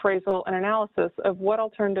options appraisal and analysis of what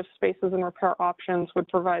alternative spaces and repair options would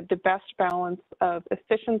provide the best balance of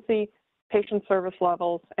efficiency, patient service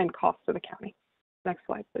levels, and cost to the county. Next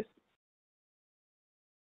slide, please.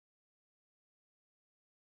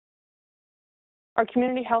 Our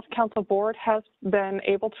Community Health Council Board has been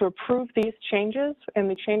able to approve these changes and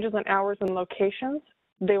the changes in hours and locations.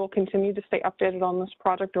 They will continue to stay updated on this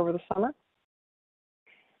project over the summer.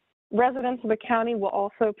 Residents of the county will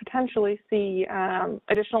also potentially see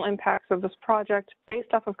additional impacts of this project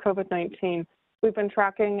based off of COVID-19. We've been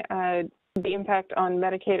tracking the impact on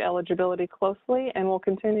Medicaid eligibility closely and will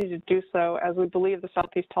continue to do so as we believe the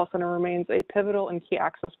Southeast Health Center remains a pivotal and key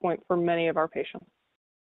access point for many of our patients.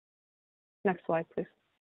 Next slide, please.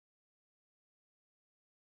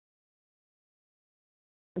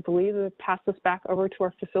 I believe we'll pass this back over to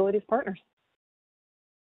our facilities partners.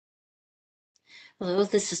 Hello,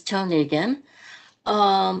 this is Tony again.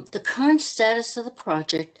 The current status of the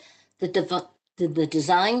project, the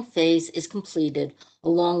design phase is completed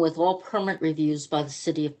along with all permit reviews by the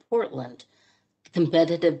City of Portland. The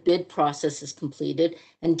competitive bid process is completed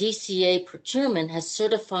and DCA procurement has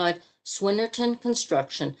certified Swinnerton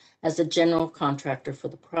Construction as a general contractor for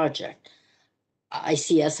the project.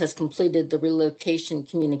 ICS has completed the relocation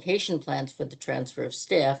communication plans for the transfer of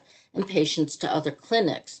staff and patients to other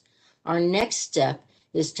clinics. Our next step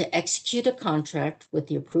is to execute a contract with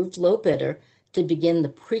the approved low bidder to begin the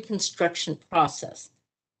pre-construction process.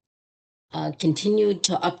 Continue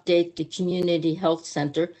to update the Community Health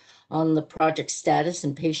Center on the project status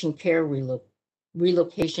and patient care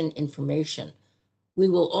relocation information. We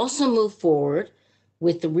will also move forward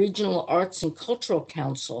with the Regional Arts and Cultural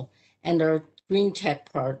Council and our Green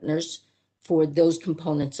Tech partners for those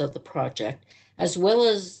components of the project, as well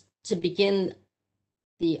as to begin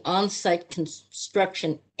the on-site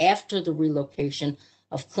construction after the relocation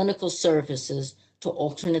of clinical services to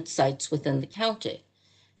alternate sites within the county.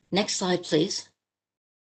 Next slide, please.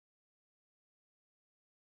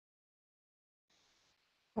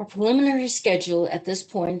 Our preliminary schedule at this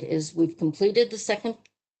point is we've completed the second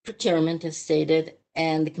procurement as stated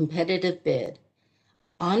and the competitive bid.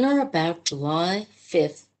 On or about July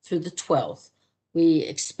 5th through the 12th, we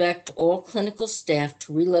expect all clinical staff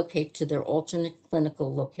to relocate to their alternate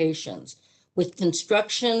clinical locations, with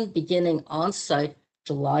construction beginning on-site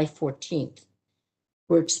July 14th.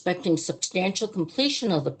 We're expecting substantial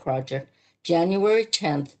completion of the project January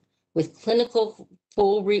 10th, with clinical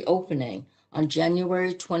full reopening on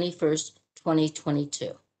January 21st,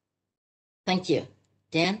 2022. Thank you.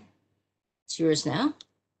 Dan, it's yours now.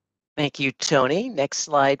 Thank you, Tony. Next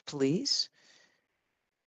slide, please.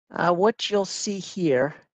 What you'll see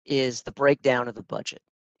here is the breakdown of the budget.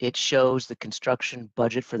 It shows the construction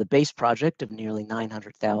budget for the base project of nearly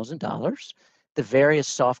 $900,000, the various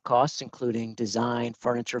soft costs, including design,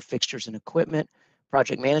 furniture, fixtures, and equipment,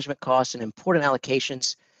 project management costs, and important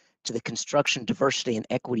allocations to the Construction Diversity and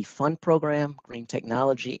Equity Fund program, green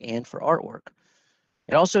technology, and for artwork.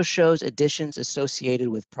 It also shows additions associated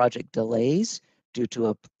with project delays due to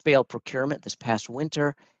a failed procurement this past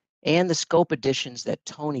winter, and the scope additions that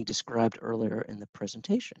Tony described earlier in the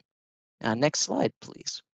presentation. Next slide,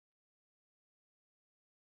 please.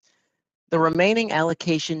 The remaining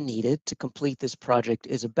allocation needed to complete this project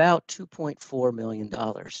is about $2.4 million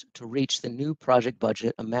to reach the new project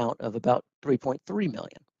budget amount of about $3.3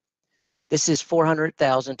 million. This is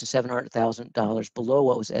 $400,000 to $700,000 below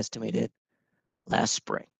what was estimated last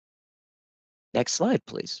spring. Next slide,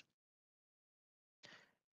 please.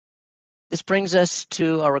 This brings us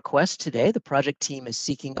to our request today. The project team is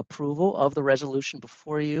seeking approval of the resolution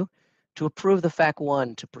before you to approve the FAC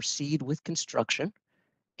 1 to proceed with construction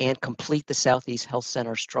and complete the Southeast Health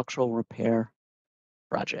Center structural repair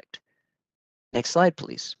project. Next slide,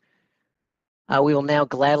 please. We will now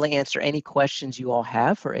gladly answer any questions you all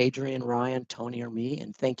have for Adrian, Ryan, Tony, or me,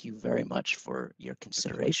 and thank you very much for your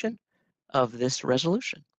consideration of this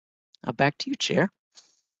resolution. Back to you, Chair.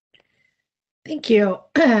 Thank you.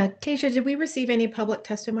 Tasia, did we receive any public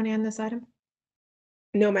testimony on this item?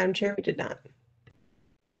 No, Madam Chair, we did not.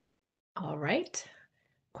 All right.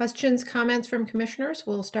 Questions, comments from commissioners?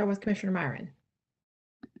 We'll start with Commissioner Myron.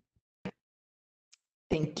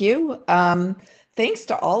 Thank you. Thanks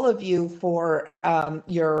to all of you for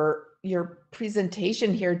your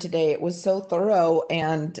presentation here today. It was so thorough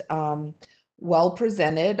and well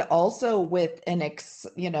presented. Also with an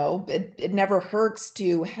it never hurts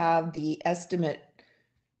to have the estimate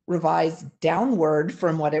revised downward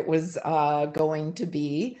from what it was going to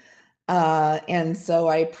be. And so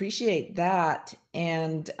I appreciate that.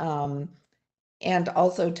 And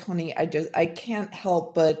also, Tony, I can't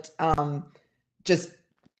help but just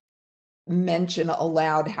mention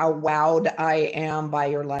aloud how wowed I am by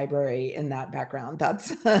your library in that background.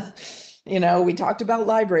 That's we talked about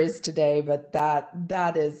libraries today, but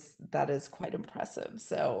that is quite impressive.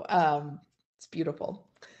 So it's beautiful.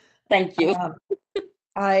 Thank you.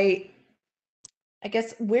 I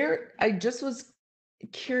guess I just was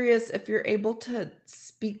curious if you're able to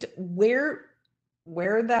speak to where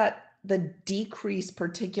the decrease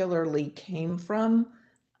particularly came from.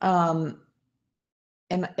 And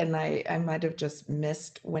I might have just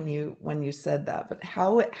missed when you said that, but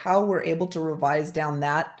how we're able to revise down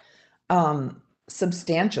that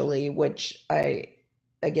substantially, which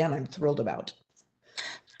I'm thrilled about.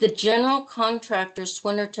 The general contractor,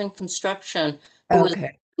 Swinnerton Construction, who was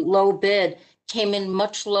low bid, came in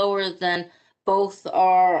much lower than both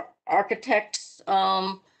our architect's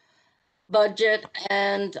budget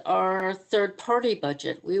and our third-party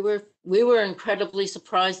budget. We were incredibly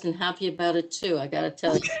surprised and happy about it too, I gotta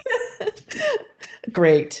tell you.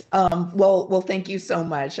 Great. Well, thank you so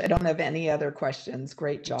much. I don't have any other questions.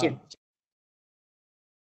 Great job.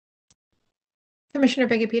 Commissioner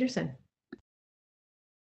Bega-Peterson.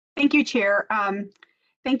 Thank you, Chair.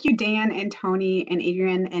 Thank you, Dan and Tony and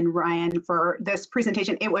Adrian and Ryan for this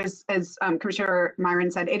presentation. It was, as Commissioner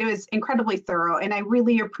Myron said, it was incredibly thorough, and I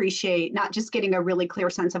really appreciate not just getting a really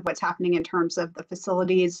clear sense of what's happening in terms of the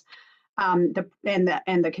facilities and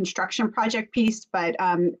the construction project piece, but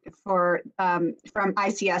from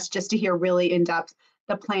ICS just to hear really in depth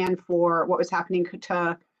the plan for what was happening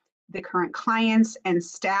to the current clients and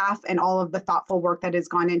staff and all of the thoughtful work that has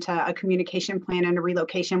gone into a communication plan and a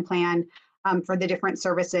relocation plan for the different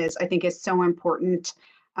services, I think is so important.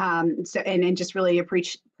 And just really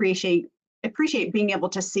appreciate being able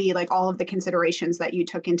to see like all of the considerations that you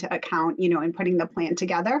took into account, in putting the plan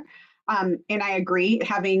together. And I agree,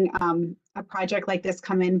 having a project like this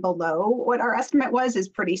come in below what our estimate was is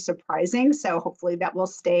pretty surprising. So hopefully that will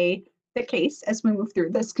stay the case as we move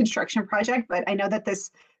through this construction project. But I know that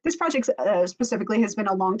this project specifically has been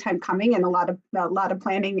a long time coming, and a lot of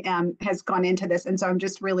planning has gone into this. And so I'm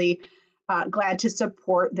just really glad to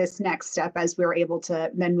support this next step as we're able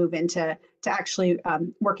to then move into actually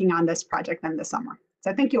working on this project then this summer.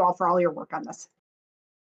 So thank you all for all your work on this.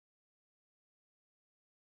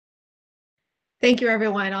 Thank you,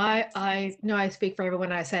 everyone. I know I speak for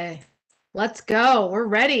everyone. I say, let's go. We're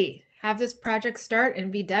ready. Have this project start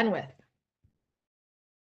and be done with.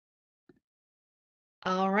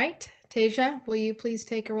 All right, Tasia, will you please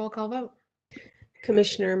take a roll call vote?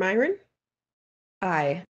 Commissioner Myron?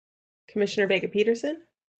 Aye. Commissioner Vega Peterson?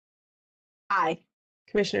 Aye.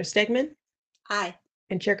 Commissioner Stegman? Aye.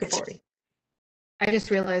 And Chair Kafoury? I just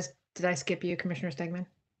realized, did I skip you, Commissioner Stegman?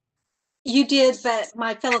 You did, but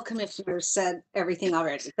my fellow commissioners said everything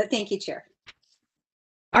already. But thank you, Chair.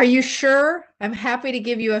 Are you sure? I'm happy to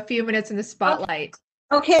give you a few minutes in the spotlight.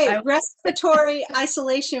 Okay, respiratory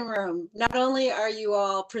isolation room. Not only are you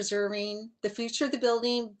all preserving the future of the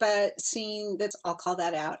building, but seeing that, I'll call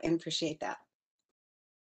that out and appreciate that.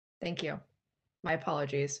 Thank you. My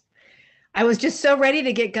apologies. I was just so ready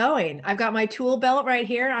to get going. I've got my tool belt right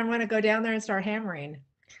here. I'm going to go down there and start hammering.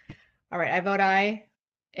 All right, I vote aye.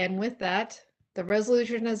 And with that, the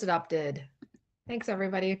resolution is adopted. Thanks,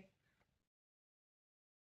 everybody.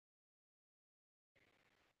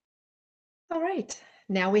 All right,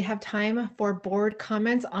 now we have time for board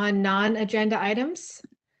comments on non-agenda items.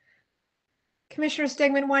 Commissioner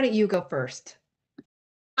Stegman, why don't you go first?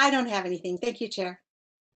 I don't have anything. Thank you, Chair.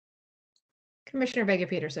 Commissioner Vega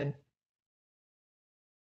Peterson.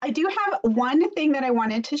 I do have one thing that I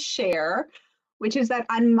wanted to share, which is that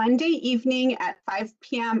on Monday evening at 5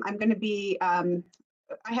 p.m., I'm going to be, I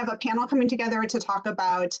have a panel coming together to talk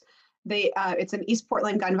about it's an East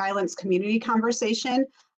Portland gun violence community conversation.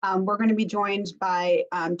 We're going to be joined by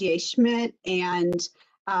DA Schmidt and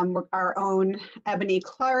our own Ebony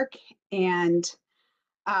Clark and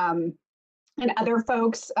other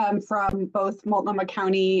folks from both Multnomah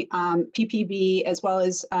County, PPB, as well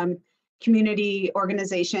as community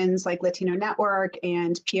organizations like Latino Network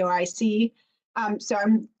and POIC. So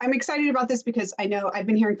I'm excited about this because I know I've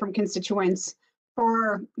been hearing from constituents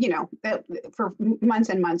for for months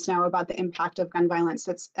and months now about the impact of gun violence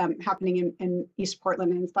that's happening in East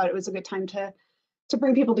Portland, and thought it was a good time to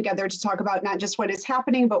bring people together to talk about not just what is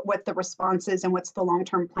happening, but what the response is and what's the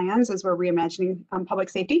long-term plans as we're reimagining public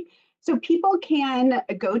safety. So people can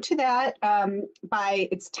go to that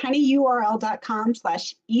it's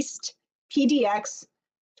tinyurl.com/EastPDX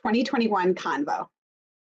 2021 Convo.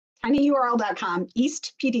 tinyurl.com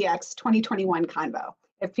EastPDX 2021 Convo.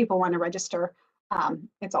 If people want to register,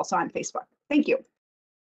 it's also on Facebook. Thank you.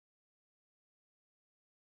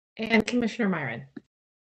 And Commissioner Myron.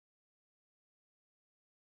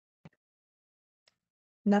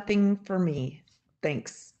 Nothing for me.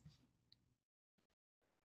 Thanks.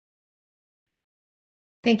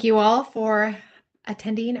 Thank you all for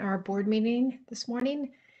attending our board meeting this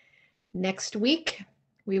morning. Next week,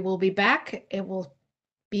 we will be back. It will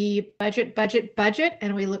be budget,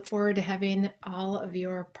 and we look forward to having all of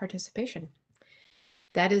your participation.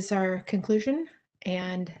 That is our conclusion,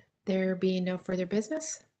 and there being no further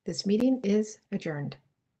business, this meeting is adjourned.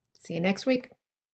 See you next week.